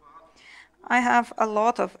 I have a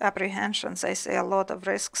lot of apprehensions, I see a lot of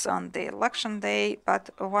risks on the election day, but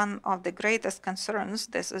one of the greatest concerns,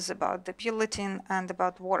 this is about the bulletin and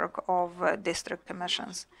about work of district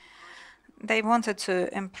commissions. They wanted to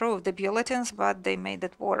improve the bulletins, but they made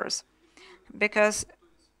it worse, because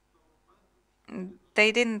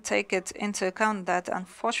they didn't take it into account that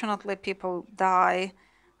unfortunately people die,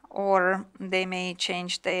 or they may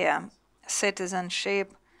change their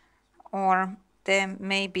citizenship, or there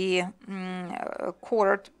may be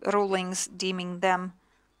court rulings deeming them,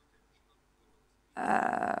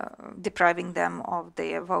 depriving them of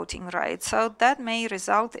their voting rights. So that may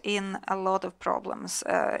result in a lot of problems,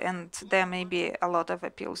 and there may be a lot of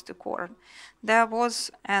appeals to court. There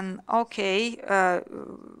was an okay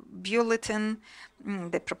bulletin,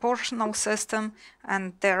 the proportional system,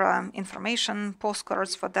 and there are information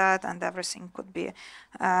postcards for that, and everything could be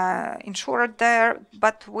ensured there,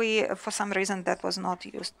 but for some reason that was not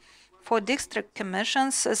used. For district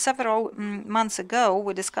commissions, several months ago,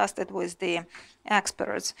 we discussed it with the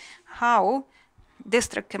experts, how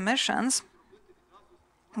district commissions,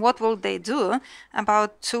 what will they do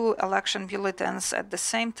about 2 election bulletins at the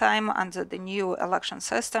same time under the new election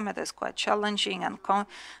system. It is quite challenging and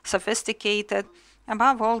sophisticated.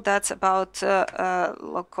 Above all, that's about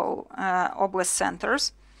local oblast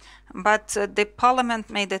centers. But the parliament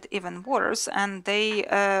made it even worse, and they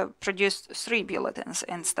produced 3 bulletins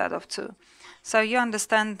instead of 2. So you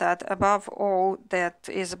understand that above all, that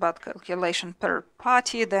is about calculation per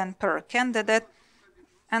party, then per candidate.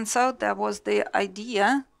 And so there was the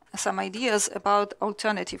idea, some ideas about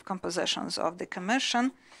alternative compositions of the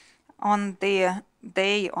commission on the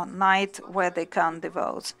day or night where they count the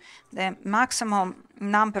votes. The maximum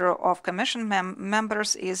number of commission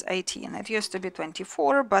members is 18. It used to be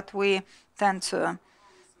 24, but we tend to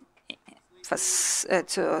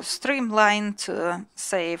streamline, to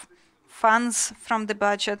save funds from the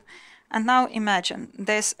budget. And now imagine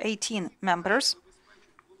there's 18 members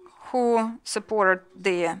who support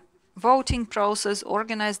the voting process,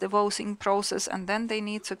 organize the voting process, and then they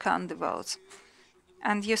need to count the votes.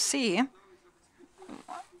 And you see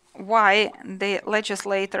why the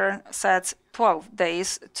legislator sets 12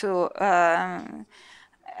 days to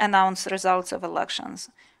announce results of elections.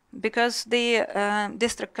 Because the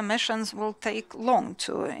district commissions will take long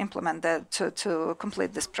to implement that, to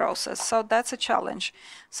complete this process. So that's a challenge.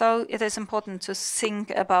 So it is important to think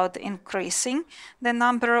about increasing the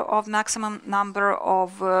maximum number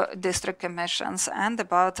of district commissions, and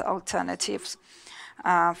about alternatives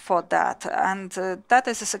for that. And that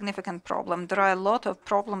is a significant problem. There are a lot of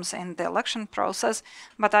problems in the election process,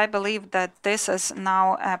 but I believe that this is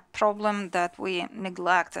now a problem that we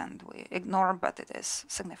neglect and we ignore, but it is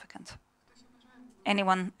significant.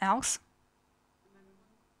 Anyone else?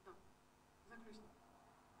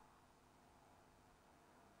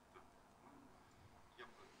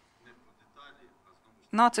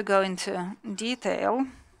 Not to go into detail,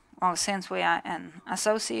 well, since we are an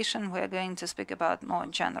association, we are going to speak about more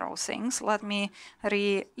general things. Let me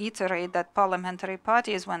reiterate that parliamentary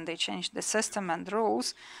parties, when they change the system and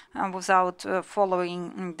rules without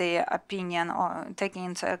following the opinion or taking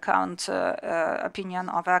into account opinion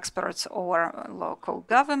of experts or local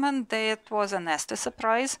government, it was a nasty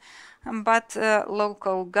surprise. But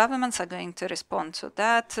local governments are going to respond to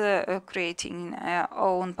that, creating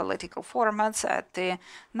own political formats at the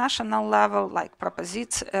national level, like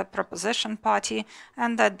Proposition Party,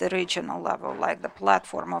 and at the regional level, like the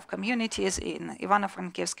Platform of Communities in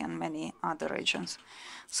Ivano-Frankivsk and many other regions.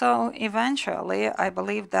 So eventually, I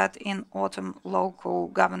believe that in autumn, local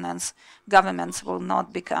governments will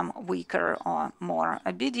not become weaker or more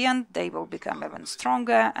obedient. They will become even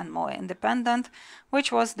stronger and more independent,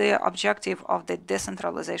 which was the objective of the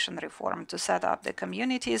decentralization reform, to set up the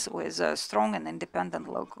communities with strong and independent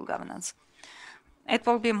local governance. It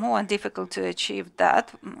will be more difficult to achieve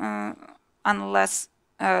that unless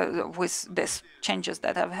with these changes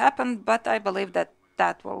that have happened, but I believe that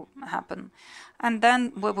that will happen. And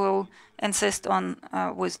then we will insist on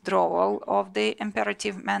withdrawal of the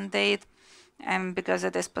imperative mandate, and because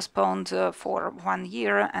it is postponed for 1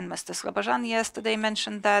 year, and Mr. Slobozhan yesterday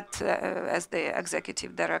mentioned that as the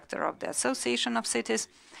executive director of the Association of Cities.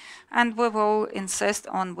 And we will insist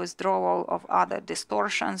on withdrawal of other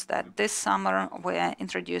distortions that this summer were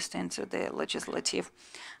introduced into the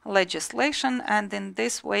legislation, and in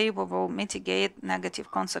this way we will mitigate negative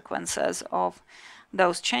consequences of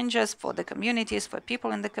those changes for the communities, for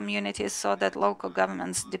people in the communities, so that local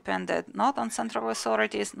governments depended not on central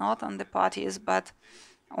authorities, not on the parties, but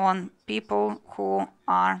on people who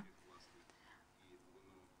are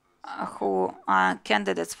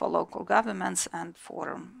candidates for local governments and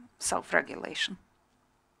for self-regulation.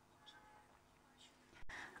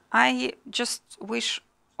 I just wish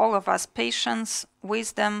all of us patience,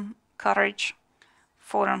 wisdom, courage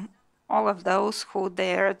for all of those who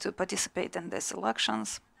dare to participate in these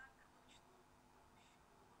elections.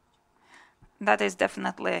 That is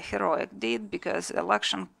definitely a heroic deed, because the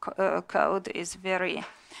election code is very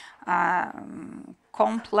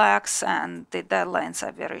complex and the deadlines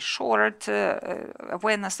are very short.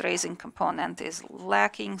 Awareness raising component is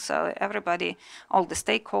lacking, so everybody, all the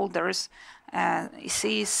stakeholders,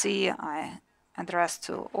 CEC, I address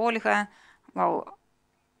to Olga. Well,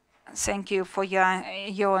 thank you for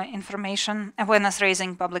your information. Awareness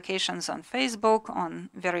raising publications on Facebook, on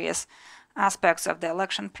various aspects of the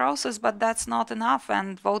election process, but that's not enough,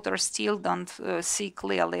 and voters still don't see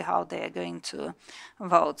clearly how they are going to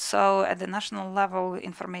vote. So at the national level,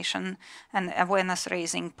 information and awareness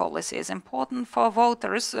raising policy is important for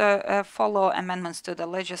voters. Follow amendments to the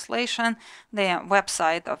legislation, the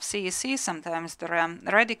website of CEC. Sometimes there are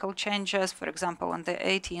radical changes. For example, on the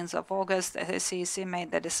 18th of August, CEC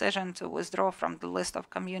made the decision to withdraw from the list of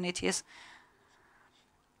communities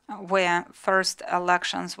where first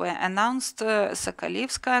elections were announced,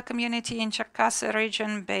 Sokolivska community in Cherkasy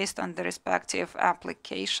region, based on the respective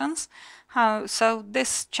applications. So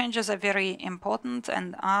these changes are very important,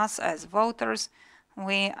 and us as voters,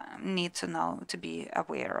 we need to know, to be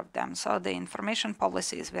aware of them. So the information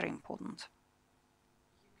policy is very important.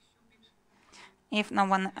 If no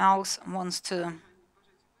one else wants to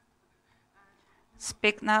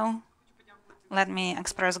speak now, let me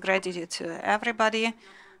express gratitude to everybody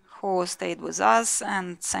who stayed with us,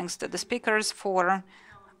 and thanks to the speakers for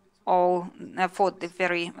the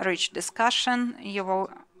very rich discussion.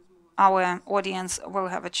 Our audience will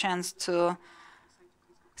have a chance to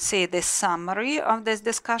see the summary of this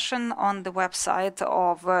discussion on the website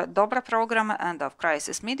of Dobra program and of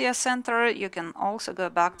Crisis Media Center. You can also go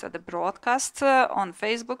back to the broadcast on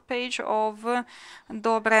Facebook page of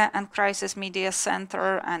Dobra and Crisis Media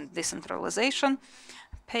Center and Decentralization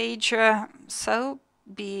page. So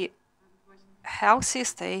be healthy,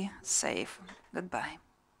 stay safe. Goodbye.